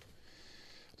iPods, huh?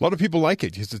 A lot of people like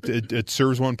it. It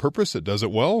serves one purpose. It does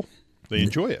it well. They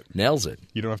enjoy it. Nails it.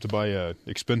 You don't have to buy an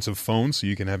expensive phone so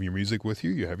you can have your music with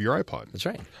you. You have your iPod. That's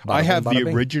right. I have the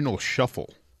original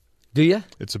Shuffle. Do you?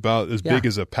 It's about as big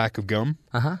as a pack of gum.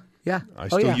 Uh-huh. Yeah. I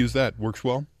still use that. Works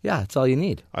well. Yeah, that's all you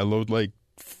need. I load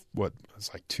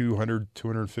it's like 200,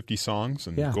 250 songs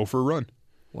and go for a run.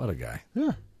 What a guy.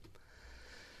 Yeah.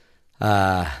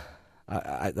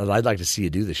 I'd like to see you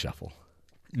do the Shuffle.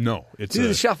 No. Do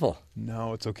the Shuffle.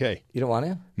 No, it's okay. You don't want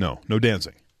to? No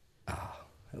dancing. Oh,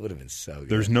 that would have been so good.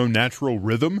 There's no natural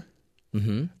rhythm.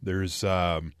 Mm-hmm. There's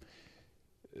the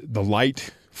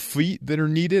light feet that are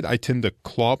needed. I tend to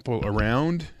clop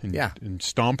around and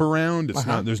stomp around. It's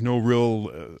not. There's no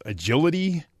real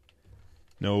agility,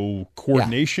 no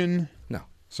coordination. Yeah. No.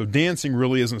 So dancing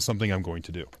really isn't something I'm going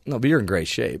to do. No, but you're in great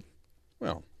shape.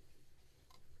 Well,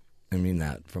 I mean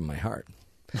that from my heart.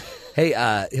 Hey,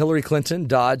 Hillary Clinton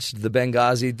dodged the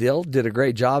Benghazi deal. Did a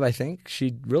great job, I think.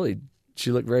 She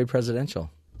looked very presidential.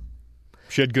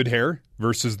 She had good hair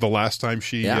versus the last time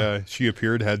she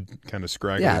appeared had kind of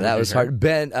scraggly. Yeah, that was hard.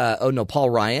 Paul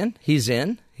Ryan, he's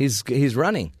in. He's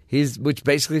running. Which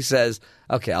basically says,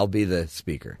 okay, I'll be the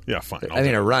speaker. Yeah, fine.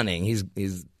 Running. He's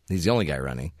the only guy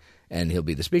running, and he'll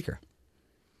be the speaker.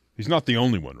 He's not the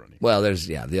only one running. Well, there's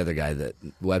the other guy that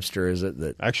Webster is it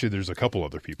that actually there's a couple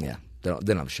other people. Yeah, they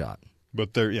don't have a shot.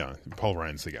 But Paul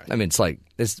Ryan's the guy. I mean, it's like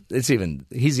he's even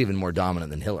more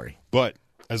dominant than Hillary. But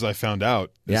as I found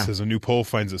out, this says a new poll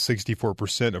finds that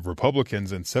 64% of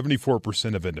Republicans and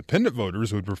 74% of independent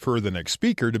voters would prefer the next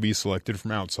speaker to be selected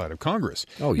from outside of Congress.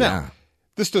 Oh, now, yeah.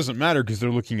 This doesn't matter because they're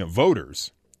looking at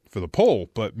voters for the poll,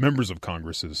 but members of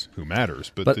Congress is who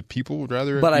matters. But the people would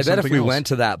rather. But I bet if we else. went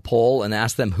to that poll and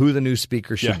asked them who the new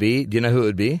speaker should be, do you know who it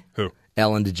would be? Who?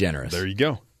 Ellen DeGeneres. There you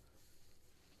go.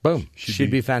 Boom.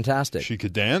 She'd be fantastic. She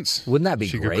could dance. Wouldn't that be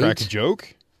she great? She could crack a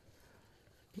joke.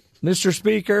 Mr.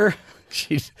 Speaker,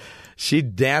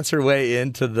 she'd dance her way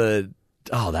into the...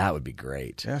 Oh, that would be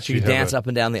great. Yeah, she could dance up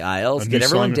and down the aisles, get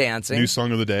everyone dancing. New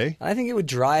song of the day. I think it would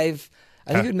drive...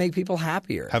 I think it would make people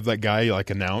happier. Have that guy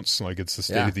announce it's the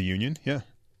State of the Union. Yeah.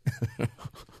 I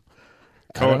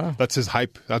don't know. That's his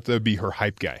hype. That would be her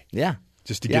hype guy. Yeah.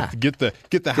 Just to get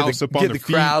the house up on the the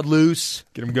feet. Crowd loose.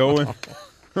 Get them going.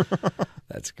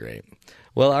 That's great.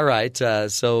 Well, all right.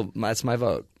 So that's my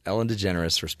vote. Ellen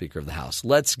DeGeneres for Speaker of the House.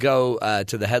 Let's go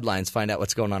to the headlines, find out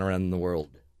what's going on around the world.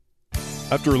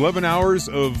 After 11 hours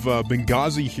of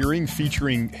Benghazi hearing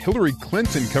featuring Hillary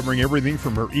Clinton covering everything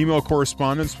from her email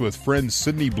correspondence with friend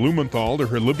Sidney Blumenthal to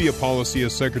her Libya policy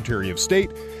as Secretary of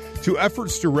State to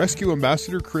efforts to rescue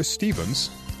Ambassador Chris Stevens.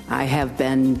 I have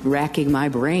been racking my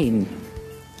brain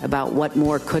about what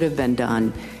more could have been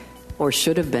done or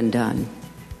should have been done.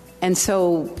 And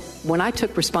so when I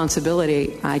took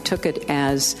responsibility, I took it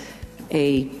as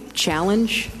a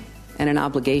challenge and an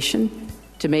obligation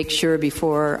to make sure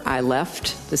before I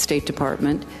left the State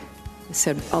Department, I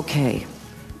said, okay,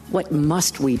 what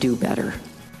must we do better?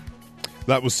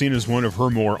 That was seen as one of her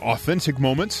more authentic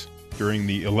moments during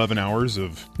the 11 hours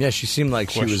of she seemed like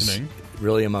she was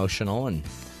really emotional. And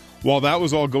while that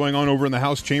was all going on over in the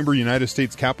House chamber, United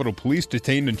States Capitol Police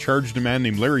detained and charged a man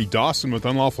named Larry Dawson with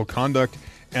unlawful conduct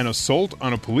and assault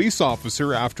on a police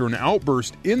officer after an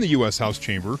outburst in the U.S. House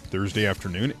chamber Thursday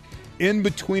afternoon. In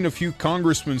between a few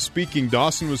congressmen speaking,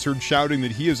 Dawson was heard shouting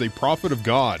that he is a prophet of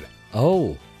God.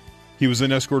 Oh. He was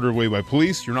then escorted away by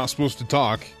police. You're not supposed to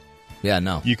talk. Yeah,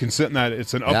 no. You can sit in that.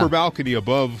 It's an upper balcony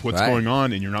above what's going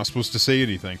on, and you're not supposed to say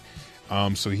anything.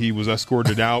 So he was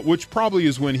escorted out, which probably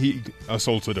is when he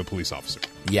assaulted a police officer.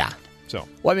 Yeah. So,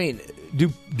 well, I mean,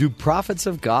 do prophets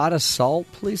of God assault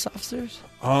police officers?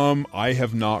 I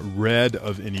have not read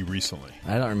of any recently.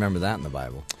 I don't remember that in the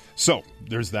Bible. So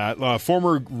there's that.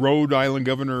 Former Rhode Island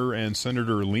Governor and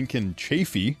Senator Lincoln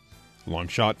Chafee, long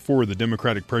shot for the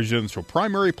Democratic presidential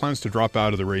primary, plans to drop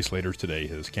out of the race later today.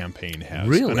 His campaign has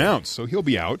announced, so he'll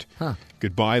be out. Huh.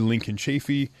 Goodbye, Lincoln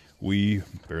Chafee. We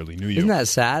barely knew you. Isn't that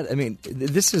sad? I mean,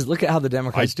 look at how the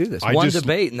Democrats do this. One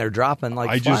debate and they're dropping like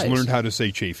flies. I just learned how to say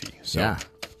Chafee. So.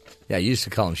 Yeah, you used to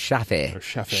call him Chafee.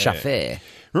 Chafee.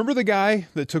 Remember the guy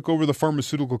that took over the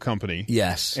pharmaceutical company?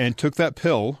 Yes. And took that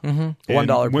pill. Mm-hmm. $1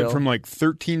 pill. Went from like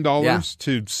 $13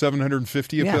 to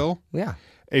 $750 a pill? Yeah.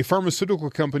 A pharmaceutical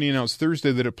company announced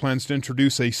Thursday that it plans to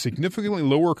introduce a significantly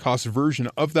lower cost version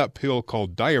of that pill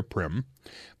called Diaprim,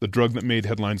 the drug that made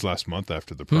headlines last month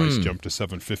after the price jumped to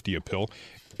 $750 a pill.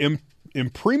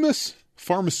 Imprimis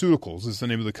Pharmaceuticals is the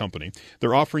name of the company.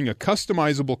 They're offering a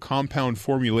customizable compound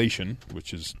formulation,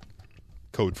 which is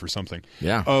code for something,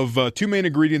 of two main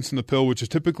ingredients in the pill, which is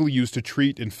typically used to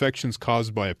treat infections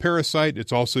caused by a parasite.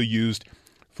 It's also used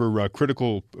for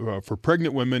for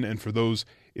pregnant women and for those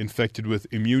infected with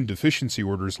immune deficiency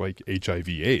orders like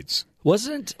HIV/AIDS.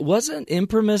 Wasn't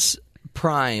Imprimis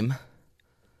Prime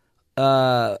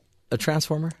a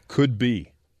transformer? Could be.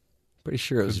 Pretty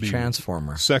sure it was a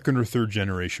transformer. Second or third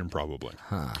generation, probably.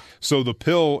 Huh. So the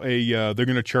pill, they're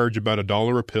going to charge about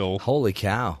 $1 a pill. Holy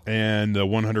cow! And a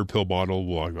 100-pill bottle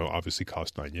will obviously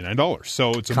cost $99.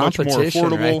 So it's a much more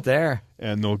affordable. Right there.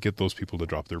 And they'll get those people to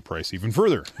drop their price even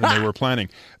further than they were planning.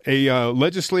 A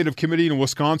legislative committee in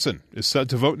Wisconsin is set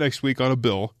to vote next week on a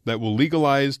bill that will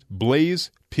legalize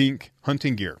blaze pink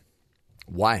hunting gear.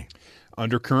 Why?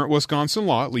 Under current Wisconsin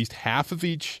law, at least half of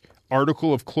each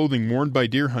article of clothing worn by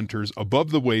deer hunters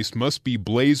above the waist must be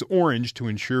blaze orange to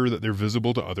ensure that they're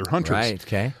visible to other hunters. Right,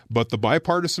 okay. But the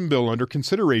bipartisan bill under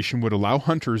consideration would allow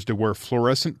hunters to wear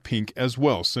fluorescent pink as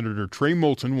well. Senator Trey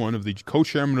Moulton, one of the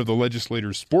co-chairmen of the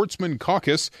legislature's Sportsman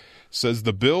Caucus, says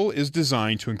the bill is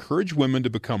designed to encourage women to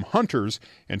become hunters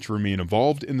and to remain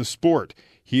involved in the sport.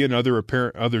 He and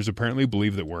others apparently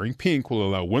believe that wearing pink will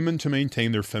allow women to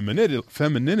maintain their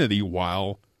femininity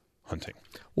while hunting.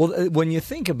 Well, when you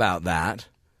think about that,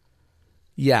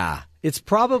 it's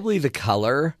probably the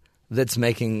color that's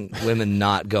making women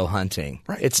not go hunting.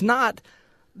 Right. It's not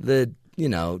the,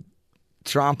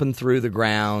 tromping through the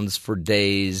grounds for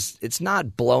days. It's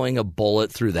not blowing a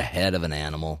bullet through the head of an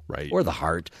animal or the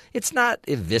heart. It's not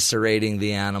eviscerating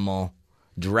the animal,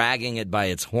 dragging it by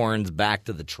its horns back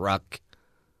to the truck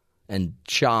and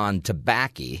chawing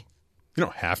tobacco. You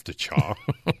don't have to chaw.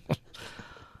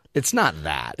 It's not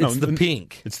that. It's the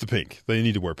pink. It's the pink. They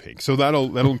need to wear pink. So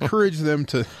that'll encourage them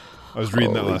to. I was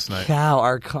reading that last night. Cow,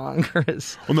 our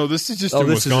Congress. Well, no, this is just in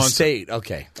this Wisconsin. Is a state.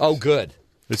 Okay. Oh, good.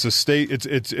 It's a state.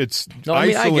 It's no, I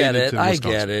mean, I get it. I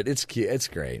get it. It's cute. It's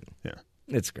great. Yeah.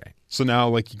 It's great. So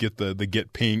now, you get the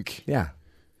get pink. Yeah.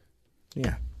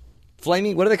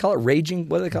 Flaming, what do they call it? Raging,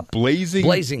 what do they call it?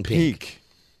 Blazing pink.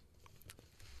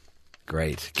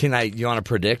 Great. You want to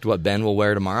predict what Ben will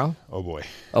wear tomorrow? Oh, boy.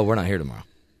 Oh, we're not here tomorrow.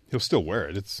 He'll still wear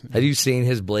it. Have you seen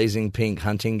his blazing pink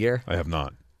hunting gear? I have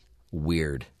not.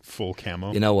 Weird. Full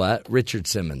camo. You know what? Richard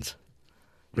Simmons.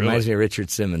 Really? Reminds me of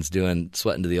Richard Simmons doing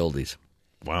Sweating to the Oldies.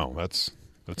 Wow, that's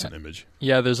an image.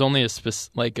 Yeah, there's only a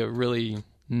really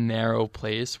narrow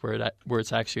place where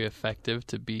it's actually effective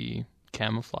to be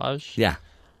camouflage. Yeah.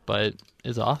 But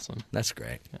it's awesome. That's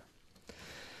great. Yeah.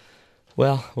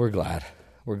 Well, we're glad.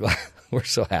 We're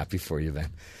so happy for you, Ben.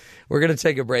 We're going to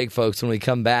take a break, folks. When we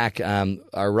come back,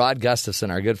 our Rod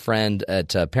Gustafson, our good friend at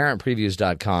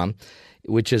parentpreviews.com,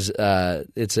 which is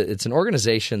it's an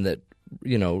organization that,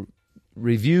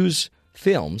 reviews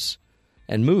films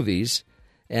and movies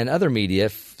and other media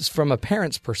from a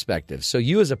parent's perspective. So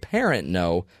you as a parent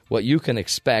know what you can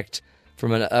expect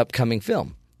from an upcoming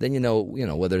film. Then you know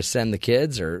whether to send the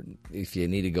kids or if you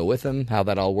need to go with them, how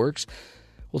that all works.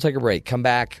 We'll take a break. Come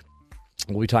back.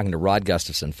 We'll be talking to Rod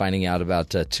Gustafson, finding out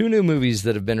about 2 new movies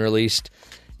that have been released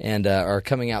and are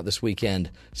coming out this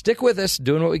weekend. Stick with us,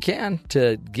 doing what we can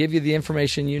to give you the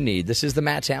information you need. This is the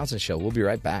Matt Townsend Show. We'll be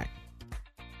right back.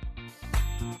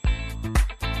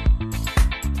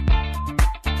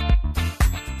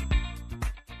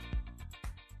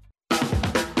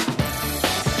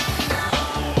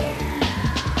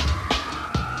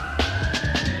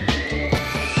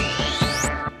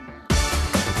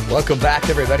 Welcome back,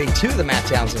 everybody, to the Matt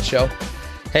Townsend Show.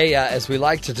 Hey, as we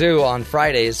like to do on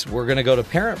Fridays, we're going to go to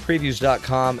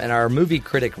parentpreviews.com and our movie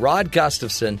critic, Rod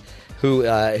Gustafson, who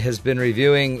has been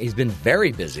he's been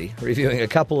very busy reviewing a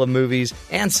couple of movies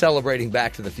and celebrating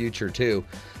Back to the Future, too.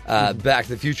 Back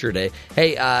to the Future Day.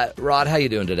 Hey, Rod, how you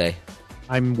doing today?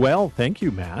 I'm well, thank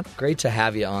you, Matt. Great to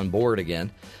have you on board again.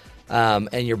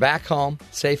 And you're back home,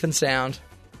 safe and sound.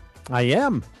 I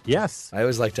am, yes. I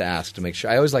always like to ask to make sure.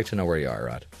 I always like to know where you are,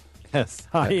 Rod. Yes,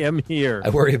 I am here.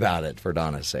 I worry about it for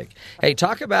Donna's sake. Hey,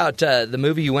 talk about the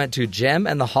movie you went to, Jem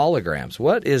and The Holograms.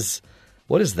 What is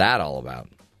that all about?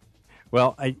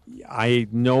 Well, I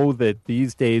know that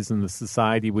these days in the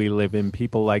society we live in,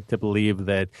 people like to believe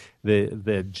that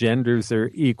the genders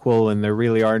are equal and there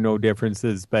really are no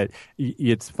differences. But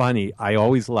it's funny. I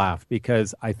always laugh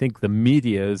because I think the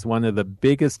media is one of the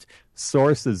biggest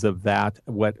sources of that,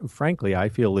 what frankly I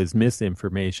feel is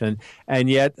misinformation. And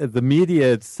yet the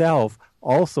media itself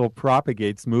also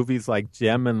propagates movies like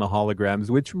Jem and The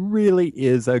Holograms, which really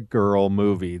is a girl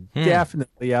movie.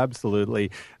 Definitely,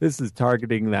 absolutely. This is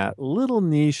targeting that little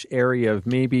niche area of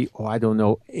maybe,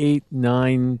 8,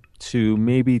 9 to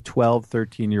maybe 12,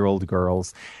 13-year-old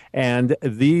girls. And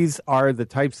these are the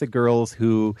types of girls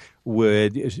who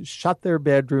would shut their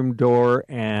bedroom door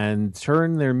and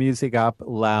turn their music up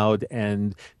loud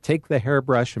and take the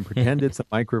hairbrush and pretend it's a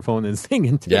microphone and sing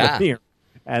into the mirror.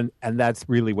 And that's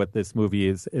really what this movie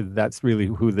is. That's really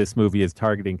who this movie is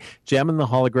targeting. Jem and The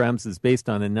Holograms is based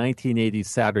on a 1980s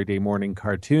Saturday morning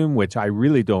cartoon, which I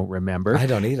really don't remember. I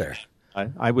don't either.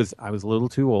 I was a little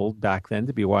too old back then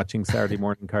to be watching Saturday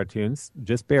morning cartoons,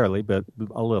 just barely, but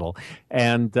a little.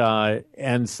 And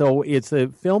so it's a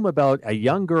film about a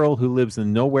young girl who lives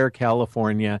in nowhere,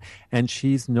 California, and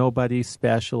she's nobody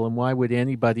special. And why would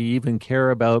anybody even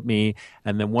care about me?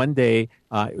 And then one day,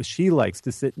 she likes to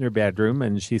sit in her bedroom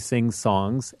and she sings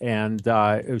songs, and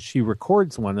she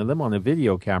records one of them on a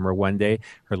video camera one day.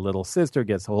 Her little sister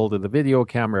gets a hold of the video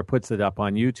camera, puts it up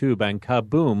on YouTube, and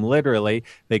kaboom, literally,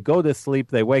 they go to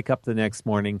sleep, they wake up the next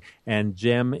morning, and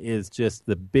Jem is just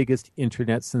the biggest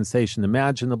internet sensation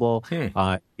imaginable.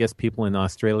 I guess people in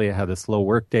Australia had a slow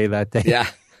work day that day.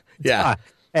 Yeah.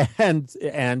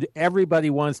 And everybody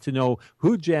wants to know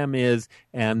who Jem is,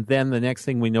 and then the next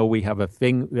thing we know, we have a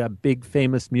big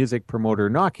famous music promoter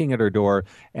knocking at her door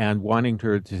and wanting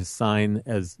her to sign,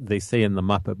 as they say in the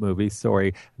Muppet movie,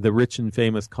 the rich and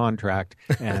famous contract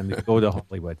and go to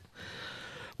Hollywood.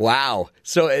 Wow.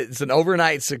 So it's an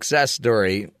overnight success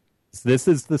story. This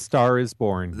is The Star is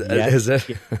Born. Yes. Is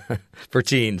it? For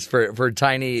teens, for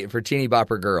teeny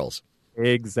bopper girls.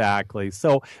 Exactly.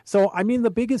 So I mean, the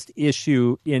biggest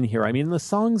issue in here, I mean, the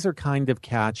songs are kind of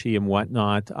catchy and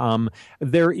whatnot.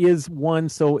 There is one,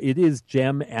 so it is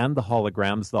Jem and The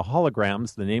Holograms. The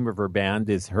Holograms, the name of her band,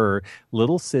 is her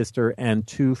little sister and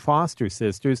 2 foster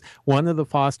sisters. One of the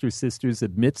foster sisters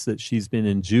admits that she's been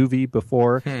in juvie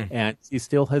before, and she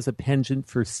still has a penchant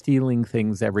for stealing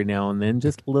things every now and then,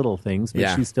 just little things,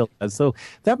 but she still does. So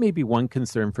that may be one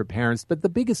concern for parents. But the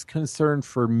biggest concern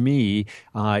for me,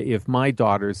 if my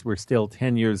daughters were still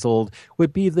 10 years old,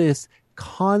 would be this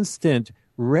constant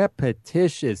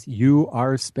repetitious, you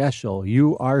are special,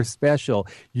 you are special,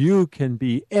 you can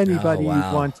be anybody you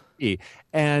want to be.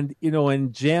 And,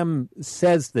 and Jem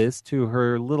says this to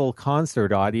her little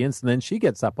concert audience, and then she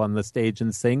gets up on the stage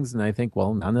and sings, and I think,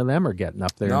 well, none of them are getting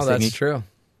up there and singing. No, that's true.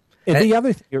 And the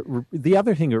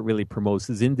other thing it really promotes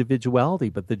is individuality,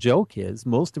 but the joke is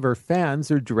most of her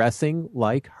fans are dressing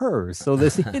like her. So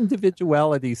this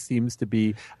individuality seems to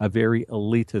be a very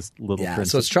elitist little principle.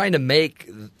 So it's trying to make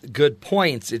good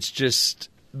points. It's just,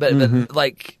 but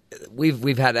like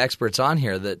we've had experts on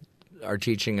here that are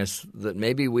teaching us that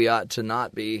maybe we ought to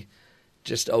not be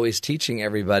just always teaching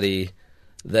everybody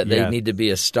that they need to be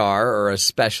a star or a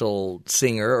special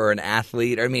singer or an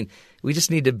athlete. I mean, we just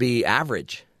need to be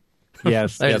average.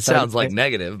 Yes. It sounds like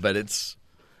negative, but it's...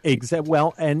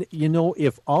 Well, and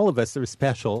if all of us are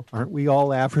special, aren't we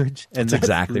all average? And that's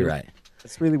exactly right.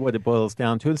 That's really what it boils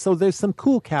down to. And so there's some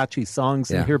cool, catchy songs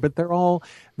in here, but they're all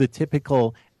the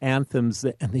typical anthems,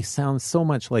 and they sound so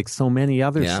much like so many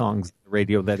other songs on the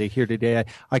radio that I hear today.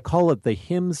 I call it the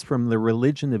hymns from the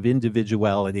religion of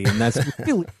individuality, and that's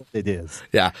really what it is.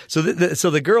 Yeah. So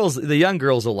the girls, the young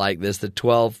girls will like this, the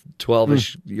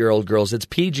 12-ish-year-old girls. It's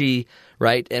PG,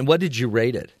 right? And what did you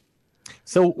rate it?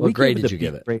 So what grade did you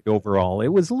give it? Grade overall, it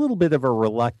was a little bit of a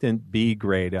reluctant B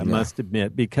grade, I must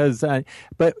admit, because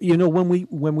but when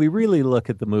we really look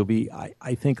at the movie,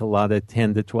 I think a lot of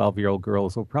 10 to 12-year-old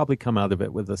girls will probably come out of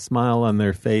it with a smile on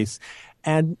their face.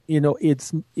 And,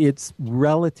 it's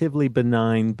relatively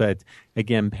benign, but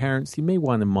again, parents, you may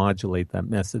want to modulate that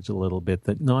message a little bit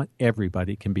that not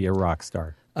everybody can be a rock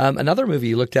star. Another movie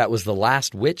you looked at was The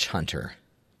Last Witch Hunter.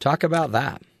 Talk about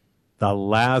that. The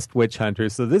Last Witch Hunter.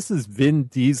 So this is Vin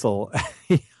Diesel.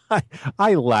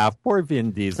 I laugh. Poor Vin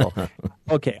Diesel.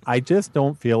 Okay, I just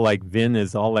don't feel like Vin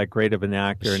is all that great of an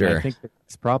actor. Sure. And I think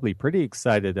he's probably pretty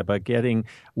excited about getting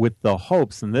with the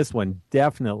hopes. And this one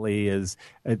definitely is,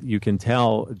 you can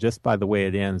tell just by the way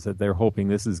it ends that they're hoping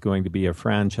this is going to be a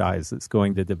franchise that's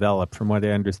going to develop. From what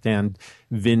I understand,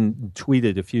 Vin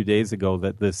tweeted a few days ago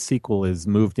that the sequel is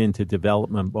moved into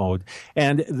development mode.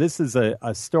 And this is a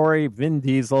story. Vin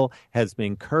Diesel has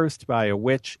been cursed by a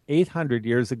witch 800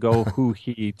 years ago who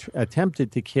he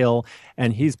attempted to kill,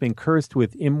 and he's been cursed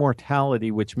with immortality,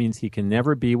 which means he can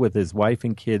never be with his wife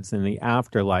and kids in the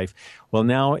afterlife. Well,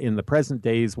 now in the present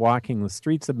day, he's walking the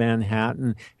streets of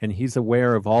Manhattan, and he's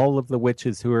aware of all of the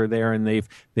witches who are there, and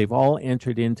they've all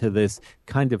entered into this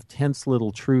kind of tense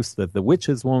little truce that the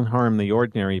witches won't harm the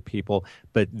ordinary people,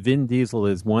 but Vin Diesel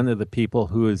is one of the people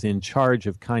who is in charge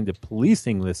of kind of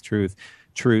policing this truce.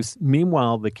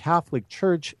 Meanwhile, the Catholic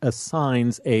Church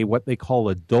assigns what they call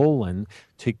a Dolan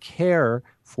to care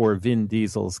for Vin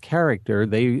Diesel's character.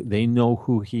 They know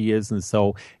who he is, and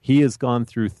so he has gone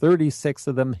through 36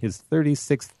 of them. His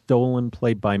 36th Dolan,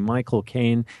 played by Michael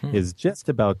Caine, is just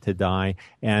about to die,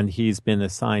 and he's been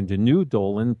assigned a new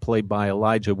Dolan, played by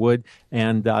Elijah Wood.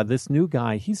 And this new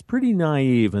guy, he's pretty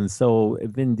naive, and so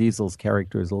Vin Diesel's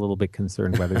character is a little bit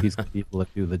concerned whether he's going to be able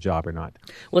to do the job or not.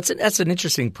 Well, that's an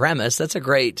interesting premise. That's a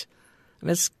great. I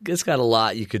mean, it's got a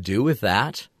lot you could do with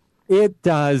that. It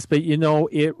does, but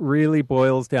it really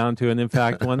boils down to, and in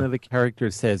fact, one of the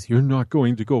characters says, "You're not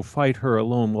going to go fight her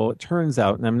alone." Well, it turns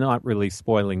out, and I'm not really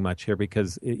spoiling much here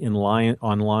because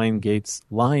on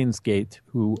Lionsgate,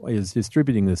 who is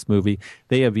distributing this movie,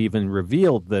 they have even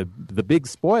revealed the big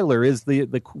spoiler is the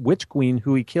witch queen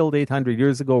who he killed 800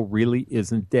 years ago really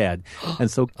isn't dead. And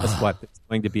so guess what? It's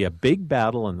going to be a big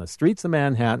battle in the streets of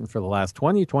Manhattan for the last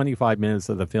 20-25 minutes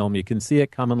of the film. You can see it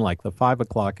coming like the 5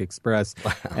 o'clock express.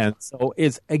 And so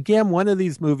it's, again, one of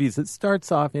these movies that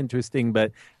starts off interesting,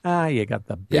 but you got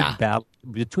the big battle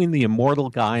between the immortal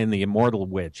guy and the immortal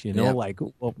witch, like,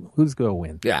 well, who's going to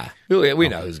win? Yeah, we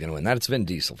know who's going to win. That's Vin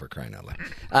Diesel, for crying out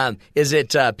loud. Is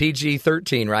it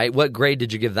PG-13, right? What grade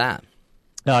did you give that?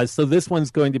 So this one's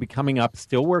going to be coming up.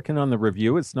 Still working on the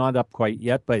review. It's not up quite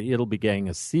yet, but it'll be getting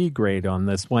a C grade on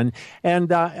this one.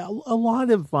 And a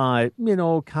lot of,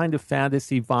 kind of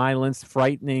fantasy violence,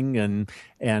 frightening, and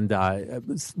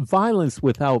violence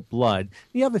without blood.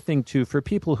 The other thing, too, for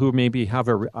people who maybe have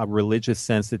a religious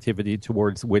sensitivity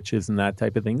towards witches and that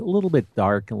type of thing, a little bit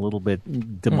dark and a little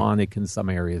bit demonic in some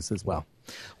areas as well.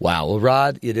 Wow. Well,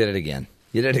 Rod, you did it again.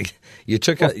 You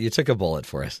took a bullet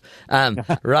for us.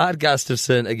 Rod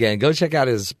Gustafson, again, go check out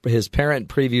his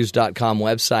parentpreviews.com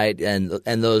website,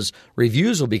 and those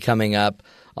reviews will be coming up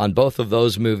on both of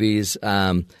those movies.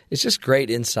 It's just great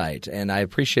insight, and I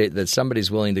appreciate that somebody's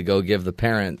willing to go give the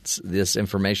parents this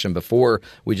information before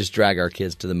we just drag our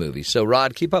kids to the movie. So,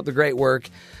 Rod, keep up the great work.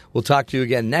 We'll talk to you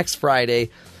again next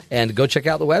Friday, and go check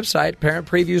out the website,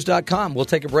 parentpreviews.com. We'll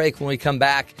take a break. When we come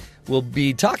back, we'll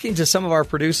be talking to some of our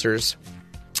producers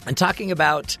and talking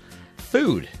about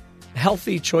food,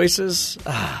 healthy choices,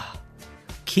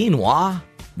 quinoa.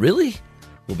 Really?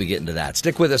 We'll be getting to that.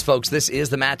 Stick with us, folks. This is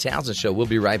the Matt Townsend Show. We'll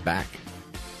be right back.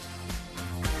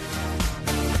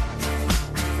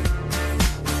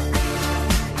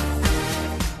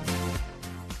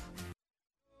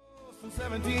 For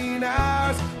 17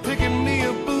 hours, picking me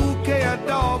a bouquet of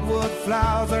dogwood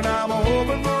flowers, and I'm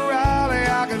hoping for rally.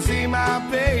 I can see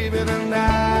my baby tonight.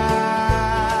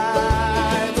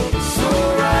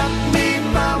 So rock me,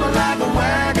 mama, like a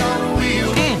wagon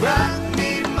wheel. Rock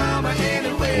me, mama,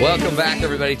 anyway. Welcome back,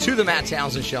 everybody, to the Matt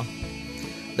Townsend Show.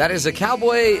 That is a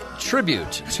cowboy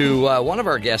tribute to one of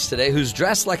our guests today who's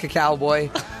dressed like a cowboy,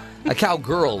 a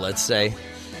cowgirl, let's say.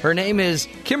 Her name is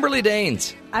Kimberly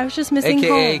Daines. I was just missing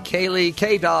a.k.a. home. Kaylee,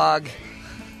 K-Dog,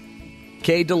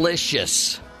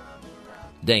 K-Delicious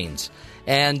Daines.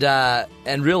 And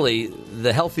really,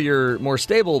 the healthier, more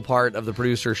stable part of the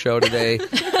producer show today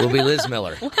will be Liz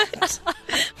Miller. What?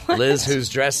 Liz, who's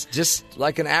dressed just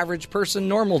like an average person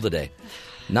normal today.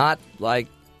 Not like...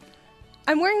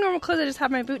 I'm wearing normal clothes. I just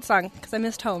have my boots on because I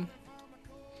missed home.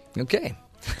 Okay.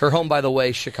 Her home, by the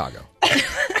way, Chicago.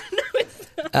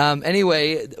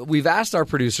 Anyway, we've asked our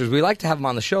producers. We like to have them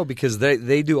on the show because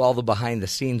they do all the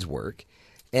behind-the-scenes work,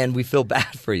 and we feel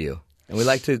bad for you. And we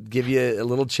like to give you a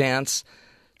little chance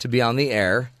to be on the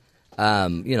air.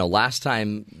 Last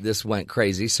time this went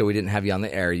crazy, so we didn't have you on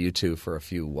the air, you two, for a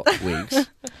few weeks.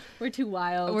 We're too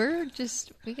wild.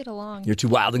 We get along. You're too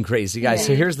wild and crazy, guys. Yeah.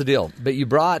 So here's the deal. But you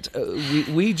brought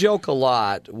we joke a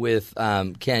lot with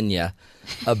Kenya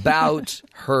about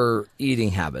her eating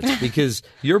habits because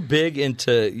you're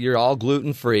all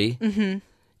gluten-free. Mm-hmm.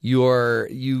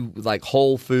 You like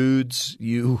whole foods.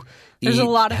 There's eat a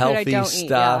lot of healthy food I don't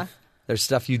stuff. eat, yeah. There's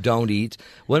stuff you don't eat.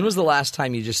 When was the last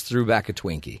time you just threw back a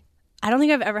Twinkie? I don't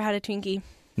think I've ever had a Twinkie.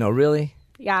 No, really?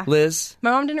 Yeah. Liz? My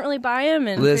mom didn't really buy them.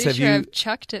 And Liz, Pretty sure I've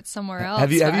chucked it somewhere else.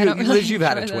 Have you, Liz, you've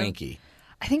had a them. Twinkie.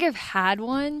 I think I've had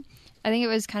one. I think it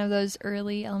was kind of those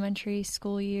early elementary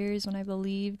school years when I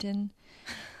believed in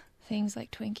things like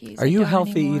Twinkies. Are you a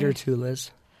healthy eater too, Liz?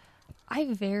 I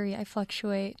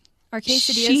fluctuate. Are She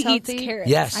quesadillas healthy? eats carrots.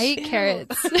 Yes. I eat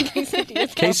carrots.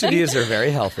 Quesadillas are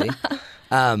very healthy.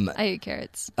 I eat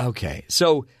carrots. Okay.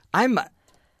 So I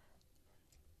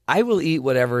will eat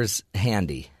whatever's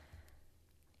handy.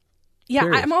 Yeah,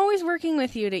 Period. I'm always working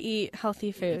with you to eat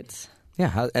healthy foods.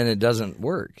 Yeah, and it doesn't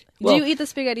work. Do you eat the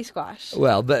spaghetti squash?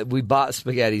 Well, but we bought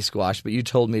spaghetti squash, but you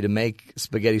told me to make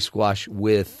spaghetti squash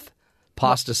with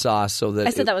pasta sauce so that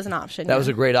I said that was an option. That was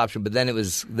a great option, but then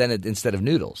it instead of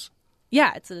noodles.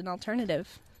 Yeah, it's an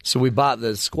alternative. So we bought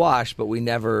the squash, but we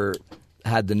never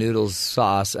had the noodles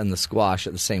sauce and the squash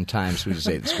at the same time, so we just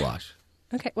ate the squash.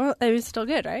 Okay, well, it was still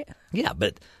good, right? Yeah,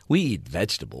 but we eat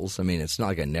vegetables. I mean, it's not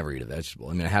like I never eat a vegetable.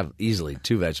 I mean, I have easily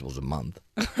 2 vegetables a month.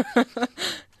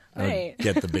 Right. I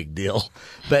get the big deal.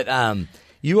 But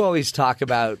you always talk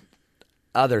about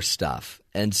other stuff.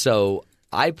 And so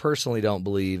I personally don't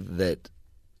believe that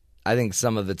 – I think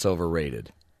some of it's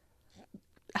overrated.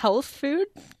 Health food?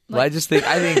 Well, I think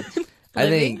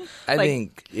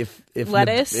if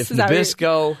lettuce, if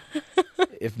Nabisco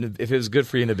if it was good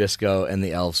for you, Nabisco and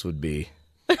the elves would be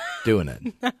doing it,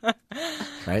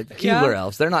 right? The Keebler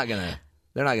elves, they're not gonna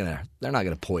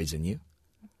poison you,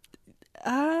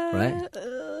 right?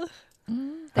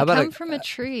 They come from a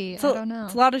tree. I don't know.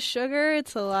 It's a lot of sugar.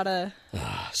 It's a lot of.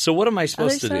 So what am I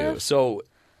supposed to do? So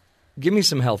give me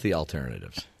some healthy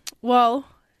alternatives. Well.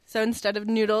 So instead of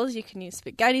noodles, you can use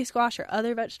spaghetti squash or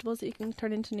other vegetables that you can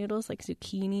turn into noodles, like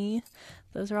zucchini.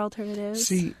 Those are alternatives.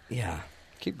 See, yeah.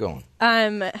 Keep going.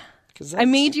 I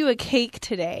made you a cake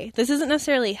today. This isn't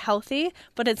necessarily healthy,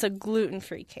 but it's a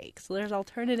gluten-free cake. So there's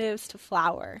alternatives to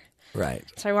flour. Right.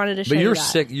 So I wanted to show you that.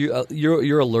 But you're sick.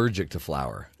 You're allergic to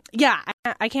flour. Yeah.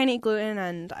 I can't eat gluten,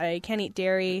 and I can't eat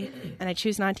dairy, and I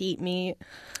choose not to eat meat.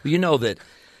 You know that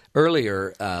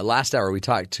earlier, last hour, we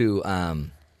talked to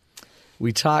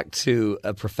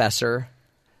a professor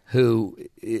who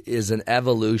is an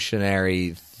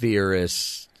evolutionary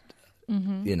theorist,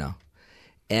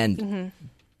 and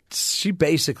she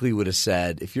basically would have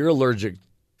said, if you're allergic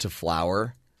to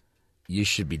flour, you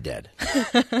should be dead.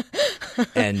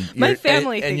 And my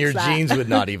family and thinks your that. genes would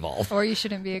not evolve. Or you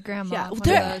shouldn't be a grandma. Yeah, one of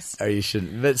those. Or you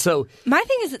shouldn't. But so my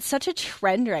thing is, it's such a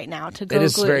trend right now to go gluten-free. It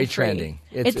is gluten-free. very trending.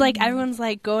 It's like everyone's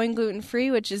like going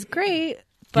gluten-free, which is great.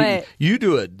 But you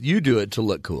do it to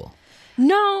look cool.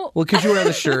 No. Well, because you wear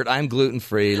the shirt, I'm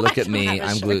gluten-free. Look at me,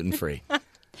 I'm gluten-free.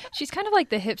 She's kind of like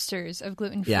the hipsters of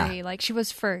gluten-free. Yeah. Like, she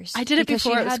was first. I did it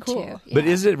before it was cool. Yeah. But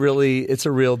is it really, it's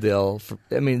a real deal?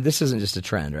 This isn't just a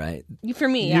trend, right? For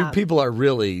me, yeah. People are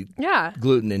really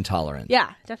gluten intolerant.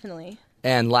 Yeah, definitely.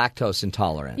 and lactose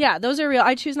intolerant. Yeah, those are real.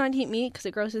 I choose not to eat meat because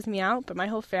it grosses me out, but my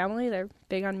whole family, they're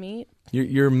big on meat.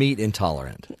 You're meat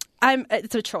intolerant.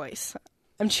 It's a choice.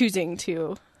 I'm choosing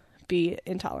to be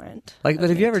intolerant. But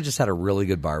have you ever just had a really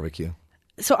good barbecue?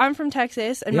 So I'm from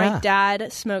Texas, and my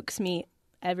dad smokes meat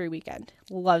every weekend.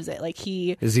 Loves it.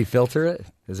 Does he filter it?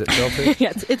 Is it filtered?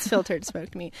 Yeah, it's filtered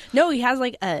smoked meat. No, he has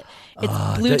it's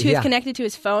Bluetooth connected to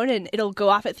his phone, and it'll go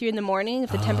off at 3 a.m.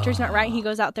 If the temperature's not right, he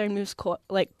goes out there and moves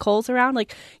coals around.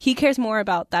 He cares more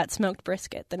about that smoked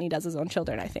brisket than he does his own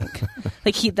children, I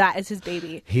think. That is his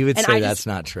baby. He would say that's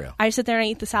not true. I sit there and I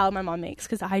eat the salad my mom makes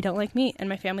because I don't like meat, and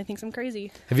my family thinks I'm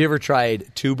crazy. Have you ever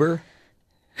tried tuber?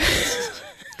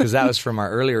 Because that was from our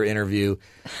earlier interview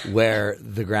where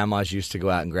the grandmas used to go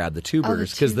out and grab the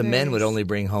tubers because the men would only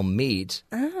bring home meat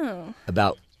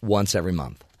about once every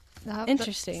month.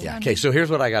 Interesting. Yeah. Okay, so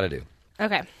here's what I got to do.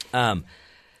 Okay.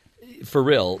 For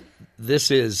real,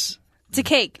 this is... It's a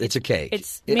cake. It's a cake.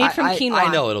 It's made from quinoa.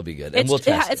 I know it'll be good, and we'll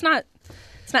test it. It's not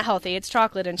healthy. It's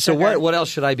chocolate and sugar. So what else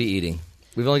should I be eating?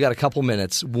 We've only got a couple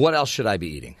minutes. What else should I be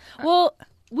eating? Well...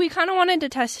 We kind of wanted to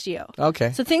test you.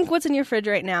 Okay. So think what's in your fridge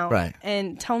right now. Right.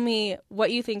 And tell me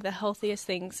what you think the healthiest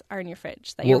things are in your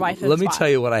fridge that your wife has let me bought. tell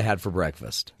you what I had for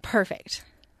breakfast. Perfect.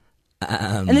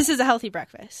 And this is a healthy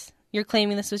breakfast. You're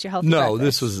claiming this was your healthy breakfast? No,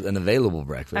 this was an available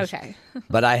breakfast. Okay.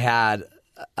 But I had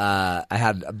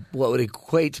what would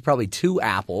equate to probably 2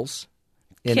 apples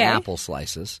in apple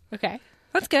slices. Okay.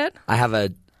 That's good. I have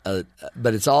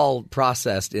but it's all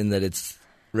processed in that it's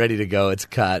ready to go. It's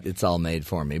cut. It's all made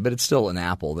for me. But it's still an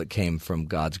apple that came from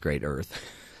God's great earth.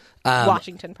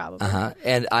 Washington, probably.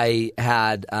 And I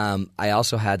had, I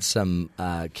also had some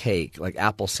cake, like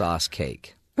applesauce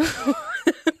cake.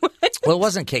 Well, it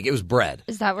wasn't cake. It was bread.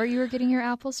 Is that where you were getting your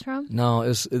apples from? No, it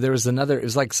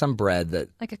was like some bread that...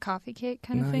 Like a coffee cake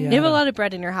kind of thing? Yeah. You have a lot of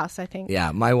bread in your house, I think.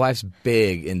 Yeah, my wife's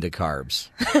big into carbs.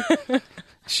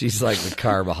 She's like the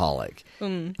carbaholic.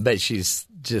 But she's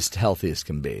just healthy as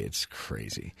can be. It's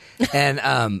crazy. And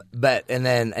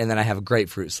then I have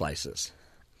grapefruit slices.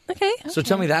 Okay. So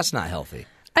tell me that's not healthy.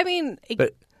 I mean,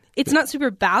 it's not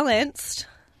super balanced.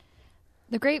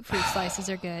 The grapefruit slices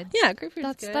are good. Yeah,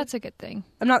 grapefruit's good. That's a good thing.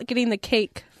 I'm not getting the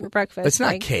cake for breakfast. It's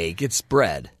not cake. It's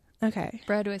bread. Okay.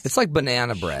 Bread with It's like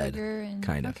banana bread, sugar and,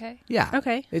 kind of. Okay. Yeah.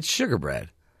 Okay. It's sugar bread.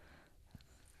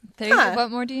 There you go. What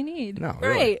more do you need? No,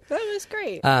 really. Right. That was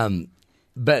great.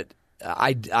 But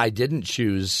I didn't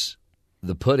choose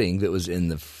the pudding that was in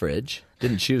the fridge.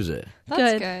 Didn't choose it.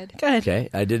 That's good. Good. Okay.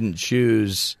 I didn't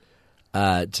choose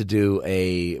to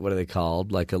do what are they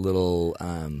called? Like a little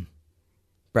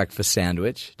breakfast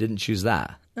sandwich. Didn't choose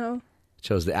that. Oh.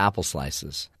 Chose the apple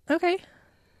slices. Okay.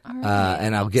 All right.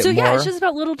 And I'll get more. So, more. it's just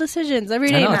about little decisions every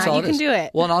day, Matt. You can do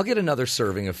it. Well, and I'll get another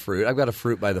serving of fruit. I've got a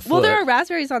fruit by the foot. Well, there are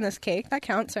raspberries on this cake. That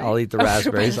counts, right? I'll eat the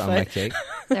raspberries on my cake.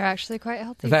 They're actually quite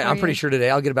healthy. In fact, I'm pretty sure today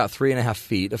I'll get about 3.5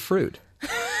 feet of fruit.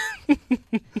 I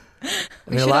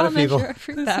mean, a lot of people.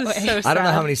 That way. So I don't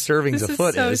know how many servings a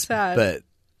foot is, sad. but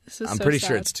This is I'm so pretty sad.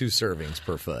 sure it's 2 servings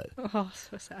per foot. Oh,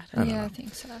 so sad. I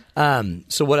think so.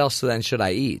 So what else then should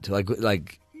I eat?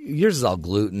 Like yours is all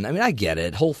gluten. I mean, I get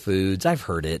it. Whole Foods. I've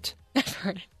heard it. I've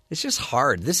heard it. It's just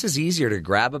hard. This is easier to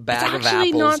grab a bag of It's actually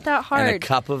apples not that hard. and a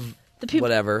cup of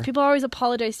whatever. People always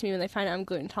apologize to me when they find out I'm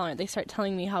gluten intolerant. They start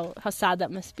telling me how sad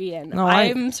that must be, and No,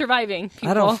 I'm surviving. People.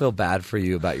 I don't feel bad for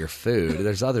you about your food.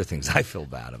 There's other things I feel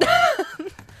bad about.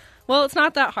 Well, it's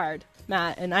not that hard,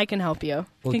 Matt, and I can help you.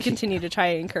 Well, I can continue to try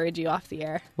and encourage you off the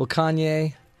air. Well,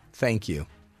 Kanye, thank you.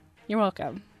 You're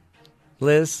welcome.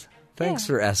 Liz, thanks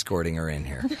for escorting her in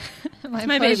here. My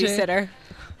babysitter.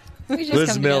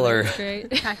 Liz Miller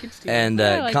and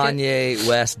like Kanye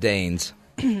West Daines,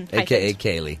 a.k.a.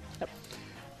 Kaylee. Yep.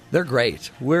 They're great.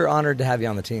 We're honored to have you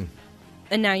on the team.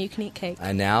 And now you can eat cake.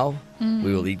 And now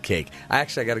we will eat cake. I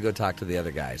got to go talk to the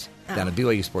other guys down at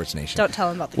BYU Sports Nation. Don't tell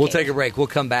them about the We'll cake. take a break. We'll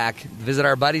come back, visit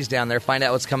our buddies down there, find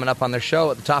out what's coming up on their show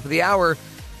at the top of the hour.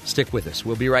 Stick with us.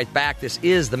 We'll be right back. This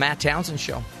is the Matt Townsend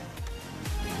Show.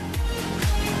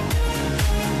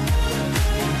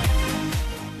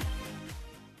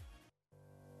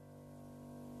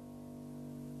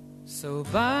 So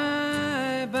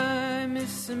bye-bye,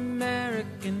 Miss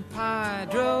American Pie.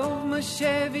 Drove my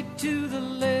Chevy to the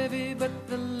levee, but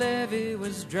the levee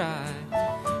was dry.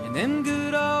 And them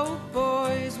good old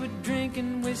boys were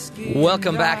drinking whiskey.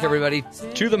 Welcome back, everybody,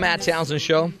 to the Matt Townsend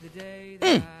Show.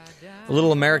 A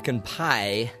little American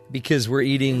pie because we're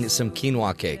eating some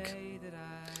quinoa cake.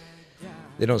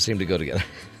 They don't seem to go together.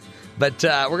 But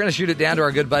we're going to shoot it down to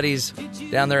our good buddies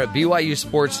down there at BYU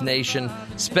Sports Nation,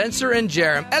 Spencer and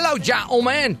Jerem. Hello,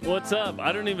 gentlemen. What's up?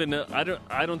 I don't even know.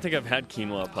 I don't think I've had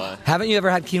quinoa pie. Haven't you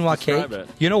ever had quinoa cake? Describe it.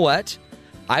 You know what?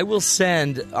 I will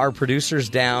send our producers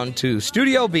down to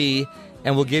Studio B,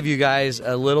 and we'll give you guys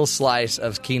a little slice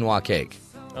of quinoa cake.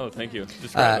 Oh, thank you.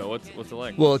 Describe it. What's it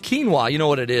like? Well, quinoa, you know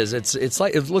what it is. It's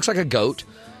like it looks like a goat,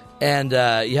 and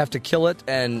you have to kill it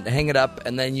and hang it up,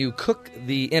 and then you cook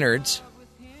the innards,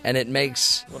 and it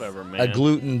makes a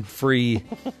gluten-free.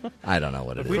 I don't know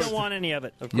what it is. We don't want any of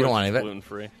it. You don't want any of it.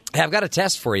 Gluten-free. Hey, I've got a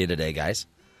test for you today, guys.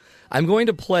 I'm going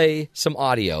to play some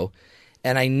audio,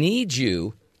 and I need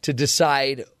you to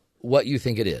decide what you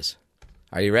think it is.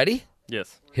 Are you ready?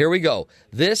 Yes. Here we go.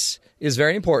 This is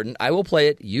very important. I will play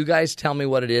it. You guys tell me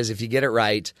what it is. If you get it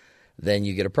right, then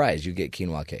you get a prize. You get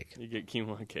quinoa cake. You get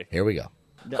quinoa cake. Here we go.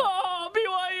 Oh,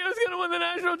 BYU is going to win the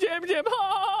national championship.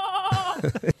 Oh!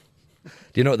 Do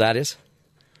you know what that is?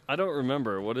 I don't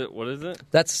remember. What is it?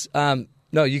 That's,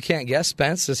 no, you can't guess.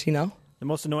 Spence, does he know? The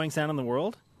most annoying sound in the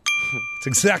world? That's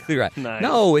exactly right. Nice.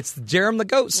 No, it's Jem the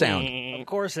goat sound. Of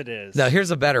course it is. Now,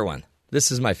 here's a better one.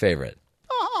 This is my favorite.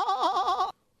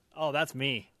 Oh, that's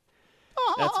me.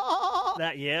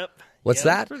 Yep. What's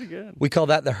that? Pretty good. We call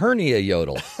that the hernia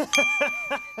yodel.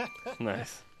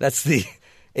 Nice. That's the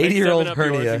 80-year-old Next, 7 up yours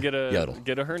hernia and yodel.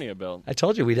 Get a hernia belt. I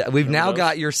told you, we've now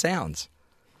got your sounds.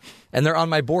 And they're on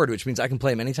my board, which means I can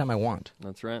play them anytime I want.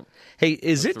 That's right. Hey,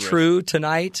 is it true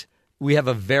tonight we have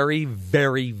a very,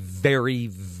 very, very,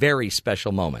 very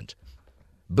special moment?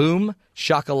 Boom,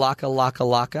 shakalaka, laka,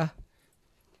 laka.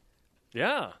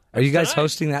 Yeah. Are you guys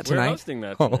hosting that tonight? We're hosting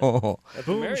that tonight.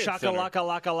 Boom, shaka, laka,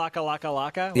 laka, laka,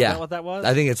 laka, laka. Yeah. Was that what that was?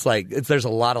 I think it's like, there's a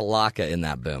lot of laka in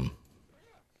that boom.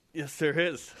 Yes, there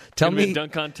is. Tell me.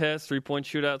 Dunk contest, 3-point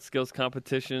shootout, skills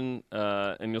competition,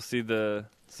 and you'll see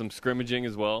some scrimmaging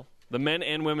as well. The men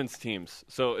and women's teams.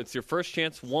 So it's your first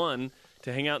chance, one,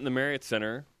 to hang out in the Marriott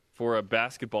Center for a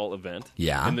basketball event.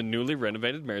 Yeah. In the newly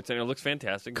renovated Marriott Center. It looks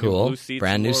fantastic. Cool. New blue seats,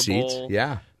 Brand new lower seats. bowl,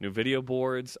 Yeah. New video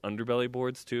boards, underbelly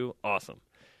boards too. Awesome.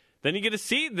 Then you get to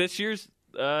see this year's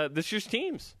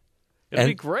teams. It'll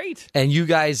be great. And you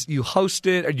guys, you host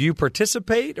it, or do you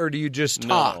participate, or do you just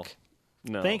talk?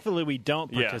 No. Thankfully, we don't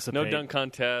participate. Yeah, no dunk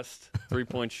contest,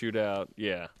 3-point shootout.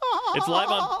 Yeah. It's live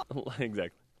on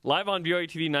exactly. Live on BYU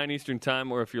TV 9 Eastern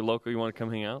Time, or if you're local, you want to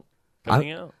come hang out. Hang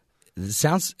out. It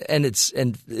sounds and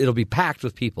it'll be packed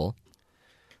with people.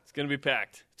 It's going to be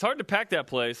packed. It's hard to pack that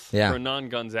place for a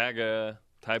non-Gonzaga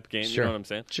type game. Sure. You know what I'm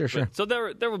saying? Sure. So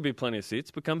there will be plenty of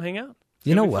seats, but come hang out.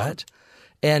 You know what?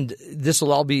 And this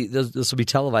will be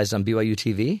televised on BYU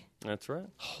TV. That's right.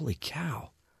 Holy cow!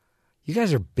 You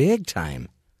guys are big time.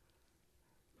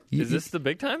 Is this the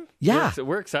big time? Yeah.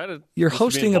 We're excited. You're just to be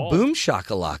hosting a involved. boom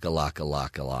shakalaka laka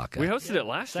laka laka. We hosted it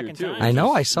last year, too. I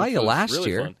know. I saw you last really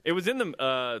year. Fun. It was in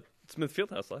the Smith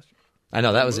Fieldhouse last year. I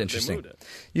know. That was They interesting. moved it.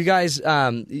 You guys,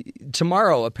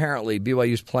 tomorrow, apparently,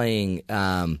 BYU's playing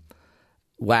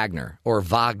Wagner, or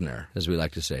Wagner, as we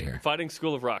like to say here. Fighting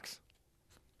School of Rocks.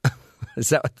 Is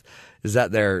that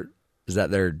their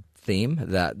theme?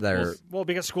 Well,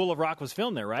 because School of Rock was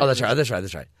filmed there, right? Oh, that's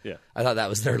right. Yeah. I thought that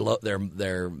was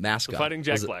their mascot. The Fighting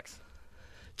Jack Blacks.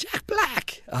 Jack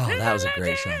Black. Oh, that was a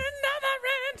great show.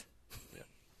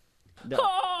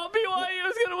 Oh, BYU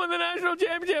is going to win the national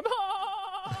championship.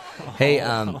 Oh. Hey,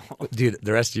 dude,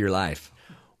 the rest of your life.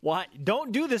 Why?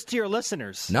 Don't do this to your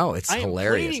listeners. No, it's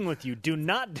hilarious. I am pleading with you. Do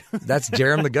not do that. That's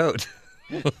Jerem the goat.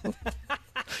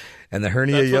 And the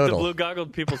hernia That's yodel. what the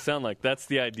blue-goggled people sound like. That's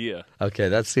the idea. Okay,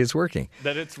 it's working.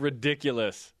 That it's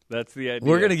ridiculous. That's the idea.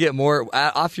 We're going to get more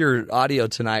off your audio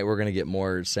tonight. We're going to get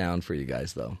more sound for you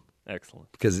guys, though. Excellent.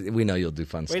 Because we know you'll do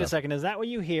fun stuff. Wait a second. Is that what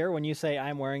you hear when you say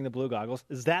I'm wearing the blue goggles?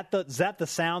 Is that the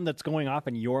sound that's going off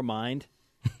in your mind?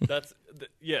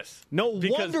 Yes. No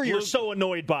wonder you're so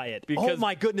annoyed by it. Oh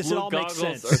my goodness, it all makes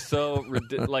sense. Are so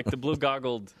like the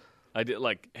blue-goggled. I did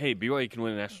hey, BYU can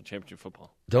win a national championship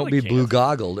football. Don't be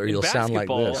blue-goggled, or you'll sound like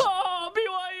this. Oh,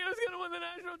 BYU is going to win the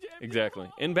national championship. Exactly.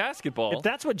 In basketball, if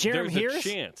that's what Jerem hears, a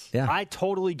chance. Yeah. I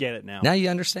totally get it now. Now you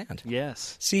understand.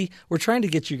 Yes. See, we're trying to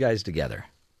get you guys together.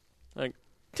 Like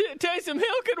Taysom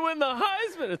Hill could win the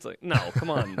Heisman. It's like, no, come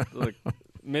on. Like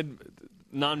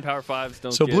non-power fives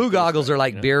don't. So blue goggles are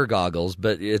like beer goggles,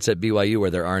 but it's at BYU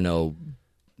where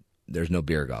there's no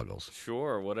beer goggles.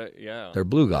 Sure. Yeah. They're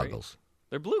blue goggles.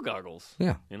 They're blue goggles.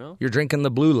 Yeah. You know? You're drinking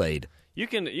the Blue Lade. You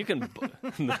can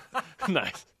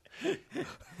nice.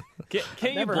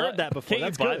 Can't never heard that before.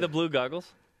 Can't you buy the blue goggles?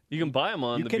 You can buy them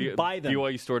on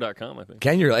BYUstore.com, I think.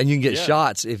 Can you? And you can get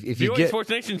shots if you BYU get Sports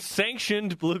Nation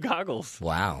sanctioned blue goggles.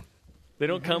 Wow. They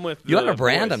don't come with. You ought to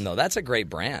brand voice. them though. That's a great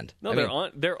brand. No,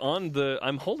 they're on the.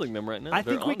 I'm holding them right now. I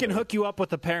think we can hook you up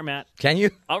with a pair, Matt. Can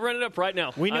you? I'll run it up right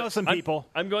now. We know some people.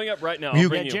 I'm going up right now. You- I'll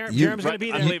bring you. Jerem's going to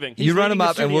be there. I'm leaving. You run them leaving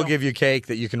up, the and we'll studio. give you cake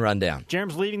that you can run down.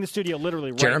 Jerem's leaving the studio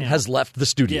literally right Jerem now. has left the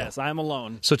studio. Yes, I'm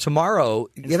alone. So tomorrow,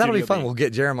 that'll be Studio fun. B. We'll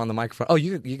get Jerem on the microphone. Oh,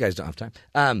 you guys don't have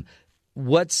time.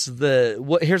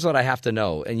 Here's what I have to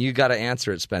know, and you got to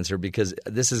answer it, Spencer, because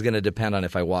this is going to depend on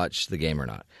if I watch the game or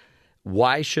not.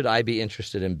 Why should I be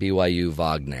interested in BYU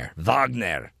Wagner?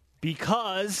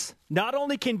 Because not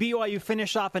only can BYU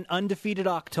finish off an undefeated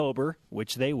October,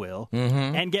 which they will,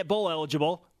 Mm-hmm. and get bowl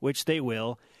eligible, which they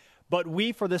will, but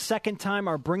we, for the second time,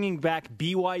 are bringing back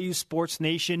BYU Sports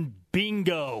Nation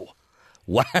Bingo.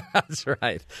 Wow, that's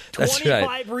right. That's 25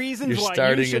 right. reasons You're why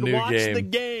starting you should a new watch game. the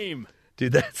game.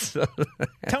 Dude, that's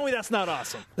Tell me that's not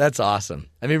awesome. That's awesome.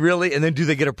 I mean, really? And then do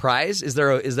they get a prize? Is there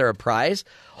a prize?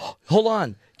 Hold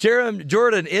on. Jerem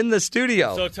Jordan in the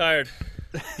studio. So tired.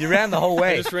 You ran the whole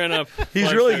way. I just ran up.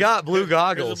 He's really got blue Here's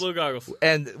goggles. the blue goggles.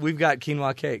 And we've got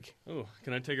quinoa cake. Ooh,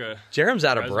 can I take a? Jerem's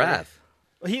out of raspberry? breath.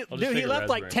 He left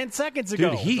like 10 seconds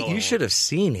ago. Dude, you should have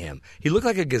seen him. He looked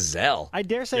like a gazelle. I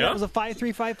dare say Yeah? that was a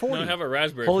 5.3, 5.40. No, I have a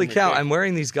raspberry. Holy for my cow, cake. I'm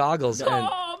wearing these goggles and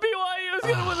Oh, BYU's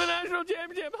going to win the national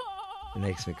championship. it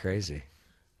makes me crazy.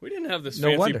 We didn't have this No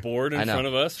fancy wonder. board I in know. front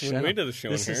of us Shut when we up. did the show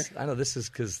in This here. is- I know, this is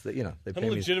because, they I'm pay me.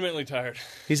 legitimately tired.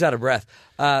 He's out of breath.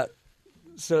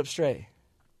 Sit up straight.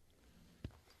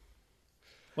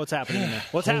 What's happening there?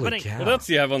 What's Holy happening? cow. What else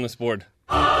do you have on this board?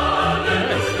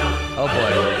 Oh,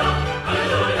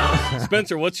 boy.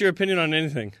 Spencer, what's your opinion on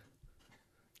anything?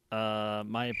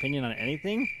 My opinion on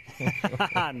anything?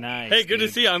 Nice. Hey, good to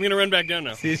see you. I'm going to run back down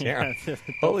now. See, Jerem. Don't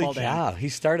Holy fall down. cow. He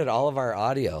started all of our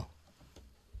audio.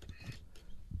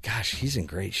 Gosh, he's in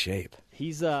great shape.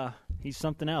 He's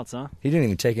something else, huh? He didn't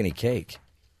even take any cake.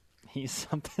 He's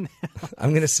something else.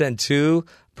 I'm going to send 2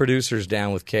 producers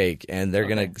down with cake, and they're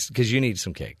going to, because you need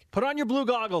some cake. Put on your blue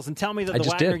goggles and tell me that I the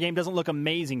just Wagner did. game doesn't look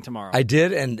amazing tomorrow. I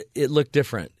did, and it looked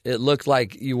different. It looked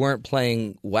like you weren't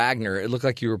playing Wagner. It looked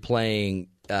like you were playing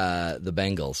the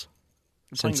Bengals.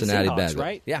 We're playing Cincinnati the Seahawks, Bengals.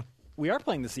 right? Yeah. We are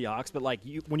playing the Seahawks, but like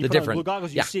when you The put on the different- blue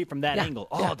goggles, you yeah. see it from that Yeah. angle.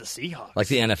 Yeah. Oh, the Seahawks. Like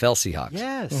the NFL Seahawks.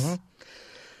 Yes.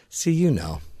 See, you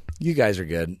know. You guys are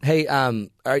good. Hey,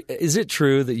 is it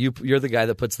true that you're the guy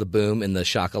that puts the boom in the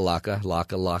shakalaka,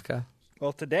 laka?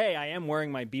 Well, today I am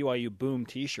wearing my BYU Boom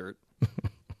T-shirt.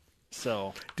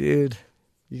 So, Dude,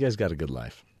 you guys got a good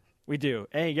life. we do.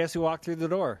 Hey, guess who walked through the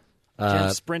door? Uh,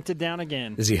 Jim sprinted down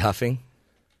again. Is he huffing?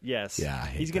 Yes. Yeah, I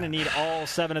hate He's going to need all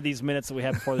 7 of these minutes that we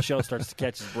have before the show starts to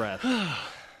catch his breath.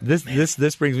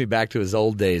 This brings me back to his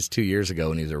old days 2 years ago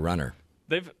when he was a runner.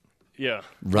 He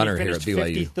Runner here at finished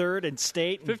BYU. 53rd in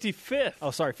state. 55th. Oh,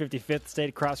 sorry, 55th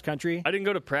state cross country. I didn't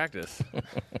go to practice.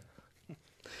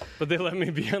 But they let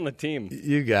me be on the team.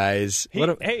 You guys.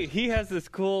 He has this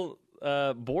cool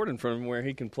board in front of him where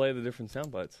he can play the different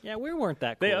sound bites. Yeah, we weren't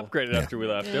that cool. They upgraded after we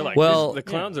left. They're like, Well- the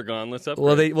clowns are gone. Let's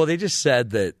upgrade. Well, they just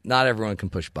said that not everyone can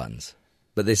push buttons,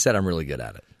 but they said I'm really good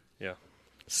at it. Yeah.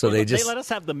 So they just let us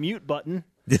have the mute button.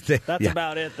 They- That's yeah.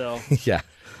 about it, though. yeah.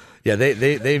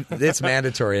 They it's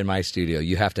mandatory in my studio.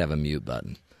 You have to have a mute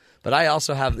button. But I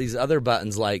also have these other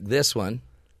buttons like this one.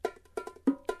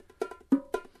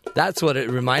 That's what it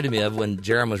reminded me of when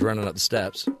Jerem was running up the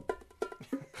steps.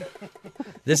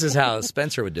 This is how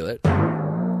Spencer would do it.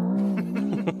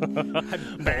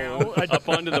 Up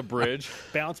onto the bridge.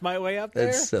 Bounce my way up there.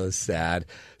 That's so sad.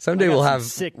 Someday I got we'll some have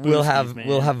sick we'll boosties,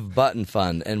 man. have button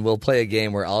fun, and we'll play a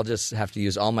game where I'll just have to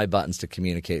use all my buttons to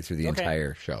communicate through the Okay.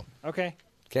 entire show. Okay.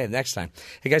 Okay, next time.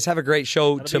 Hey guys, have a great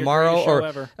show That'll be your tomorrow, greatest show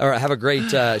ever. or have a great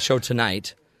show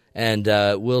tonight, and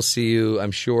we'll see you.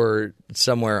 I'm sure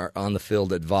somewhere on the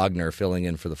field at Wagner, filling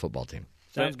in for the football team.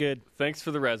 Sounds good. Thanks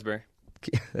for the raspberry.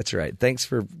 That's right. Thanks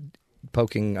for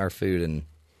poking our food and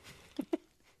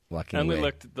walking I only away.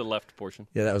 looked at the left portion.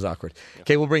 Yeah, that was awkward.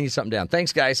 Okay, we'll bring you something down.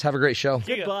 Thanks, guys. Have a great show.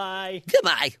 Goodbye.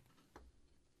 Goodbye.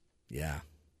 Yeah.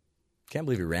 Can't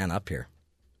believe he ran up here.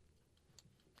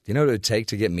 Do you know what it would take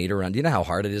to get me to run? Do you know how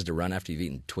hard it is to run after you've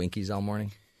eaten Twinkies all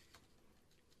morning?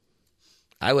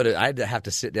 I'd have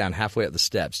to sit down halfway up the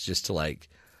steps just to like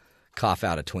cough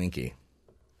out a Twinkie.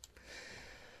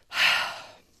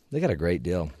 They got a great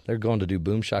deal. They're going to do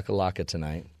Boom Shakalaka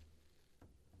tonight.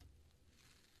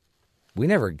 We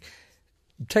never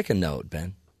take a note,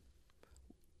 Ben.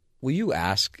 Will you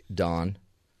ask Dawn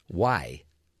why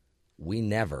we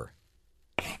never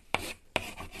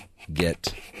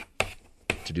get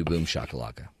to do Boom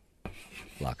Shakalaka?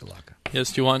 Laka Laka.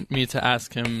 Yes, do you want me to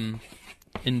ask him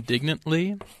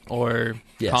indignantly or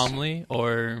calmly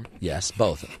or... Yes,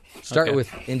 both. Start Okay.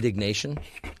 with indignation.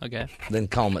 Okay. Then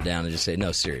calm it down and just say,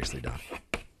 no, seriously, Don.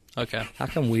 Okay. How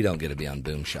come we don't get to be on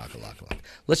Boom Shakalaka?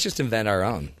 Let's just invent our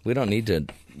own. We don't need to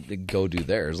go do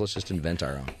theirs. Let's just invent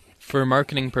our own. For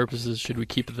marketing purposes, should we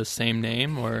keep it the same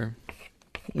name or...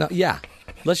 No, yeah.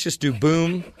 Let's just do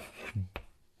Boom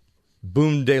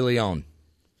de Leon.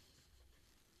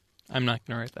 I'm not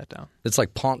going to write that down. It's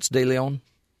like Ponce de Leon,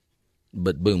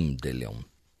 but Boom de Leon.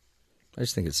 I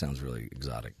just think it sounds really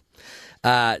exotic.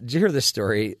 Did you hear this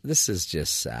story? This is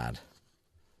just sad.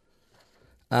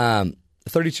 A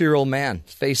 32-year-old man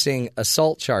facing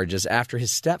assault charges after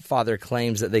his stepfather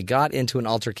claims that they got into an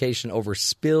altercation over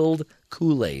spilled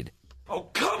Kool-Aid. Oh,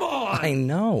 come on! I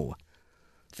know.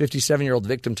 57-year-old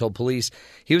victim told police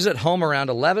he was at home around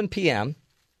 11 p.m.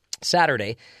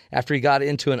 Saturday after he got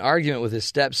into an argument with his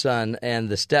stepson, and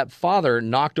the stepfather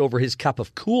knocked over his cup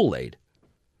of Kool-Aid.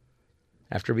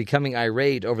 After becoming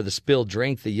irate over the spilled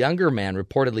drink, the younger man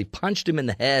reportedly punched him in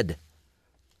the head.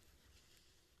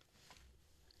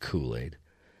 Kool-Aid.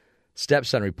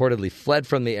 Stepson reportedly fled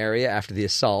from the area after the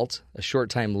assault. A short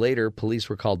time later, police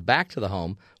were called back to the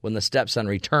home when the stepson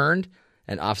returned,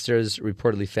 and officers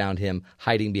reportedly found him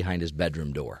hiding behind his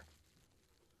bedroom door.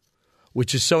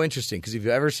 Which is so interesting, because if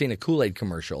you've ever seen a Kool-Aid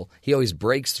commercial, he always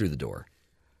breaks through the door.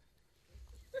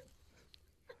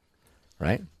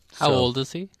 Right? How old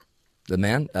is he? The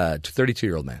man?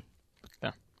 32-year-old man.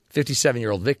 Yeah.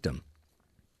 57-year-old victim.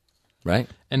 Right?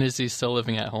 And is he still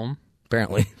living at home?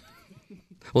 Apparently.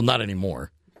 Well, not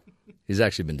anymore. He's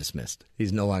actually been dismissed.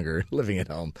 He's no longer living at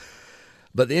home.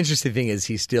 But the interesting thing is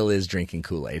he still is drinking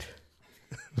Kool-Aid,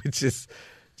 which is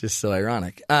just so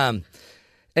ironic.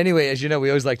 Anyway, as you know, we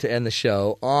always like to end the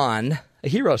show on a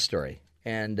hero story.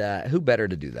 And who better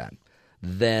to do that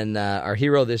than our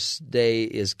hero this day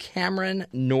is Cameron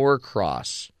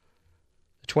Norcross,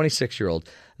 a 26-year-old.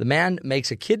 The man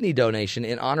makes a kidney donation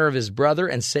in honor of his brother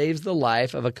and saves the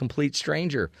life of a complete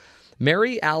stranger.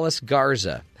 Mary Alice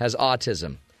Garza has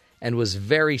autism and was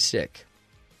very sick.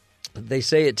 They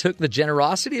say it took the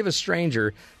generosity of a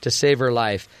stranger to save her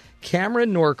life.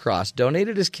 Cameron Norcross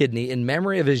donated his kidney in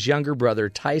memory of his younger brother,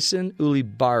 Tyson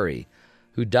Ulibari,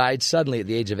 who died suddenly at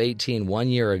the age of 18 1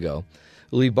 year ago.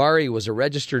 Ulibari was a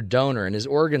registered donor, and his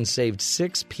organs saved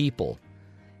 6 people.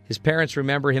 His parents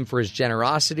remember him for his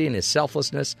generosity and his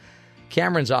selflessness.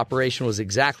 Cameron's operation was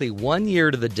exactly 1 year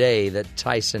to the day that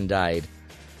Tyson died.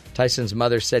 Tyson's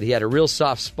mother said he had a real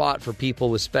soft spot for people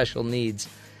with special needs.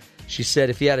 She said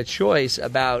if he had a choice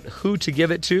about who to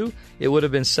give it to, it would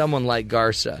have been someone like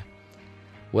Garza.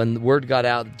 When the word got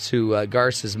out to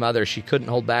Garza's mother, she couldn't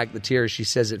hold back the tears. She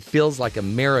says it feels like a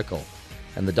miracle,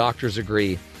 and the doctors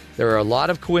agree. There are a lot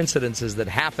of coincidences that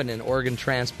happen in organ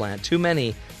transplant, too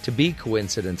many to be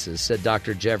coincidences, said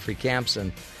Dr. Jeffrey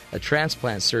Campson, a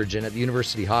transplant surgeon at the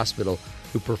University Hospital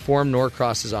who performed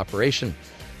Norcross's operation.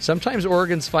 Sometimes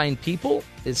organs find people.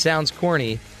 It sounds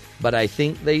corny, but I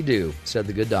think they do, said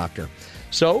the good doctor.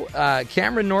 So,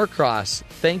 Cameron Norcross,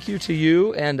 thank you to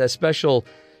you, and a special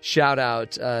shout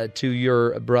out to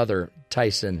your brother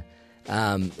Tyson,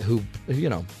 who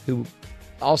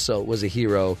also was a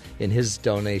hero in his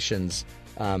donations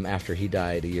after he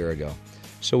died a year ago.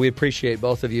 So we appreciate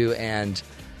both of you, and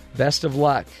best of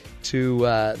luck to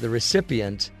the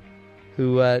recipient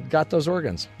who got those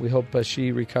organs. We hope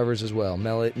she recovers as well.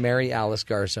 Mary Alice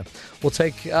Garza. We'll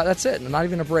take, that's it. Not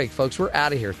even a break, folks. We're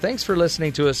out of here. Thanks for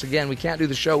listening to us. Again, we can't do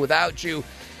the show without you.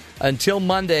 Until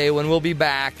Monday, when we'll be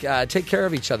back, take care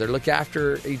of each other. Look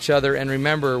after each other. And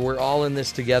remember, we're all in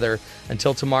this together.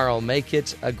 Until tomorrow, make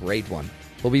it a great one.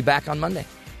 We'll be back on Monday.